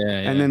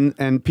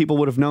 And people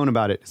would have known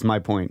about it, is my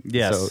point.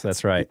 Yes,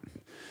 that's right.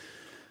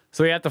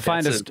 So we have to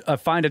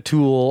find a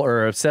tool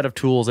or a set of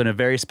tools in a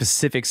very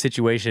specific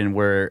situation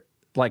where,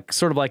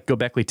 sort of like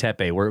Göbekli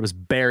Tepe, where it was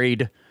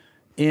buried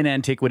in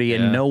antiquity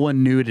and no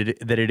one knew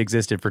that it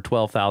existed for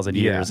 12,000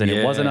 years, and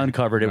it wasn't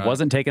uncovered, it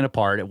wasn't taken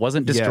apart, it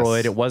wasn't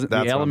destroyed, it wasn't,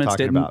 the elements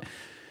didn't. About.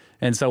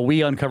 And so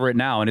we uncover it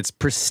now, and it's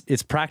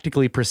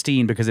practically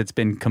pristine because it's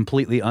been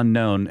completely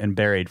unknown and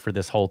buried for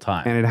this whole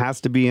time. And it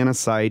has to be in a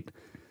site,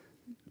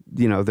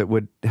 that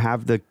would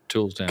have the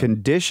tools down.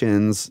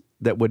 Conditions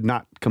that would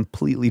not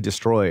completely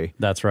destroy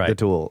the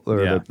tool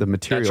or the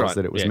materials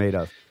that it was made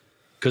of.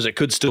 Because it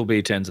could still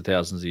be tens of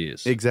thousands of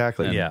years.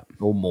 Exactly.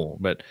 Or more.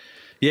 But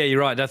yeah,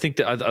 you're right. I think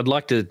that I'd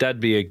like that'd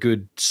be a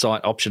good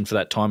site option for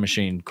that time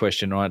machine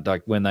question, right?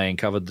 Like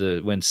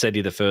when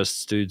Seti the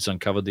First dudes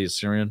uncovered the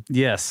Assyrian.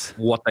 Yes.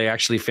 What they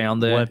actually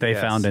found there. What they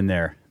found in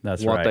there.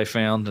 That's right. What they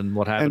found and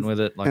what happened with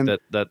it. Like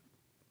that.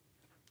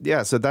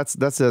 Yeah, so that's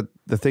the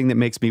thing that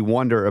makes me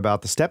wonder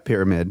about the step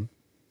pyramid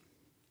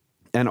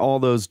and all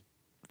those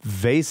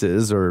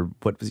vases or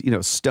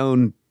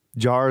stone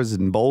jars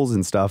and bowls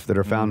and stuff that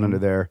are found under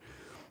there.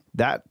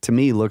 That to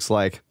me looks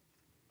like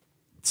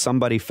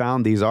somebody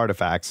found these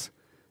artifacts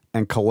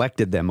and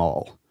collected them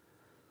all.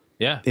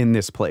 Yeah. In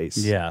this place.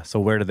 Yeah.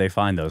 So where did they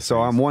find those? So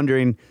things? I'm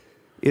wondering,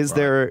 is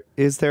there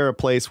a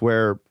place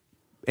where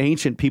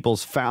ancient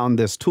peoples found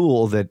this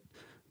tool that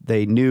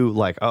they knew,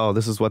 like, oh,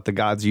 this is what the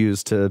gods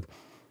used to,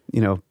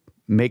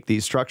 make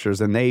these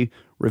structures, and they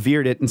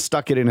revered it and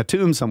stuck it in a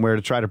tomb somewhere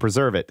to try to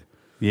preserve it?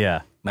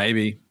 Yeah.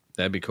 Maybe.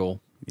 That'd be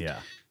cool. Yeah.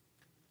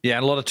 Yeah,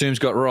 and a lot of tombs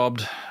got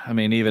robbed. I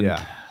mean, even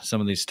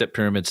some of these step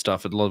pyramid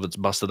stuff, a lot of it's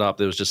busted up.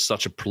 There was just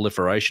such a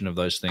proliferation of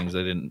those things.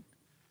 They didn't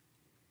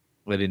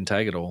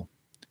take it all.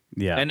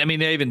 Yeah. And I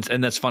mean,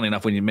 and that's funny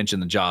enough when you mention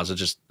the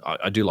jars.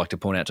 I do like to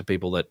point out to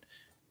people that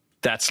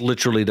that's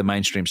literally the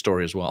mainstream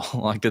story as well.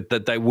 Like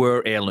that they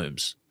were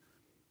heirlooms.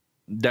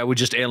 They were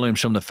just heirlooms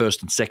from the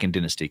first and second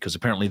dynasty, because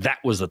apparently that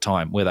was the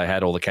time where they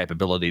had all the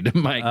capability to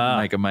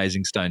make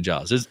amazing stone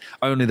jars. It's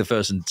only the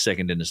first and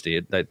second dynasty.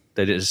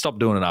 They stopped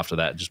doing it after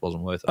that. It just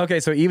wasn't worth it. Okay,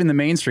 so even the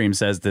mainstream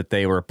says that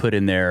they were put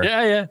in there.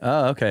 Yeah.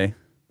 Oh, okay.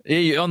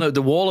 Yeah, on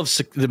the wall of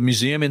the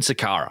museum in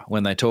Saqqara,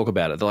 when they talk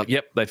about it, they're like,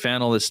 "Yep, they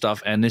found all this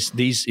stuff, and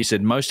these." He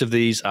said most of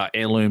these are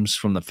heirlooms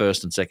from the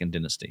first and second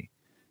dynasty.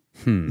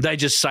 They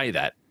just say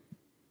that.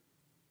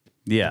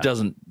 Yeah, it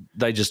doesn't.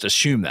 They just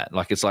assume that.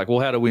 Like, it's like, well,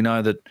 how do we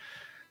know that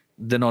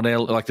they're not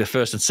like the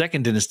first and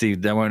second dynasty?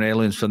 They weren't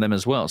heirlooms for them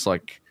as well. It's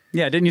like,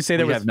 yeah, didn't you say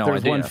there was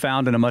one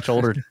found in a much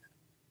older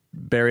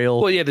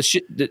burial? Well, yeah,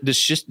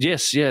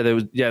 yes, yeah, there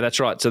was, yeah, that's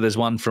right. So there's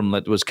one from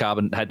that was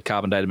had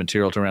carbon dated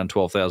material to around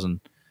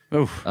 12,000.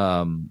 Oof.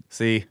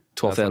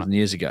 12,000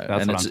 years ago.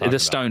 And they're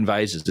stone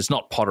vases. It's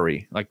not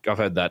pottery. Like, I've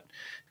heard that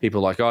people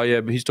are like, oh yeah,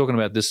 but he's talking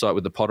about this site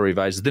with the pottery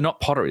vases. They're not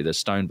pottery, they're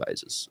stone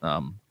vases.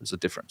 There's a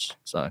difference.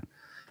 So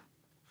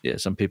yeah,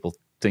 some people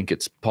think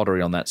it's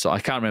pottery on that site. I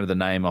can't remember the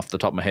name off the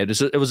top of my head.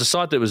 It was a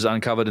site that was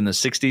uncovered in the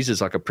 60s. It's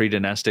like a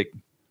pre-dynastic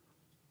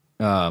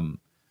site.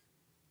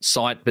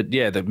 But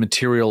yeah, the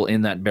material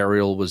in that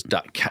burial was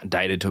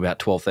dated to about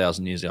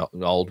 12,000 years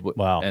old.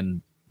 Wow.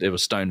 And there were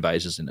stone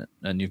vases in it,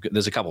 and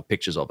there's a couple of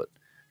pictures of it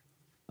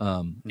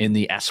in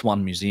the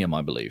Aswan Museum,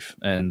 I believe.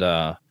 And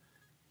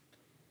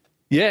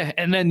yeah,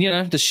 and then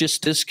the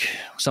schist disc,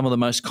 some of the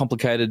most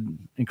complicated,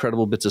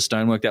 incredible bits of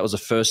stonework. That was the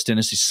first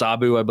dynasty,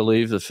 Sabu, I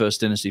believe, the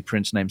first dynasty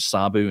prince named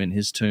Sabu in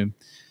his tomb.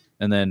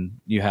 And then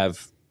you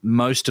have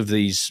most of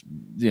these,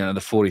 the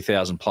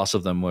 40,000 plus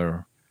of them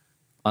were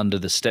under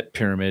the step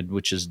pyramid,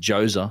 which is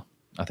Djoser,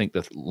 I think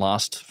the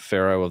last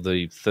pharaoh of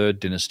the third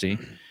dynasty.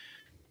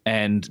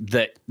 And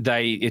that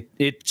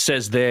it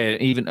says there,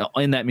 even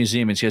in that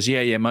museum, it says,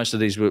 yeah, most of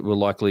these were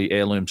likely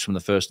heirlooms from the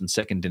first and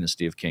second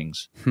dynasty of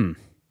kings.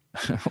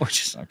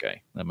 Which is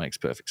okay. That makes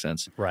perfect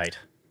sense. Right.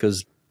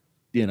 Because,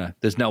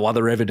 there's no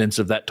other evidence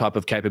of that type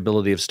of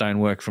capability of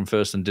stonework from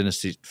first and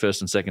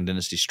second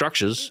dynasty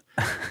structures.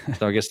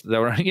 So I guess they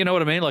were, you know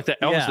what I mean? Like, they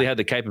obviously had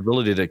the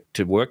capability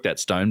to work that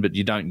stone, but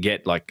you don't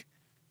get, like,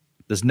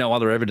 there's no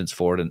other evidence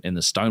for it in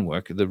the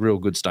stonework. The real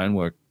good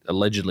stonework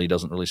allegedly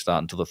doesn't really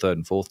start until the third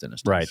and fourth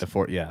dynasties. Right, the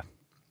fourth, yeah.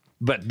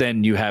 But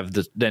then you have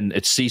then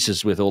it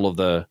ceases with all of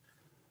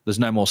there's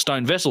no more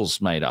stone vessels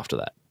made after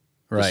that.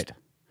 Right.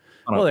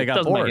 Well, they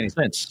got bored. Doesn't make any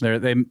sense.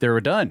 They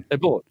were done. They're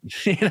bored.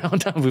 We've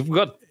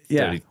got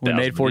 30,000. We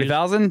made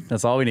 40,000.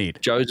 That's all we need.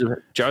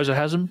 Joseph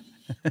has them.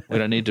 We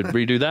don't need to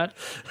redo that.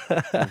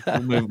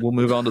 We'll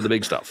move on to the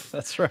big stuff.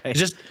 That's right.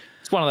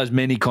 It's one of those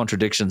many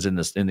contradictions in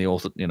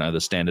the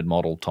standard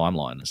model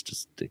timeline. It's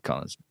just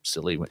kind of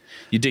silly when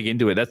you dig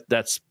into it.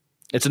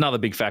 It's another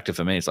big factor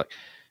for me. It's like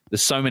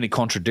there's so many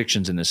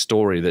contradictions in this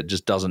story that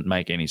just doesn't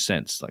make any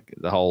sense. Like,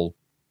 the whole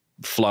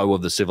flow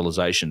of the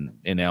civilization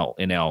in our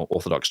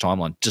Orthodox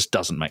timeline just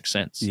doesn't make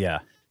sense. Yeah,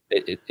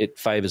 it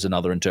favors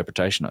another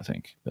interpretation, I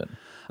think. But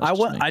I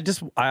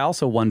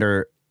also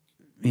wonder,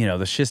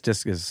 the schist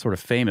disc is sort of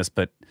famous,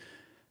 but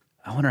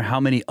I wonder how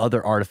many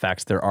other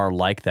artifacts there are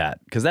like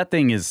that, because that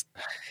thing is,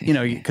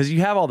 because you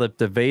have all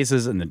the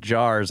vases and the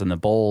jars and the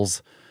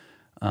bowls,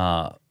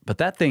 but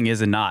that thing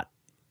is not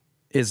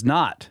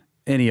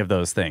any of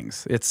those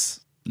things.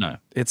 It's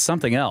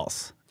something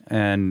else,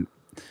 and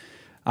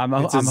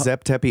it's a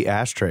Zep Tepi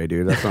ashtray,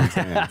 dude. That's what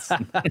I'm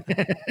saying.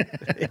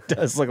 It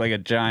does look like a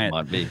giant.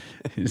 Might be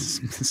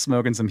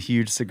smoking some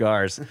huge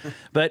cigars,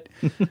 but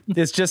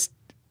it's just.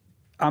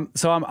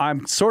 So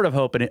I'm sort of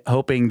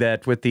hoping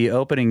that with the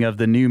opening of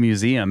the new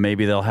museum,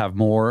 maybe they'll have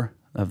more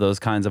of those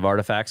kinds of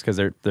artifacts,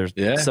 because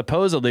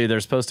supposedly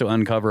they're supposed to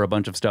uncover a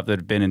bunch of stuff that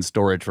had been in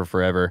storage for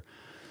forever.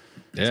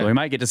 Yeah. So we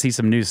might get to see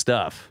some new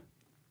stuff.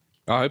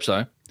 I hope so.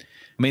 I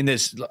mean,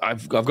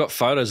 I've got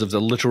photos of the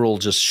literal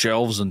just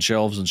shelves and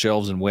shelves and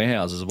shelves and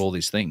warehouses of all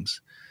these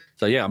things.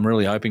 So yeah, I'm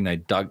really hoping they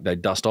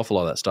dust off a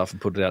lot of that stuff and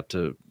put it out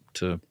to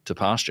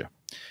pasture,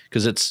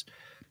 because it's.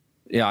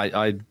 Yeah,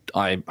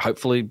 I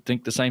hopefully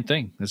think the same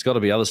thing. There's got to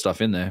be other stuff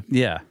in there.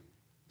 Yeah.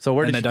 So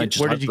where did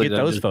you get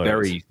those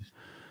photos?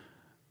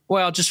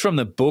 Well, just from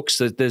the books.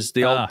 There's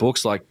the old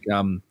books like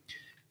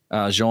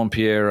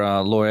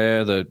Jean-Pierre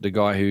Loyer, the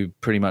guy who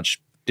pretty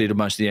much did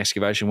most of the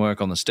excavation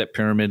work on the step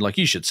pyramid. Like,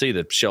 you should see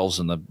the shelves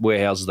and the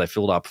warehouses they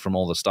filled up from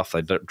all the stuff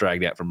they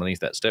dragged out from beneath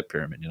that step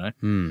pyramid, you know?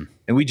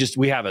 And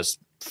we have a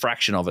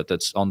fraction of it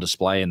that's on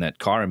display in that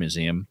Cairo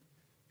museum.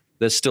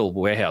 There's still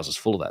warehouses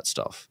full of that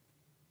stuff.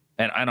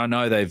 And I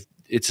know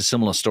it's a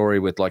similar story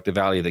with like the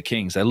Valley of the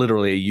Kings. They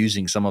literally are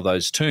using some of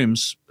those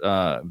tombs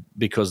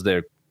because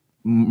they're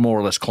more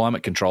or less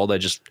climate controlled. They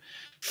just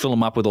fill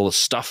them up with all the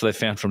stuff they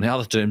found from the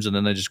other tombs, and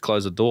then they just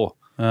close the door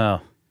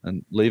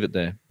and leave it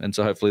there. And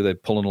so hopefully they're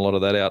pulling a lot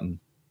of that out and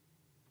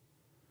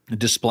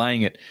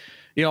displaying it.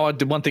 You know,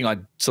 one thing I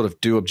sort of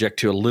do object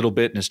to a little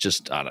bit, and it's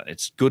just, I don't know,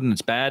 it's good and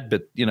it's bad,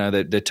 but you know,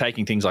 they're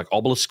taking things like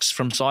obelisks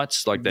from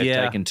sites. Like they've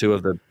taken two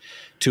of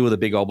the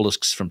big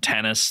obelisks from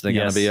Tanis. They're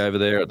going to be over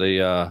there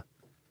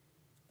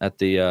at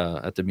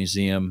the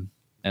museum,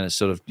 and it's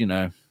sort of, you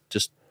know,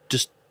 just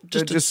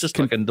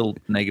like a little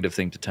negative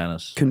thing to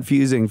Tanis.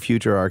 Confusing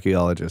future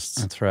archaeologists.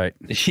 That's right.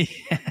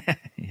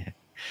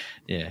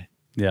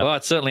 Yeah. Well,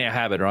 it's certainly a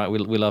habit, right? We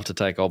love to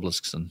take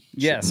obelisks and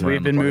yes,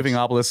 we've been moving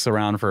obelisks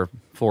around for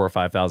 4,000 or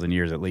 5,000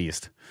 years at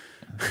least.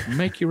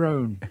 Make your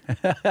own.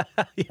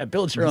 Yeah,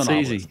 build your own. It's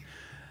easy.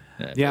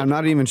 Yeah, I'm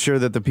not even sure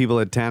that the people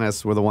at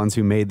Tanis were the ones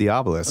who made the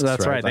obelisks.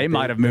 That's right. Like they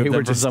might have moved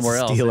them from somewhere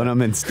else. Stealing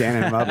them and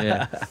standing them up.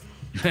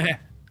 Yeah,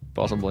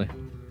 possibly.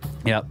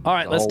 Yeah. All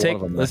right, let's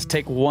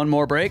take one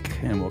more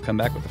break, and we'll come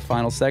back with the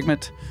final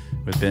segment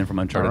with Ben from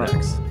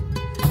UnchartedX.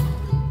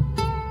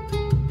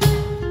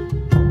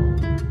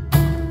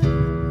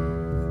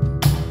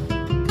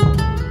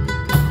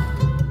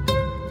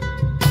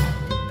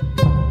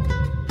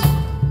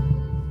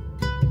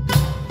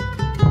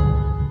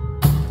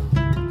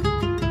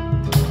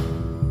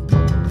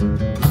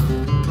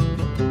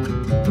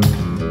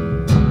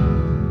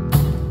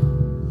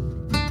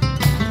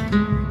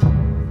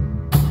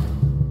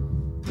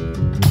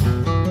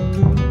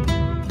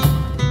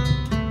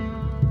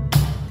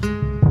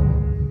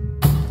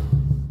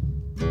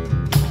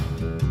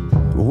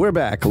 We're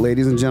back,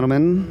 ladies and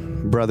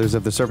gentlemen, Brothers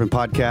of the Serpent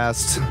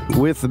podcast,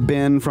 with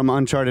Ben from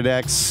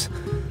UnchartedX.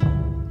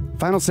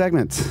 Final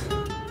segment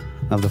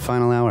of the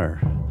final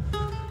hour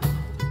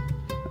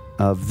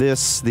of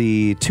this,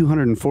 the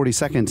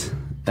 242nd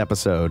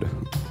episode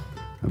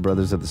of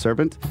Brothers of the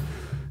Serpent.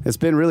 It's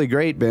been really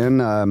great, Ben.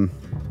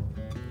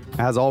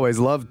 As always,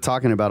 love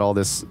talking about all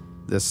this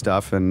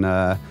stuff, and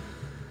I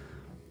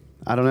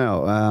don't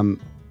know.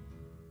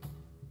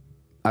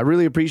 I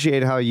really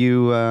appreciate how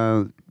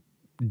you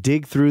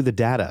dig through the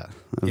data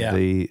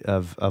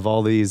of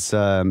all these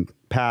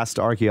past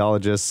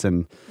archaeologists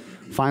and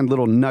find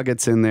little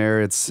nuggets in there.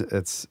 It's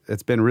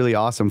been really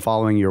awesome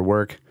following your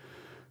work,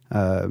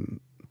 and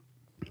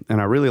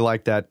I really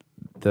like that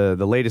the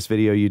latest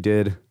video you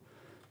did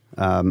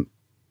on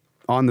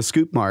the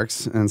scoop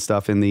marks and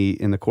stuff in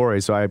the quarry.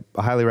 So I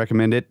highly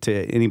recommend it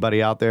to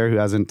anybody out there who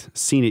hasn't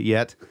seen it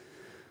yet.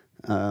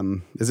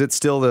 Is it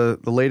still the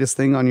latest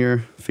thing on your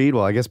feed?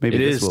 Well, I guess maybe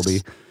this will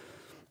be.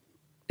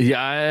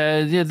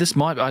 Yeah, this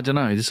might, I don't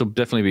know. This will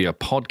definitely be a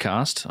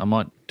podcast. I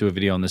might do a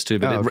video on this too,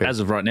 but as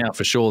of right now,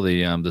 for sure,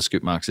 the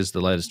scoop marks is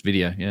the latest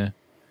video. Yeah.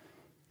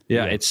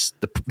 It's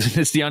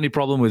the only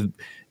problem with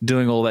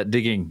doing all that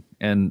digging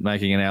and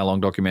making an hour-long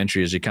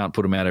documentary is you can't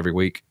put them out every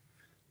week.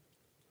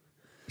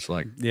 It's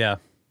like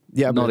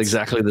not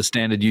exactly the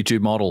standard YouTube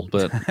model,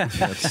 but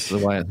that's the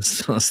way.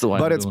 That's the way.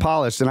 But it's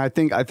polished, and I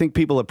think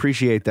people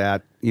appreciate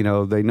that. You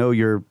know, they know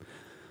your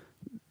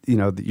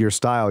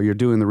style. You're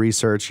doing the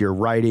research. You're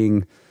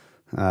writing.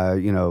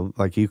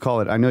 Like you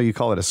call it. I know you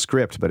call it a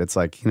script, but it's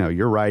like,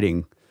 you're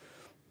writing.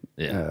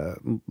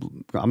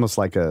 Almost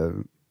like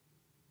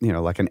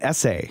like an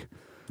essay.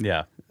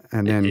 Yeah.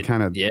 And then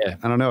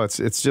I don't know.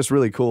 It's just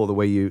really cool the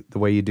way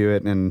you do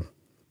it, and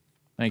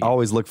I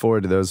always look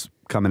forward to those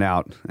coming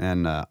out.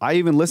 And I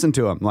even listen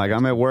to them. Like,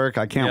 I'm at work,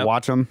 I can't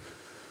watch them,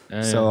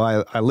 so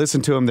I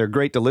listen to them. They're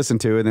great to listen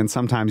to, and then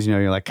sometimes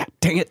you're like, God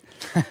dang it,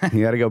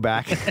 you got to go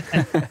back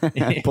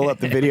and pull up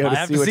the video. I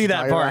have to see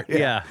that part.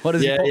 Yeah. What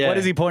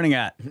is he pointing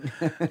at?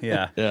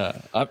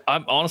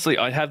 I'm honestly,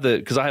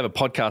 because I have a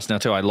podcast now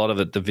too. A lot of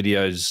the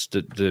videos,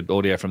 the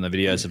audio from the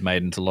videos have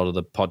made into a lot of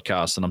the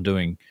podcasts, and I'm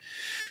doing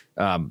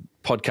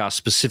podcast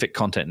specific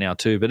content now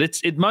too. But I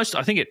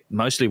think it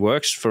mostly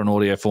works for an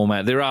audio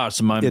format. There are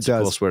some moments,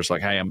 of course, where it's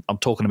like, hey, I'm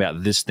talking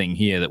about this thing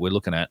here that we're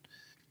looking at,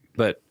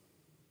 but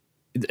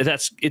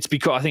it's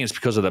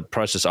because of the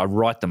process. I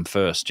write them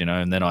first,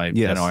 and then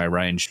I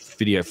arrange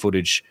video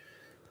footage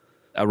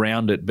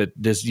around it. But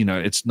there's,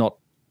 it's not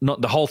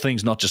the whole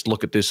thing's not just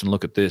look at this and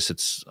look at this.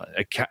 It's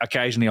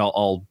occasionally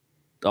I'll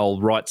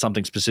write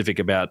something specific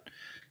about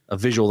a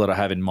visual that I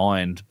have in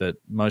mind, but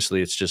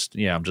mostly it's just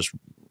I'm just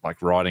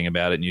like writing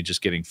about it, and you're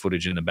just getting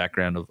footage in the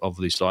background of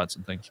these sites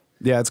and things.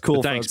 Yeah, it's cool.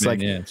 But thanks,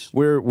 man.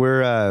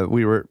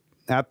 We were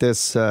at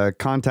this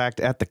Contact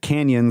at the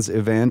Canyons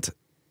event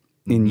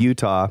in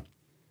Utah.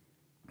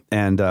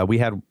 And we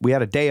had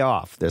a day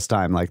off this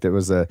time. Like there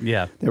was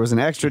an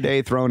extra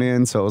day thrown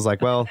in, so it was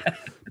like, well,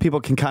 people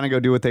can kind of go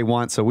do what they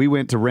want. So we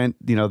went to rent,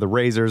 the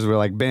razors. We're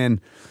like,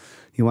 Ben,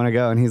 you want to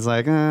go? And he's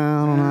like,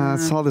 I don't know. I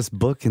saw this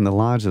book in the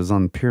lodge that was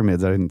on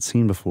pyramids I hadn't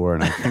seen before,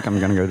 and I think I'm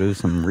going to go do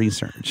some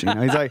research. You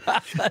know, he's like,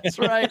 That's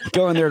right.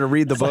 going there to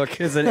read the book.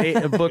 It's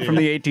a book from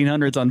the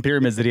 1800s on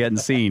pyramids that he hadn't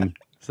seen.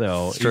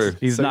 So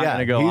he's not going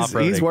to go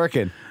off-roading. He's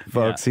working,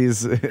 folks. Yeah.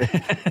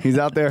 He's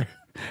out there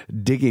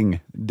digging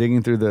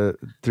through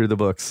the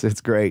books.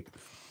 It's great.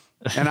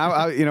 And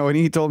I you know, when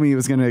he told me he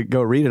was going to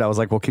go read it, I was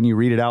like, well, can you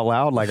read it out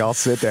loud? Like, I'll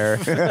sit there.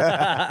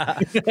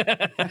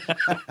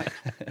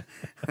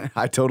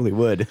 I totally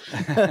would.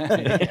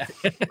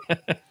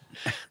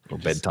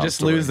 Bedtime Just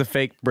story. lose the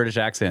fake British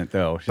accent,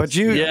 though. But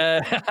you,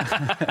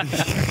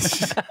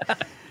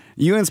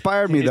 you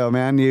inspired me though,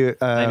 man. You,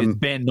 Name is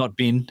Ben, not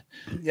Bin.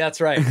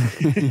 That's right.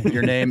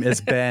 Your name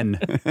is Ben,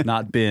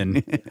 not Bin.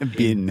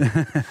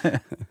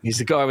 He's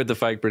the guy with the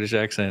fake British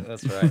accent.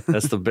 That's right.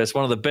 That's the best.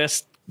 One of the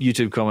best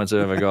YouTube comments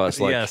I've ever got. It's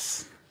like,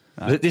 Yes.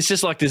 it's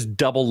just like this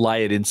double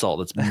layered insult.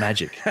 That's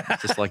magic.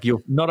 It's just like,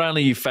 you're not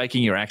only are you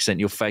faking your accent,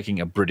 you're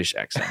faking a British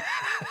accent.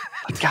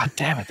 God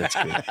damn it, that's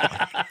good.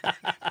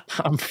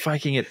 I'm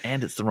faking it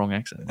and it's the wrong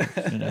accent.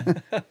 You know,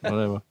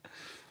 whatever.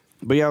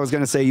 But yeah, I was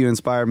going to say you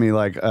inspired me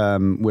like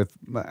with,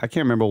 I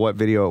can't remember what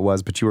video it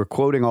was, but you were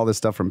quoting all this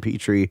stuff from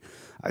Petrie.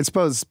 I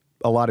suppose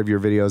a lot of your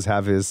videos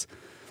have his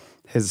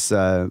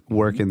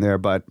work in there,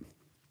 but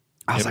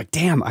I was like,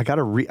 damn, I got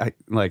to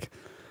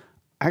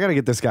I got to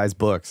get this guy's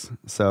books.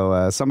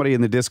 So somebody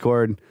in the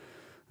Discord,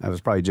 it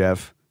was probably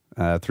Jeff,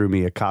 threw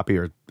me a copy,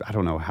 or I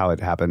don't know how it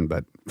happened,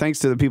 but thanks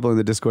to the people in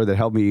the Discord that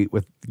helped me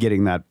with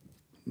getting that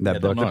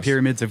book. The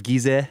Pyramids of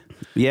Gizeh.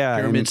 Yeah.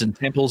 Pyramids and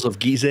temples of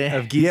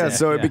Gizeh. Yeah,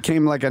 so it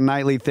became like a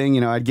nightly thing.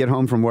 You know, I'd get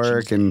home from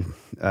work and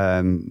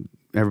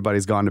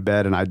everybody's gone to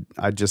bed, and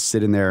I'd just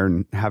sit in there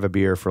and have a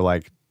beer for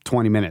like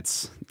 20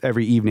 minutes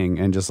every evening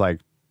and just like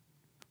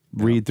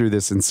read through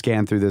this and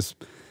scan through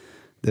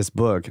this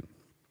book.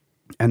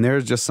 And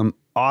there's just some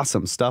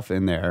awesome stuff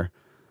in there,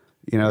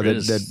 you know,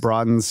 that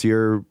broadens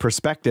your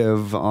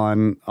perspective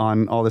on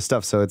all this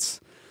stuff. So it's,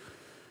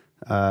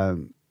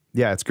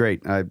 it's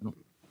great.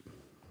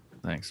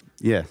 Thanks.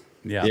 Yeah.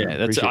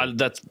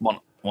 That's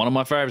one of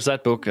my favorites.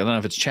 That book. I don't know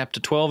if it's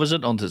chapter 12, is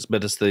it?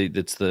 But it's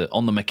the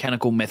on the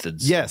mechanical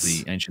methods of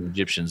the ancient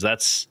Egyptians.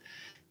 That's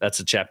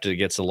a chapter that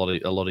gets a lot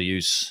of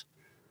use.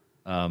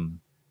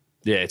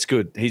 Yeah, it's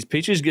good.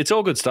 It's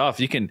all good stuff.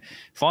 You can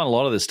find a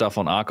lot of this stuff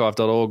on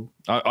archive.org.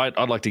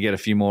 I'd like to get a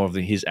few more of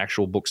his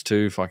actual books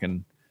too, if I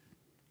can,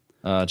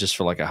 just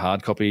for like a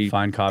hard copy.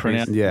 Find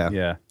copies.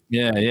 Printout.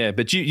 Yeah.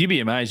 But you'd be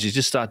amazed. You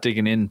just start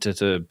digging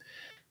into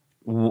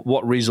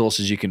what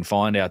resources you can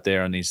find out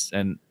there, and it's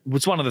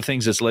one of the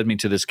things that's led me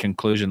to this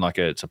conclusion. Like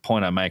it's a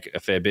point I make a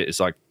fair bit. It's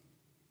like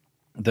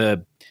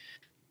the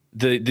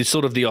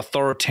sort of the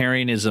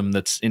authoritarianism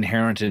that's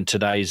inherent in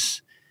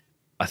today's,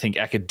 I think,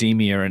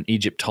 academia and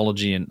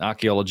Egyptology and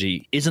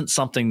archaeology isn't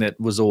something that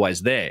was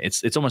always there.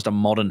 It's almost a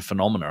modern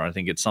phenomenon. I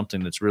think it's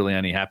something that's really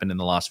only happened in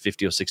the last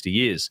 50 or 60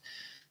 years.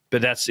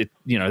 But that's it.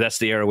 You know, that's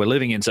the era we're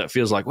living in. So it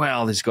feels like,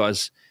 wow, these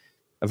guys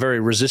are very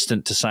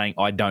resistant to saying,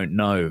 I don't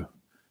know.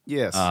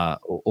 Yes.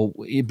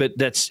 But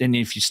that's, and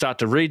if you start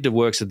to read the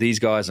works of these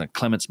guys, like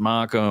Clements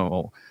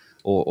Marko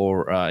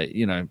or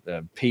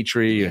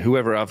Petrie, or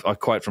whoever I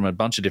quote from a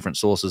bunch of different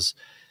sources,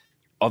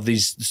 of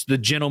the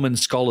gentlemen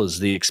scholars,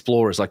 the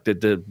explorers, like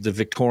the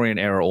Victorian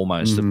era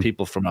almost, the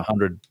people from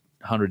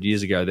 100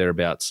 years ago,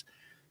 thereabouts,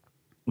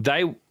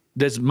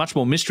 there's much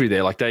more mystery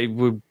there. Like they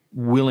were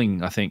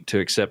willing, I think, to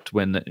accept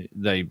when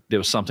there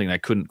was something they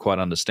couldn't quite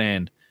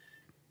understand.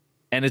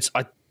 And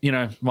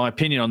my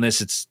opinion on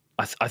this,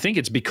 I think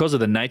it's because of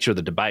the nature of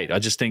the debate. I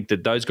just think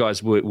that those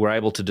guys were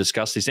able to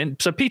discuss this. And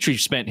so Petrie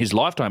spent his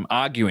lifetime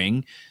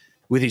arguing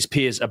with his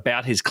peers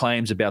about his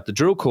claims about the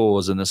drill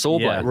cores and the saw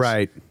blades.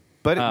 Right.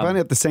 But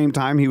at the same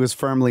time, he was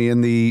firmly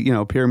in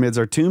the, pyramids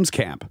are tombs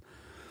camp.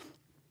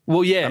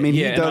 Well, yeah. I mean,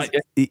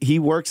 he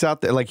works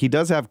out there, like he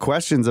does have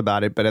questions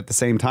about it, but at the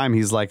same time,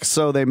 he's like,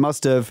 so they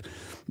must have,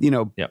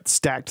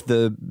 stacked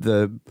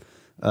the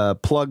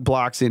plug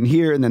blocks in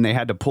here, and then they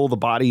had to pull the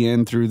body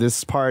in through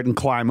this part and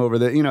climb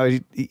over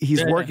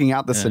he's working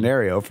out the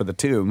scenario for the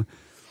tomb.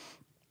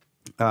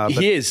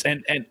 He is.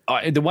 And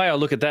the way I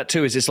look at that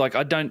too is it's like,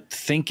 I don't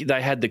think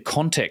they had the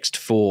context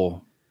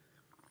for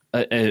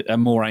a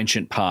more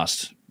ancient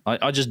past.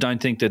 I just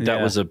don't think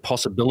that was a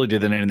possibility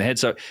that in the head.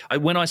 So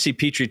when I see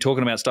Petrie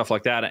talking about stuff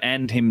like that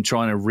and him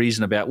trying to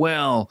reason about,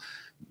 well,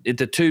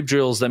 the tube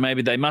drills,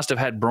 they must have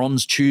had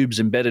bronze tubes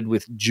embedded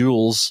with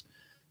jewels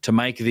to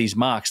make these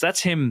marks.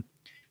 That's him.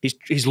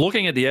 He's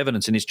looking at the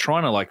evidence and he's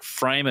trying to like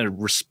frame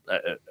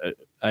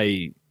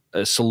a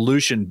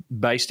solution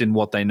based in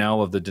what they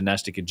know of the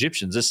dynastic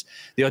Egyptians.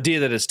 The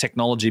idea that it's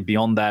technology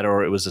beyond that,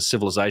 or it was a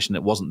civilization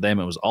that wasn't them,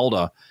 it was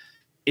older,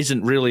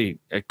 isn't really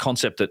a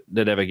concept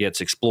that ever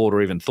gets explored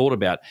or even thought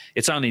about.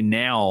 It's only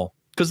now,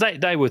 because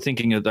they were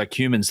thinking of like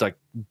humans like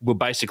were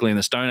basically in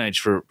the Stone Age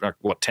for like,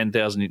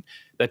 10,000.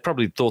 They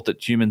probably thought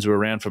that humans were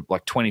around for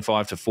like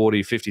 25 to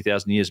 40,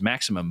 50,000 years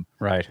maximum.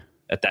 Right.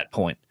 At that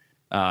point,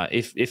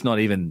 if not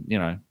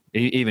even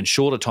even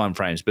shorter time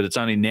frames. But it's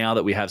only now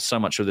that we have so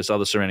much of this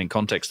other surrounding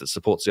context that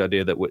supports the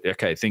idea that,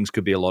 okay, things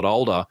could be a lot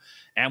older.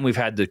 And we've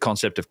had the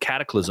concept of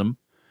cataclysm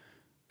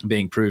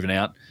being proven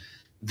out,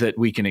 that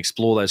we can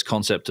explore those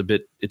concepts a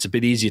bit. It's a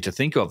bit easier to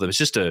think of them. It's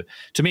just to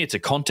me, it's a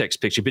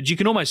context picture. But you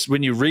can almost,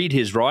 when you read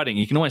his writing,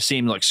 you can almost see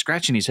him like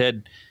scratching his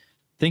head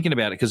thinking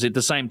about it, because at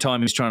the same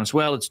time he's trying to,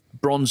 well, it's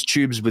bronze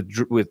tubes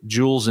with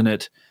jewels in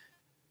it.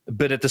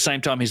 But at the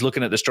same time, he's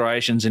looking at the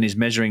striations and he's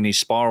measuring these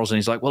spirals, and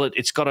he's like, well,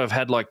 it's got to have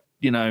had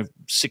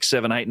 6,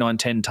 7, 8, 9,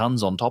 10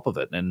 tons on top of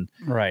it. And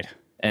right.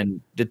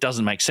 And it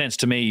doesn't make sense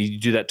to me. You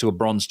do that to a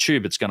bronze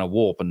tube, it's going to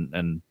warp,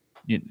 and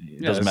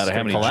it doesn't matter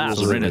how many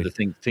jewels are in it,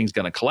 the thing's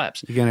going to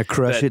collapse. You're going to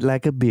crush it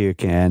like a beer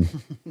can.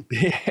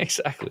 Yeah,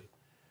 exactly.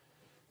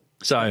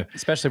 So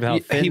especially with how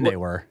thin they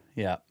were.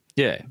 Yeah.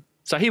 Yeah.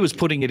 So he was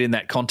putting it in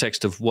that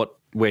context of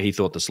where he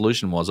thought the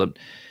solution was. And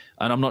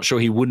I'm not sure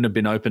he wouldn't have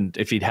been open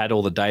if he'd had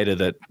all the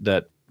data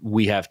that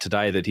we have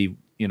today, that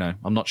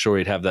I'm not sure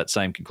he'd have that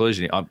same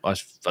conclusion. I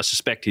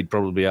suspect he'd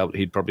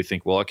probably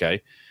think, well,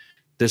 okay,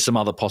 there's some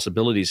other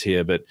possibilities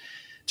here. But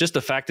just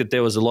the fact that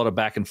there was a lot of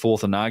back and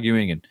forth and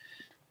arguing, and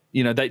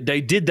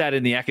they did that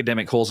in the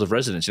academic halls of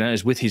residence,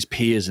 is with his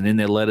peers and in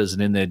their letters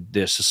and in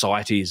their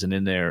societies and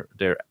in their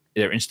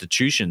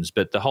institutions.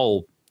 But the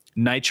whole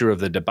nature of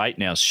the debate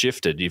now has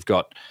shifted. You've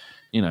got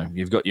your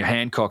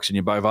Hancocks and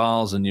your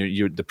Bovals and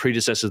the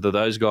predecessors of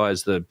those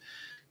guys, the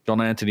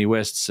John Anthony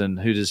Wests, and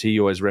who does he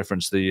always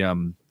reference, the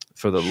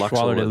for the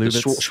Luxor, the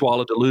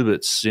Schwaller de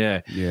Lubitz,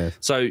 yeah. Yeah.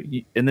 So,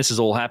 and this has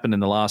all happened in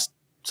the last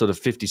sort of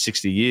 50,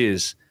 60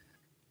 years.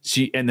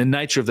 And the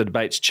nature of the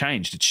debate's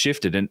changed. It's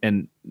shifted,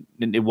 and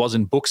it was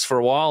in books for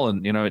a while,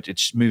 and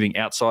it's moving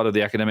outside of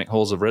the academic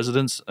halls of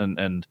residence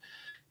and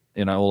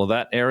all of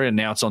that area.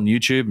 Now it's on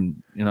YouTube,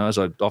 and as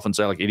I often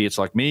say, like, idiots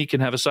like me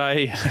can have a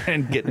say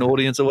and get an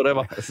audience or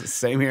whatever.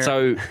 Same here.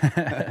 So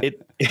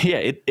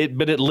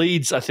but it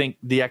leads, I think,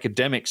 the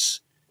academics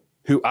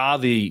who are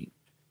the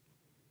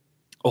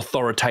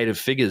authoritative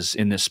figures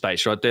in this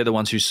space, right? They're the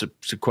ones who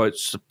quote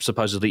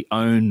supposedly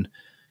own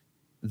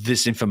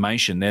this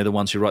information. They're the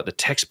ones who write the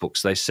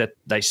textbooks. They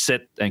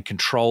set and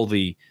control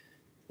the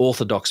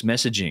orthodox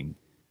messaging.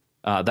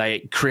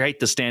 They create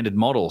the standard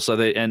model. So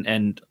they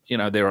and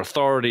their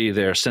authority,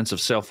 their sense of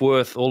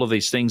self-worth, all of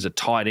these things are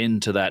tied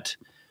into that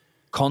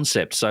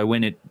concept. So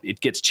when it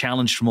gets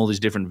challenged from all these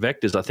different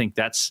vectors, I think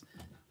that's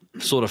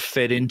sort of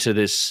fed into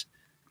this.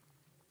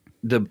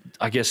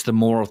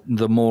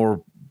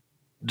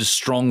 The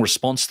strong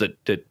response that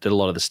a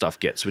lot of the stuff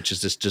gets, which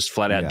is just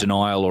flat out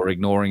denial or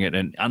ignoring it,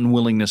 and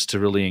unwillingness to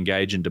really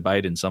engage in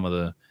debate in some of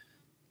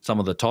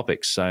the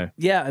topics. So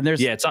and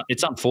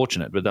it's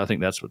unfortunate, but I think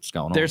that's what's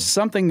going on. There's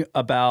something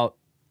about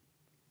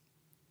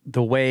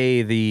the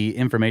way the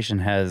information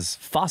has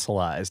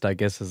fossilized, I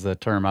guess is the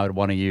term I would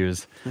want to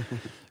use,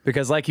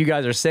 because like you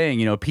guys are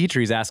saying,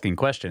 Petrie's asking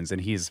questions,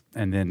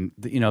 and then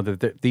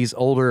these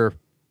older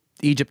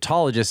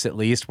Egyptologists, at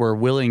least, were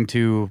willing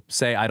to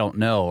say, I don't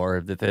know,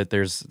 or that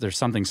there's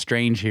something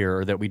strange here,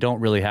 or that we don't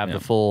really have the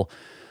full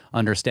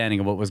understanding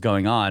of what was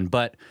going on.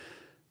 But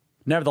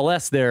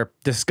nevertheless, their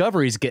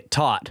discoveries get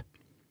taught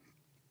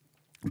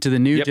to the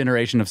new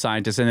generation of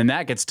scientists, and then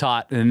that gets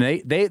taught, and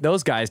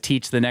those guys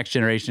teach the next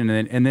generation,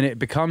 and then it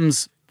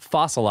becomes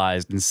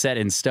fossilized and set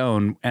in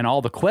stone, and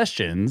all the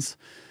questions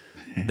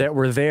that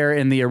were there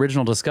in the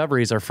original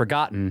discoveries are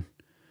forgotten.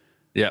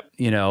 Yep.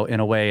 In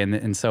a way,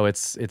 and so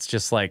it's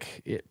just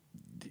like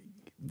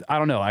I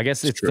don't know. I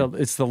guess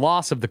it's the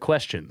loss of the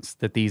questions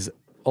that these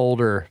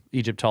older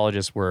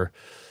Egyptologists were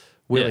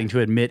willing to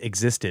admit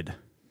existed.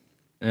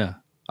 Yeah.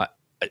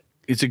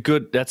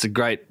 That's a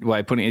great way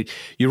of putting it.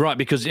 You're right,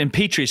 because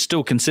Petrie is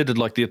still considered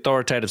like the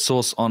authoritative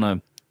source on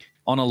a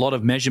lot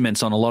of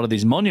measurements on a lot of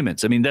these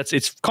monuments. I mean,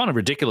 it's kind of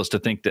ridiculous to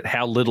think that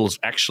how little's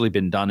actually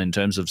been done in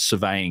terms of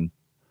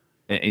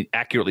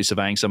accurately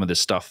surveying some of this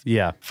stuff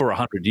for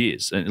 100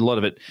 years. And a lot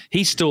of it,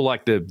 he's still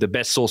like the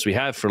best source we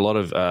have for a lot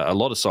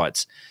of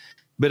sites.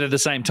 But at the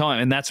same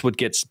time, and that's what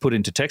gets put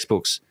into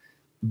textbooks,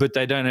 but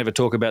they don't ever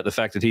talk about the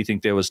fact that he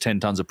think there was 10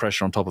 tons of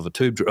pressure on top of a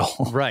tube drill.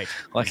 Right.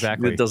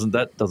 Exactly.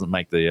 That doesn't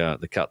make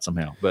the cut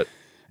somehow.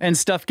 And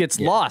stuff gets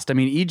lost. I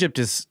mean, Egypt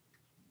is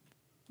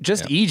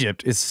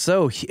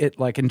so,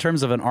 like, in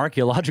terms of an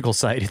archaeological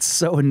site, it's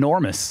so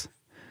enormous.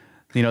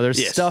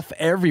 There's stuff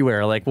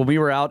everywhere. Like when we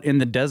were out in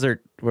the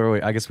desert,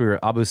 I guess we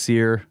were Abu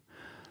Sir,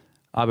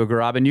 Abu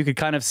Ghurab, and you could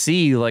kind of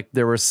see, like,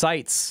 there were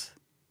sites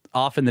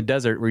off in the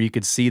desert where you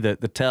could see the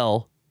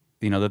tell,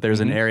 that there's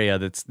an area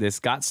that's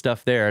got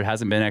stuff there. It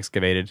hasn't been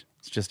excavated.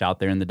 It's just out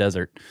there in the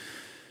desert.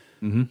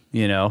 And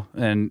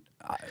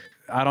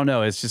I don't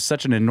know. It's just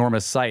such an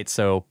enormous site.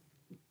 So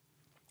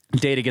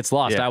data gets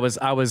lost. Yeah.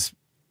 I was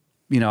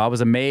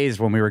amazed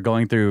when we were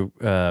going through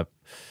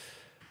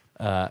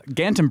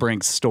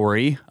Gantenbrink's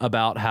story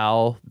about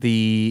how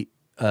the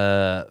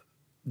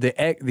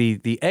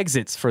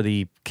exits for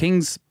the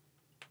King's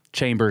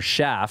Chamber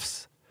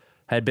shafts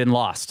had been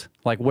lost,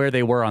 like where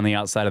they were on the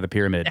outside of the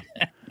pyramid.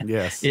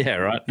 Yes. Yeah,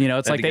 right. You know,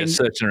 it's Had like to go they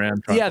searching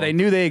around. trying to Yeah, find they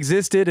knew they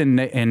existed,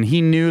 and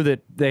he knew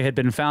that they had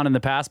been found in the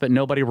past, but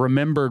nobody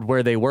remembered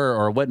where they were,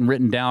 or wasn't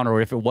written down,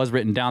 or if it was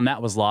written down,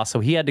 that was lost. So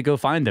he had to go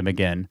find them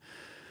again.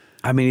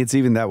 I mean, it's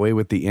even that way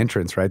with the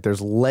entrance, right?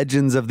 There's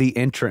legends of the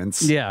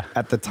entrance. Yeah.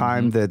 At the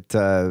time that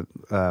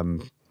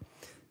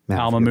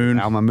Alma Moon.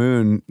 Alma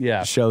Moon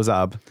Yeah. shows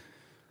up.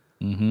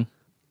 Mm-hmm.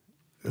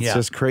 It's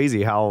just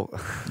crazy how.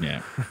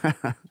 Yeah.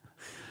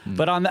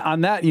 But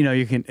on that, you know,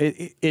 you can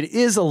it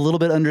is a little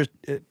bit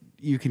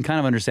you can kind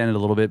of understand it a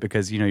little bit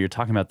because, you know, you're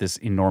talking about this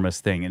enormous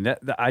thing, and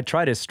I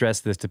try to stress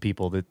this to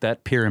people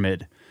that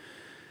pyramid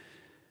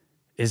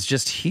is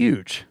just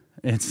huge.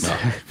 It's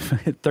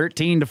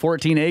 13 to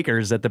 14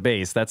 acres at the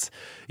base. That's,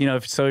 you know,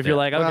 so if you're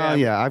like, okay, Well,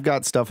 yeah, I've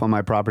got stuff on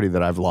my property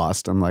that I've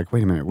lost. I'm like,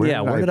 wait a minute,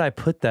 where did I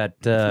put that?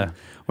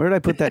 Where did I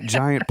put that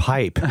giant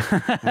pipe?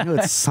 I know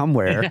it's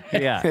somewhere.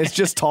 Yeah. It's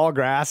just tall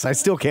grass. I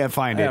still can't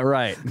find it. Yeah,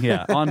 right.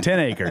 Yeah, on 10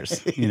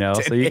 acres. You know,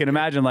 so you can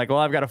imagine, like, well,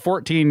 I've got a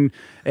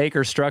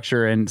 14-acre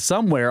structure, and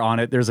somewhere on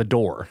it there's a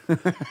door.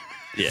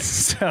 Yeah.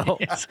 So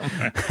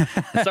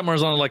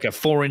Somewhere's on like a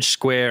 4-inch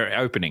square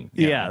opening.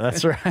 yeah,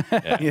 that's right.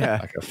 Yeah.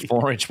 Like a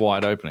 4-inch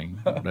wide opening,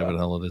 whatever the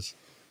hell it is.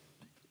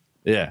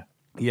 Yeah.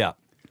 Yeah.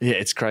 Yeah,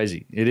 it's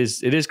crazy. It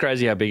is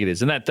crazy how big it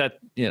is. And that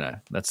you know,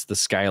 that's the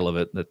scale of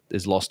it that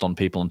is lost on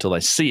people until they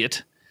see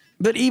it.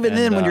 But even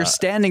then, when you're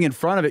standing in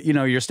front of it, you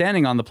know, you're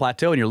standing on the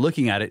plateau and you're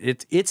looking at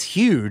it, it's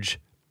huge,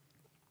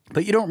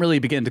 but you don't really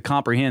begin to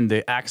comprehend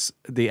the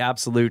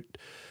absolute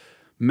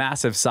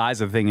massive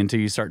size of the thing until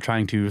you start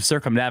trying to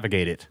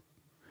circumnavigate it.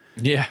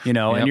 Yeah. You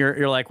know, Yep. and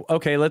you're like,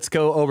 okay, let's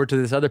go over to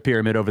this other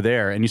pyramid over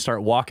there, and you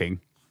start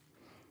walking.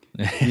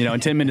 You know,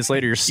 and 10 minutes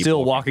later, you're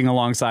still walking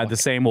alongside the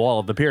same wall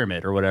of the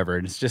pyramid or whatever,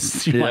 and it's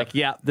just you're like,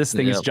 yeah, this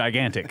thing is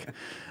gigantic.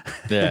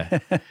 Yeah.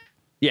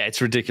 Yeah, it's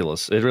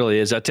ridiculous. It really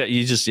is. I tell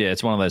you,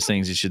 it's one of those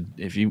things you should,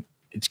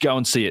 it's go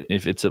and see it.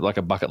 If it's like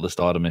a bucket list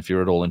item, if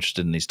you're at all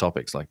interested in these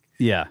topics, like,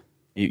 Yeah.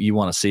 you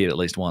want to see it at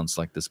least once,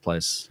 like this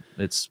place.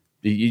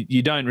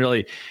 You don't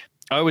really,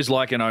 I always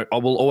like, and I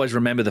will always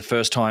remember the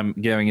first time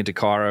going into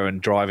Cairo and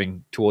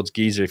driving towards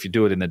Giza. If you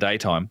do it in the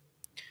daytime,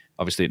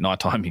 obviously at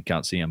nighttime you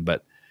can't see them,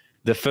 but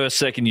the first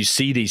second you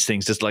see these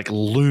things just like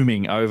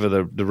looming over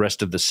the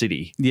rest of the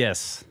city.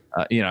 Yes.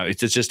 You know,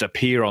 it's just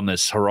appear on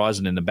this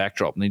horizon in the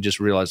backdrop, and you just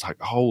realize, like,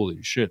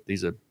 holy shit,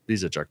 these are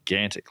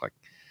gigantic, like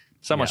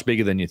so much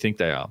bigger than you think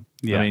they are.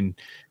 Yeah. I mean,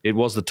 it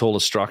was the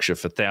tallest structure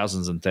for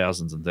thousands and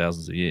thousands and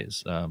thousands of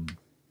years.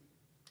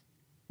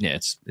 Yeah,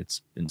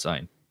 it's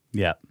insane.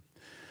 Yeah.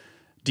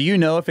 Do you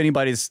know if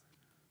anybody's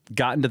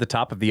gotten to the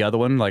top of the other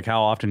one? Like,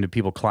 how often do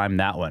people climb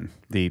that one?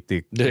 The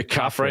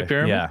Khafre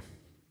pyramid? Yeah.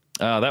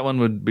 That one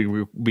would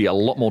be a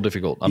lot more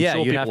difficult. I'm sure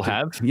you'd people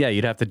have. Yeah,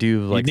 you'd have to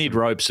do like You'd need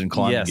ropes and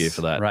climbing gear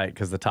for that. Right,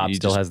 because the top You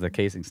still just- has the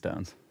casing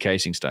stones.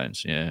 Casing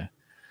stones, yeah.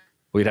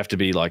 We'd have to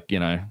be like, you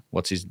know,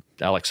 what's his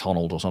Alex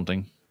Honnold or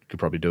something. Could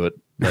probably do it.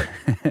 But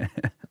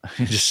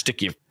you just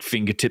stick your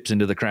fingertips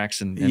into the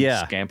cracks and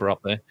scamper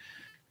up there.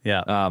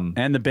 Yeah.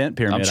 And the bent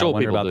pyramid. I'm sure I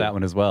wonder people about do. that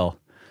one as well.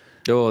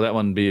 Oh, that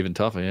one would be even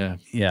tougher, yeah.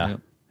 Yeah.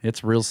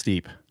 It's real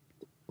steep.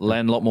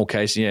 Land a lot more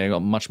casing. Yeah,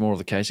 got much more of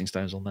the casing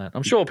stones on that.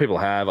 I'm sure people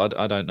have.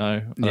 I don't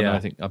know.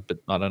 But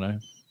I don't know.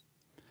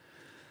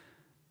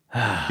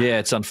 Yeah,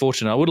 it's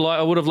unfortunate. I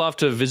would have loved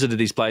to have visited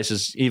these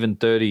places even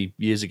 30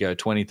 years ago,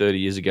 20, 30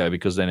 years ago,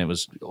 because then it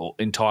was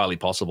entirely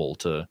possible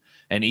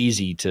and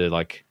easy to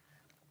like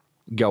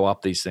go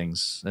up these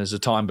things. There's a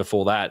time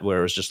before that where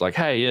it was just like,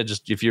 hey, yeah,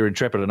 just if you're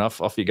intrepid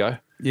enough, off you go.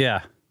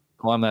 Yeah.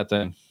 Climb that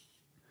thing.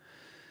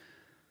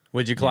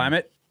 Would you climb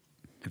it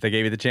if they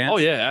gave you the chance? Oh,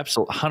 yeah,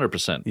 absolutely.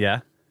 100%. Yeah.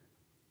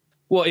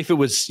 Well,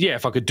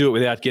 if I could do it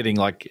without getting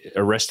like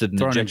arrested and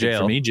Thrown in ejected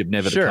jail. from Egypt,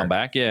 never to come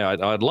back,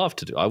 I'd love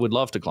to do. I would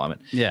love to climb it.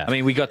 Yeah. I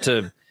mean, we got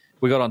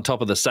on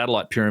top of the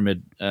satellite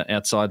pyramid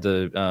outside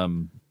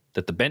the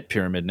bent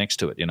pyramid next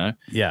to it, you know.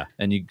 Yeah.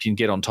 And you can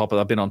get on top of.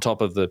 I've been on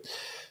top of the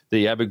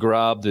Abu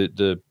Ghraib,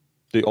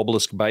 the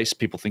obelisk base.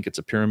 People think it's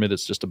a pyramid.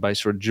 It's just a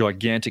base for a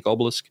gigantic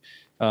obelisk.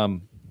 Yeah,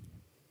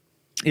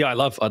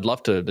 I'd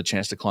love the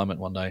chance to climb it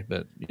one day,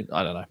 but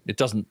I don't know. It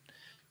doesn't.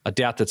 I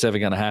doubt that's ever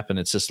going to happen.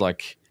 It's just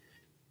like.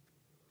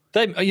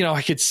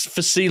 I could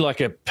foresee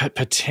like a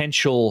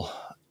potential.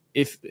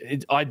 You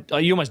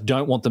almost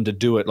don't want them to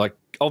do it. Like,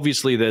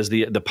 obviously, there's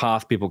the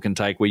path people can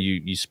take where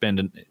you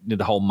spend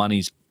the whole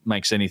money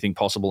makes anything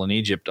possible in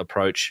Egypt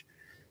approach.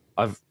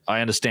 I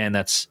understand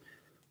that's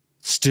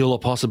still a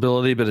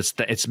possibility, but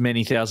it's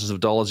many thousands of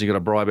dollars. You got to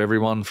bribe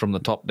everyone from the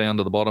top down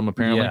to the bottom.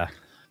 Apparently, Yeah.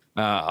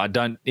 I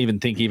don't even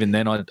think even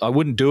then I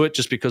wouldn't do it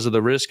just because of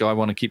the risk. I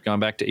want to keep going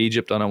back to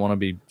Egypt. I don't want to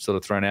be sort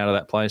of thrown out of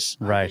that place.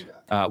 Right.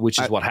 Which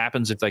is what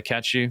happens if they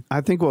catch you.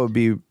 I think what would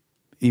be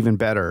even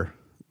better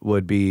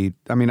would be,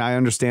 I mean, I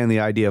understand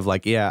the idea of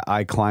like, yeah,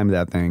 I climbed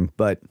that thing,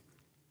 but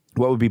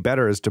what would be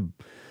better is to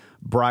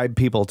bribe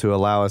people to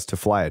allow us to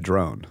fly a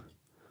drone.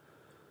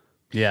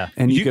 Yeah.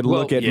 And you could well,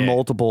 look at yeah.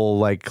 multiple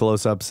like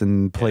close-ups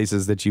and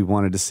places that you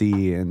wanted to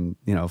see and,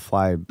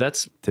 fly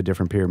That's to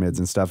different pyramids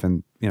and stuff.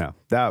 And,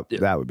 that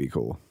would be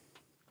cool.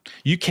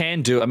 You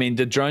can do. I mean,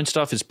 the drone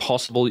stuff is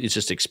possible. It's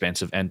just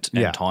expensive and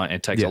time.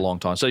 It takes a long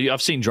time. So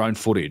I've seen drone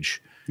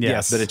footage.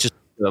 Yes, but it's just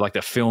like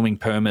the filming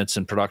permits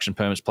and production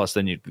permits, plus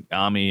then your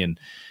army and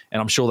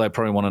I'm sure they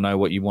probably want to know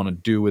what you want to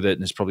do with it.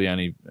 And there's probably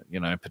only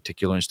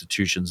particular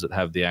institutions that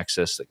have the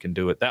access that can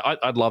do it.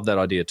 I'd love that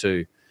idea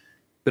too.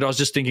 But I was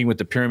just thinking with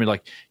the pyramid,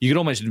 like you could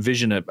almost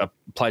envision a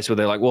place where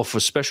they're like, well, for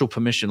special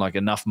permission, like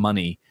enough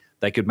money,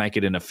 they could make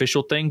it an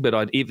official thing.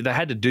 But if they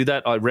had to do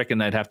that, I reckon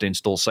they'd have to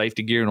install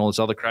safety gear and all this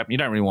other crap. You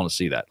don't really want to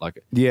see that.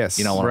 Like, yes,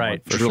 you know,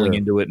 like drilling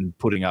into it and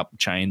putting up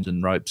chains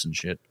and ropes and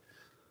shit.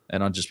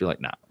 And I'd just be like,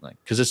 nah,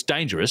 because it's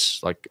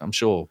dangerous. Like, I'm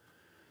sure,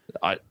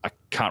 I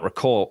can't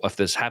recall if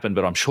this happened,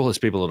 but I'm sure there's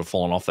people that have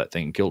fallen off that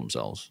thing and killed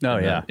themselves.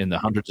 In the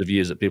hundreds of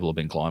years that people have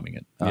been climbing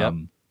it. Yep.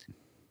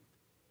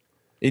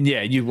 And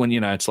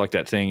it's like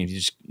that thing.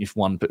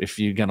 If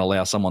you're going to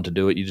allow someone to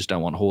do it, you just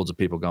don't want hordes of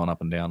people going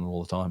up and down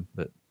all the time.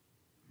 But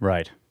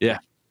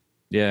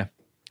yeah.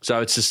 So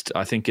it's just,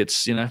 I think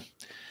it's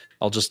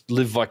I'll just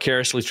live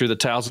vicariously through the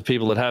tales of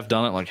people that have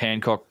done it, like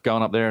Hancock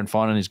going up there and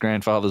finding his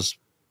grandfather's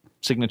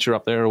signature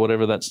up there or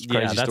whatever that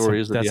crazy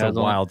story is. That's a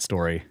wild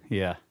story.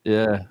 Yeah.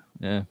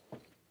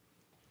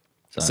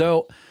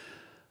 So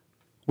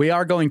we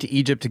are going to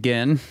Egypt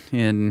again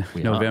in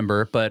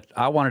November, but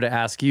I wanted to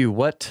ask you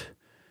what.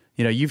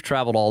 You've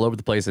traveled all over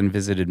the place and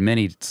visited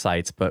many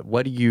sites, but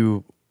what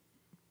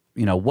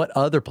what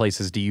other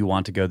places do you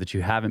want to go that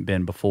you haven't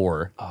been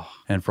before,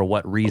 and for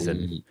what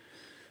reason?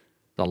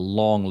 A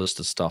long list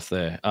of stuff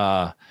there.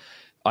 So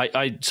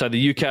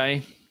the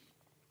UK,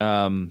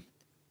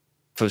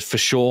 for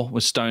sure,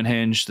 with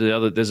Stonehenge.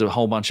 There's a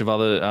whole bunch of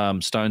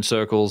other stone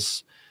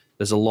circles.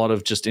 There's a lot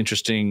of just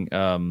interesting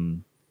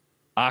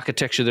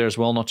architecture there as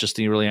well, not just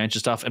the really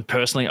ancient stuff. And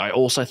personally, I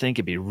also think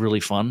it'd be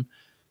really fun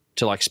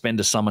to like spend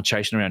a summer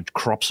chasing around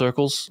crop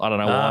circles. I don't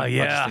know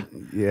why.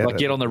 Like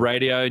get on the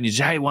radio and you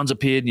just, hey, one's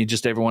appeared,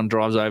 and everyone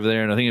drives over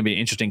there, and I think it'd be an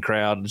interesting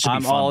crowd.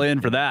 I'm all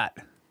in for that.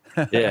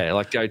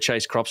 Like go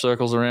chase crop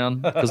circles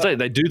around, because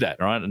they do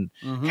that, right? And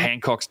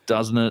Hancock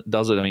does it.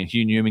 I mean,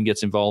 Hugh Newman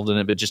gets involved in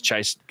it, but just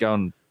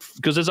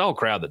because there's a whole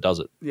crowd that does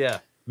it. Yeah,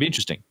 be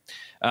interesting.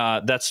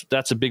 That's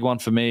a big one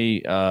for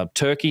me.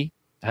 Turkey,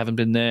 haven't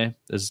been there.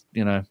 There's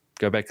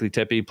Göbekli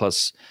Tepe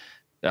plus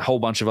a whole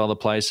bunch of other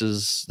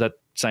places. That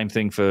same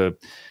thing for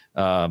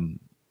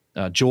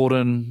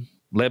Jordan,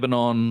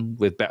 Lebanon,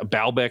 with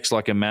Baalbek's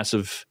like a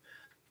massive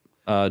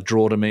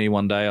draw to me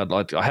one day.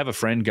 I have a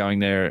friend going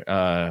there.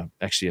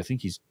 Actually, I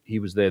think he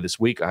was there this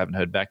week. I haven't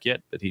heard back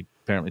yet, but he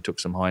apparently took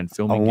some high-end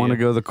filming. I want to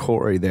go to the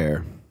quarry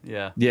there.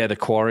 Yeah, the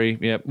quarry.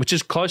 Yeah, which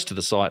is close to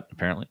the site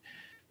apparently.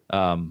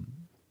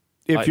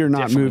 If you're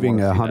not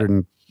moving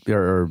 100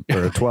 or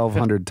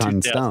 1,200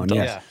 ton stone,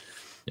 yes.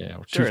 Yeah,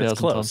 or sure, it's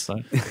close.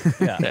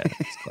 Yeah,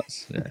 it's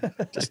close.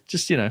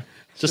 Yeah.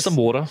 Just some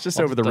water. Just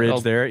over the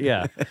ridge there.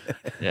 Yeah.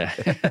 Yeah.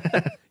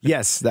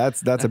 Yes,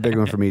 that's a big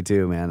one for me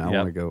too, man. I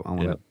want to go. I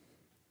want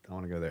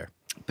to go there.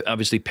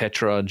 Obviously,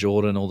 Petra,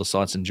 Jordan, all the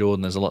sites in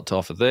Jordan. There's a lot to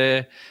offer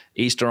there.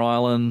 Easter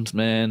Island,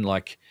 man.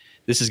 Like,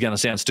 this is going to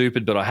sound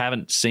stupid, but I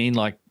haven't seen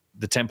like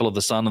the Temple of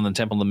the Sun and the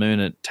Temple of the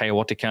Moon at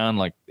Teotihuacan,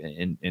 like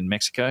in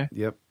Mexico.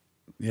 Yep.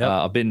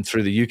 I've been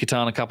through the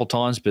Yucatan a couple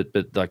times, but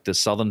like the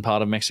southern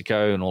part of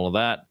Mexico and all of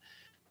that.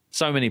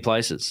 So many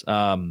places.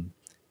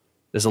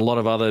 There's a lot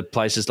of other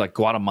places like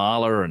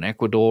Guatemala and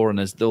Ecuador,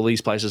 and all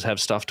these places have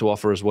stuff to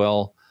offer as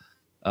well.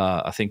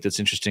 I think that's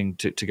interesting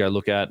to go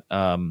look at.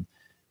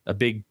 A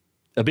big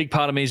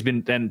part of me has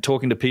been, and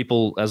talking to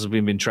people as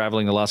we've been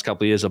traveling the last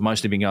couple of years, I've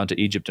mostly been going to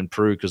Egypt and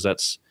Peru because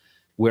that's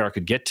where I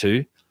could get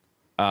to.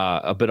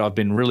 But I've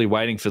been really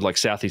waiting for like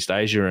Southeast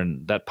Asia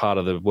and that part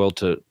of the world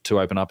to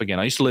open up again.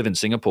 I used to live in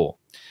Singapore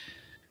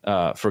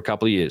for a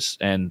couple of years,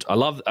 and I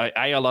love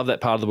that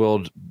part of the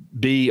world.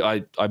 B,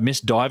 I miss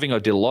diving. I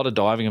did a lot of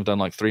diving. I've done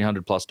like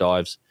 300 plus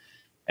dives,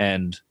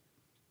 and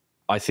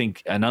I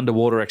think an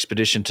underwater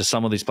expedition to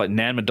some of these places,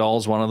 Nan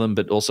Madol's one of them,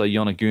 but also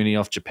Yonaguni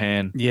off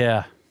Japan.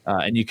 Yeah.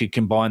 And you could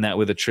combine that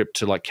with a trip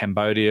to like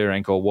Cambodia,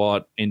 Angkor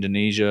Wat,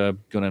 Indonesia,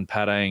 Gunung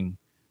Padang,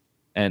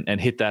 and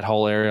hit that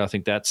whole area. I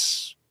think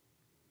that's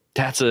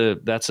a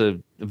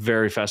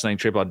very fascinating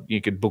trip.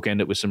 You could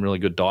bookend it with some really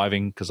good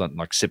diving, because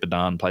like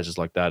Sipadan, places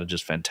like that are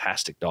just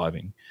fantastic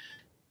diving.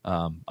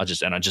 I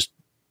just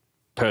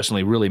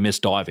personally really miss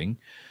diving.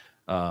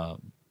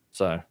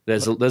 So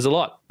there's a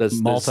lot. There's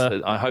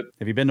Malta. I hope.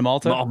 Have you been to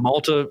Malta?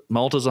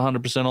 Malta's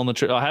 100% on the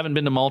trip. I haven't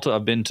been to Malta.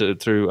 I've been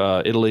through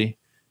Italy,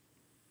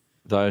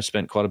 though.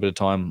 Spent quite a bit of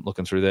time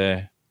looking through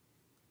there.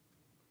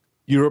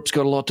 Europe's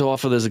got a lot to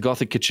offer. There's a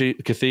Gothic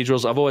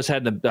cathedrals. I've always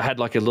had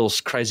like a little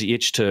crazy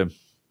itch to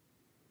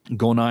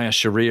Gornaya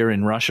Sharia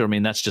in Russia. I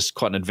mean, that's just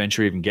quite an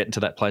adventure even getting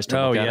to that place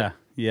to look at it.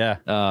 Yeah.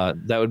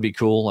 That would be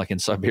cool, like in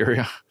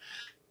Siberia.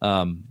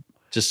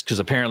 Just because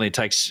apparently it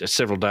takes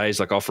several days,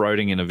 like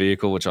off-roading in a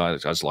vehicle, which I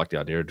just like the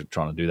idea of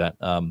trying to do that.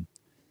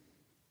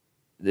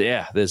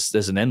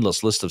 There's an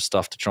endless list of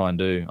stuff to try and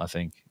do, I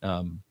think.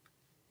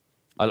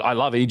 I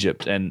love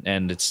Egypt,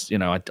 and it's,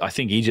 I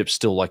think Egypt's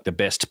still like the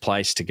best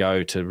place to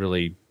go to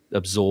really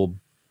absorb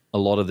a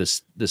lot of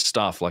this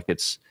stuff. Like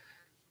it's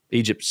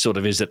Egypt sort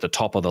of is at the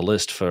top of the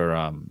list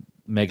for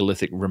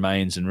megalithic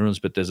remains and ruins,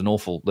 but there's an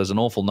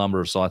awful number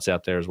of sites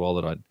out there as well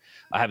that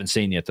I haven't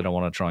seen yet that I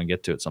want to try and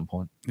get to at some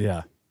point.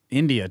 Yeah.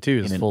 India,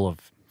 too, is full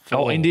of...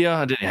 India?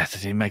 I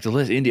didn't make the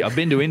list. India. I've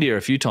been to India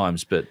a few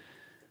times, but,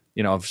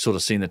 I've sort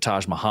of seen the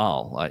Taj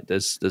Mahal. Like,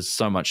 there's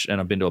so much, and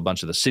I've been to a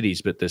bunch of the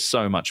cities, but there's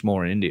so much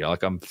more in India.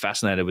 Like, I'm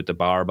fascinated with the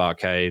Barabar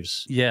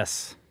caves.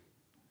 Yes.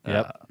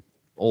 Yep.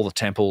 All the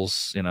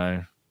temples,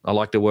 I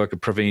like the work of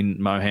Praveen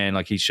Mohan.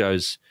 Like, he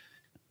shows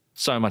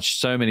so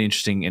many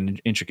interesting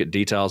and intricate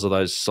details of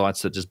those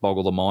sites that just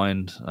boggle the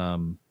mind.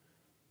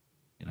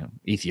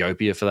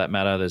 Ethiopia, for that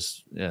matter,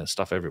 there's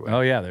stuff everywhere.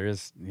 Oh, yeah, there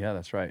is. Yeah,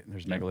 that's right.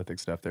 There's megalithic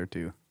stuff there,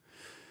 too.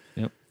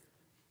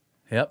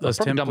 Yep. Those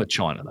done with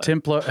China, though.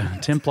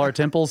 Templar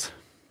temples.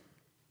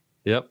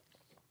 Yep.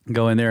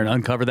 Go in there and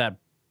uncover that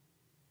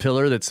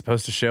pillar that's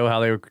supposed to show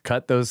how they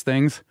cut those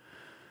things.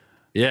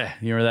 Yeah.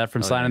 You remember that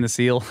from signing the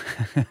seal?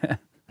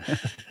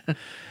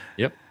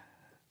 Yep.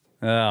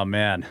 Oh,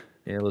 man.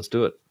 Yeah, let's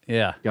do it.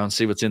 Yeah. Go and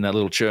see what's in that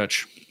little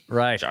church.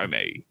 Right. Show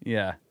me.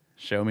 Yeah.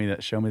 Show me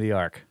the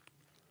ark.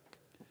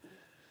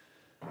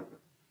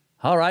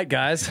 All right,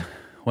 guys.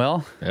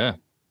 Well. Yeah.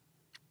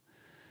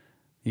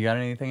 You got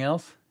anything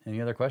else? Any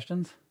other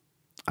questions?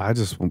 I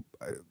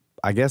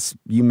guess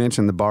you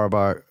mentioned the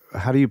Barabar.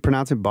 How do you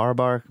pronounce it?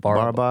 Barabar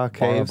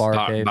caves?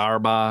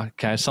 Barabar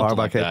caves, something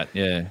like that.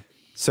 Yeah.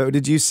 So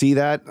did you see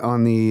that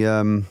on the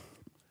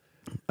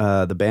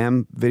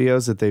BAM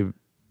videos that they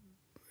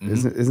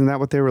isn't that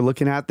what they were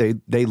looking at?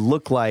 They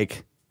look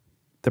like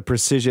the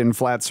precision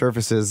flat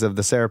surfaces of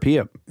the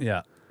Serapeum.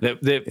 Yeah.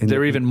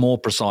 They're even more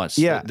precise.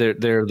 Yeah.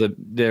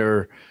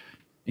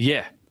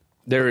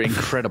 They're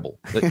incredible.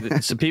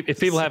 So if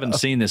people haven't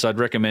seen this, I'd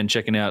recommend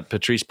checking out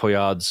Patrice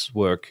Poyard's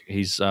work.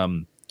 He's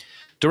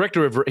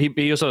director of.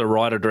 He also the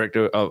writer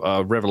director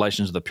of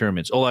Revelations of the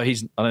Pyramids. Although I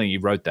don't think he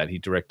wrote that. He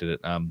directed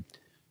it.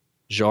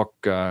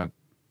 Jacques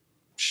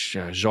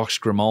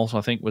Grimault,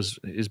 I think,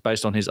 is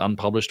based on his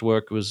unpublished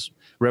work. It was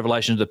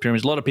Revelations of the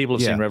Pyramids. A lot of people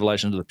have seen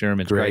Revelations of the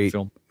Pyramids. Great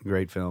film.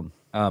 Great film.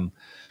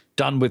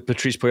 Done with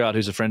Patrice Poyard,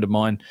 who's a friend of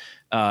mine.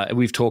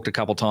 We've talked a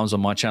couple of times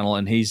on my channel,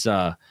 and he's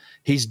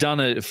done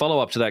a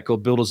follow-up to that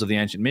called Builders of the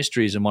Ancient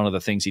Mysteries, and one of the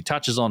things he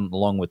touches on,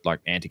 along with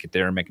like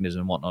Antikythera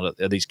mechanism and whatnot,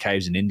 are these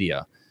caves in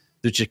India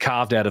that are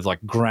carved out of like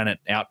granite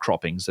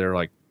outcroppings. They're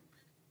like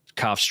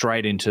carved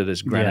straight into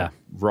this granite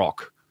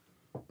rock.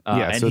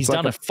 And so he's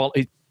done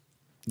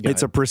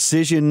it's a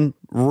precision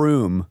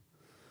room.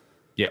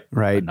 Yeah.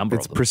 Right.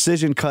 It's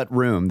precision cut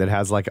room that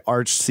has like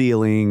arched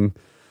ceiling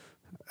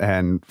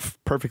and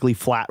perfectly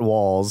flat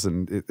walls,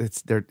 and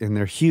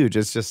they're huge.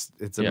 It's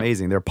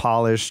amazing. They're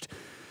polished.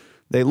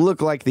 They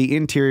look like the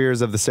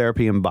interiors of the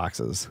Serapeum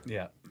boxes.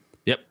 Yeah.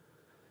 Yep.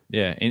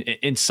 Yeah.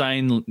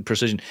 Insane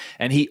precision.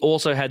 And he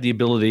also had the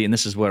ability, and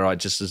this is where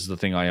this is the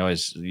thing I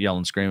always yell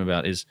and scream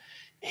about, is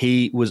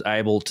he was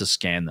able to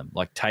scan them,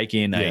 like take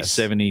in a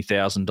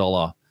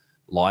 $70,000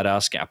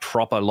 LiDAR scan, a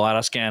proper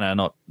LiDAR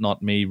scanner,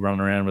 not me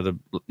running around with an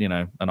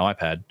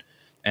iPad,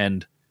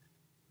 and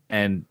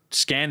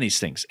scan these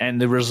things.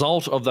 And the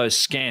result of those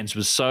scans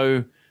was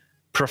so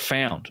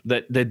profound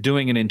that they're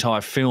doing an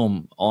entire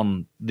film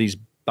on these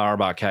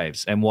Barabar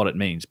caves and what it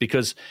means,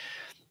 because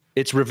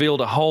it's revealed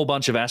a whole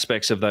bunch of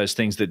aspects of those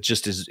things that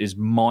just is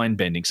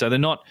mind-bending. So they're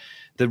not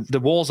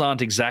the walls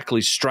aren't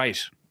exactly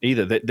straight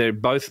either. They're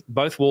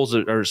both walls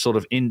are sort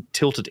of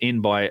tilted in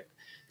by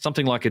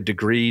something like a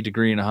degree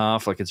and a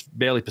half. Like, it's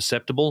barely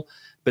perceptible,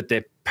 but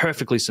they're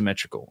perfectly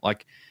symmetrical.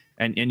 Like,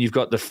 and you've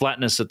got the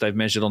flatness that they've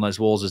measured on those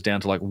walls is down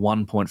to like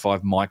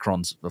 1.5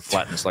 microns of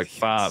flatness. Like,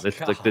 it's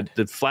like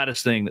the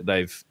flattest thing that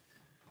they've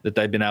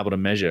been able to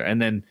measure.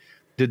 And then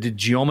the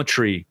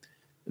geometry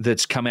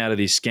that's come out of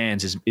these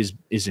scans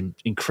is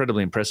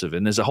incredibly impressive.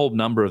 And there's a whole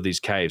number of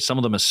these caves. Some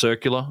of them are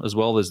circular as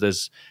well.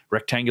 There's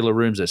rectangular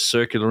rooms, there's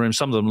circular rooms.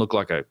 Some of them look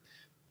like a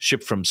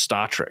ship from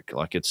Star Trek.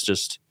 Like, it's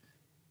just,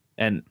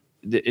 and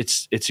they're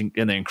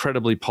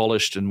incredibly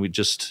polished, and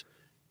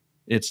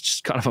it's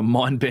just kind of a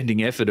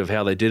mind-bending effort of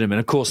how they did them. And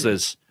of course,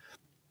 there's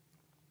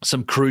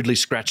some crudely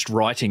scratched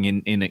writing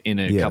in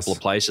a couple of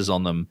places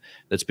on them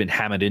that's been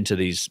hammered into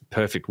these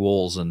perfect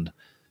walls, and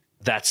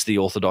that's the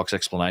orthodox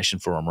explanation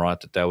for them, right?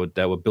 That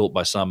they were built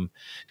by some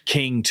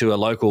king to a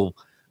local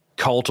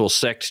cult or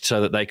sect so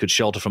that they could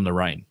shelter from the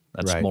rain.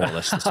 That's more or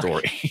less the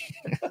story.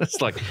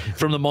 It's like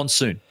from the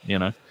monsoon,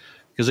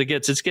 because it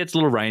gets a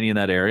little rainy in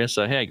that area.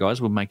 So, hey guys,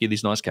 we'll make you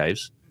these nice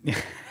caves.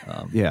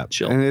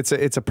 Chill. And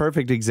it's a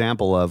perfect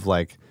example of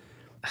like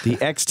the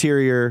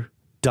exterior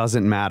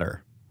doesn't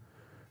matter.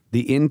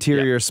 The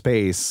interior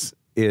space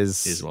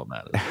is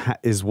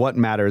what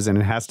matters, and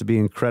it has to be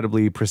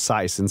incredibly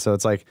precise. And so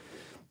it's like,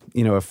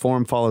 if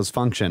form follows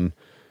function,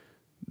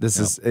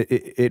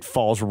 it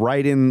falls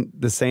right in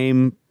the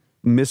same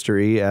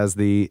mystery as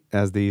the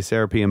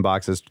Serapeum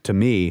boxes to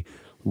me.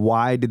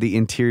 Why did the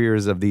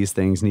interiors of these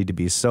things need to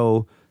be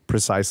so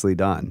precisely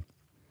done?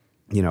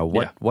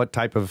 What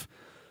type of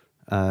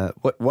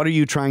what are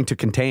you trying to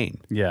contain?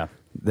 Yeah,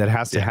 that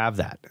has to have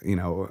that.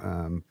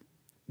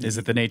 Is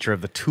it the nature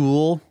of the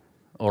tool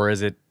or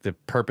is it the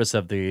purpose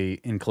of the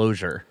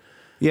enclosure?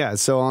 Yeah.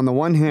 So on the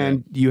one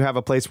hand, you have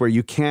a place where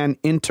you can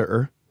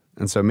enter.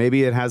 And so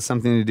maybe it has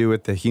something to do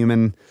with the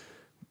human,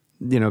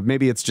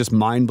 maybe it's just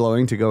mind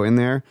blowing to go in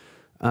there.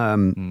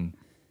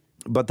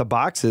 But the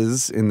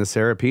boxes in the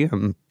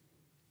Serapeum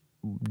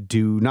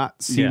do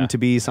not seem to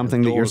be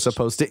something that you're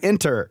supposed to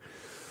enter.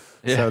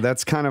 Yeah. So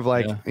that's kind of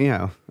like,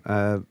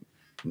 and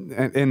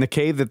the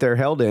cave that they're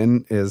held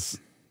in is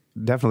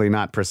definitely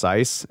not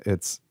precise.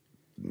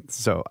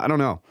 So I don't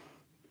know.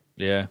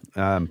 Yeah.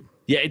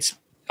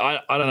 I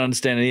don't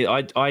understand it.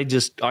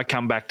 I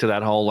come back to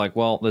that whole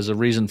well, there's a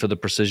reason for the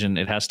precision.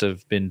 It has to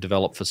have been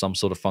developed for some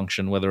sort of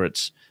function, whether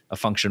it's a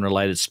function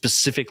related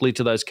specifically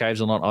to those caves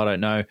or not. I don't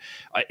know.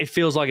 It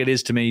feels like it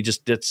is to me. It's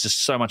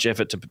just so much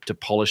effort to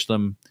polish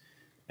them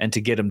and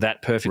to get them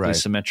that perfectly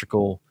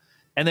symmetrical.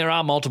 And there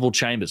are multiple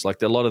chambers.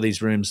 Like a lot of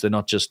these rooms, they're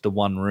not just the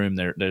one room.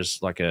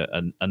 There's like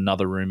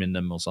another room in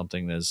them or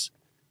something. There's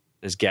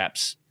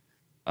gaps.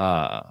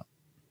 So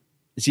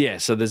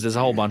there's a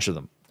whole bunch of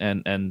them.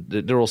 And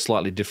they're all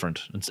slightly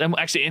different. And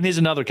actually, and here's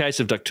another case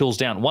of like tools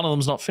down. One of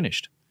them's not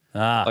finished.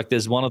 Like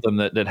there's one of them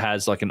that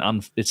has like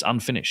it's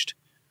unfinished,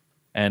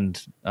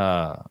 and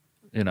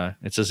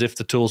it's as if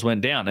the tools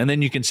went down. And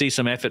then you can see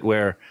some effort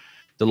where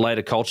the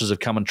later cultures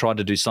have come and tried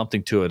to do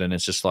something to it, and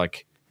it's just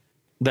like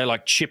they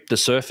like chip the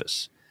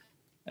surface,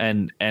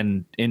 and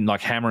in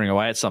like hammering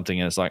away at something,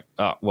 and it's like,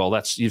 oh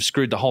well, you've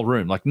screwed the whole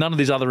room. Like none of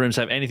these other rooms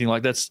have anything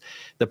like that's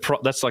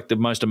like the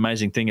most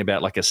amazing thing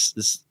about like the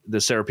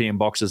Serapeum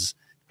boxes.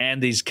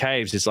 And these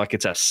caves, it's like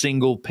it's a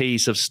single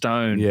piece of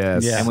stone.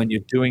 Yes. And when you're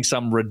doing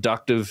some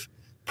reductive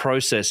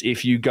process,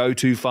 if you go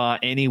too far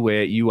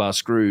anywhere, you are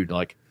screwed.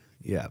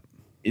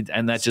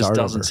 And that just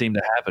doesn't seem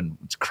to happen.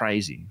 It's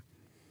crazy.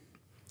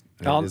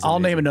 I'll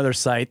name another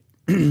site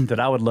that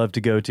I would love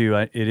to go to.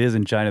 It is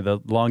in China, the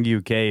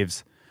Longyu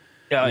Caves.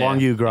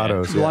 Longyu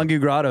Grottos. Yeah.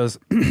 Longyu Grottos.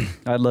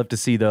 I'd love to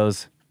see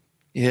those.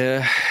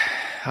 Yeah.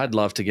 I'd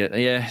love to get.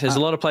 Yeah, there's a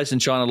lot of places in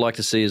China I'd like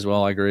to see as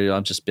well. I agree.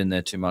 I've just been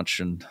there too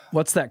much. And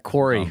what's that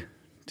quarry?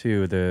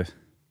 To the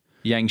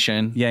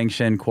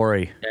Yangshan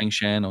quarry.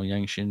 Yangshan or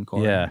Yangshin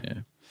quarry. Yeah.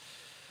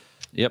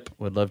 Yep.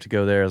 Would love to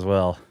go there as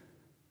well.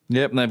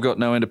 Yep, and they've got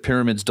no end of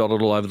pyramids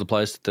dotted all over the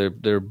place.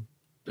 They're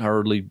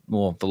hurriedly,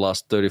 the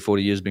last 30 or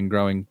 40 years been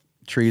growing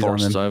trees on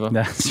them. Over.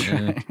 That's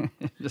right.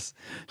 just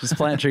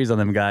plant trees on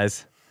them,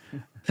 guys.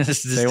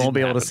 They won't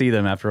be able to see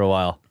them after a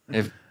while.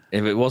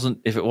 If it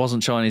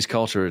wasn't Chinese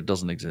culture, it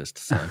doesn't exist.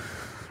 So.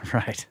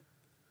 Right.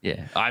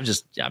 Yeah. I'm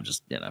just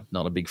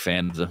not a big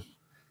fan of the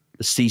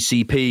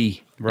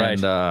CCP.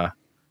 Right.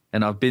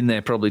 And I've been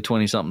there probably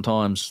 20 something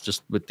times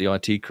just with the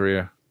IT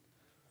career.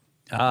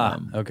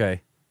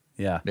 Okay.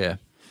 Yeah. Yeah.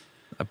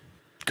 I've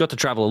got to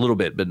travel a little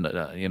bit, but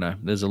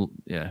there's I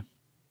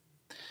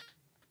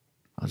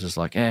was just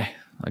like, I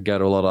go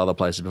to a lot of other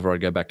places before I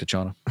go back to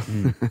China.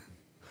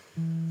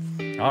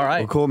 All right.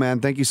 Well, cool, man.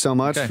 Thank you so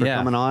much for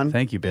coming on.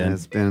 Thank you, Ben.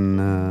 It's been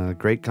a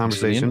great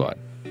conversation. Thanks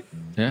for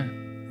the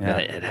invite. Yeah,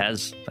 it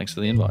has. Thanks for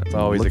the invite. It's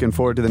always looking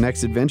forward to the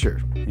next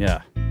adventure.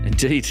 Yeah.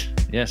 Indeed.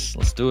 Yes,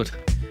 let's do it.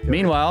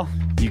 Meanwhile,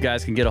 you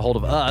guys can get a hold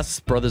of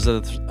us, Brothers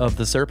of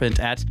the Serpent,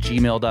 at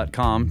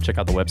gmail.com. Check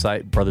out the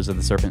website,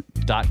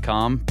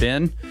 brothersoftheserpent.com.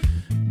 Ben?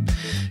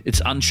 It's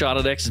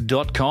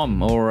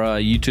UnchartedX.com or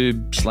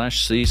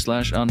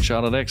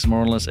YouTube/C/UnchartedX.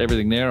 More or less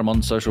everything there. I'm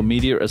on social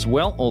media as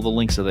well. All the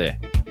links are there.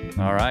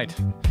 All right.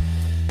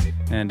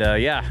 And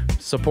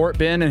support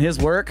Ben and his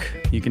work.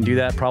 You can do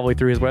that probably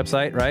through his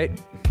website, right?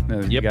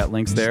 You got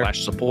links there.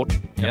 /support.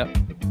 Yep.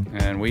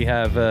 And we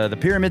have the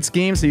Pyramid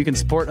Scheme, so you can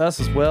support us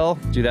as well.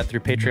 Do that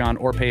through Patreon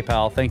or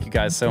PayPal. Thank you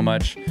guys so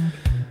much.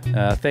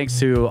 Thanks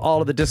to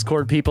all of the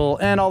Discord people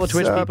and all the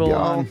Twitch people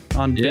on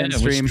Ben's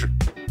stream.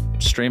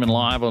 Streaming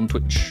live on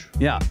Twitch.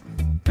 Yeah.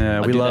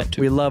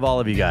 We love all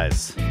of you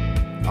guys.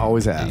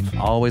 Always have.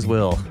 Always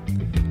will.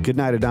 Good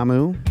night,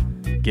 Adamu.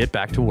 Get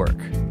back to work.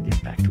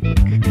 Get back to work.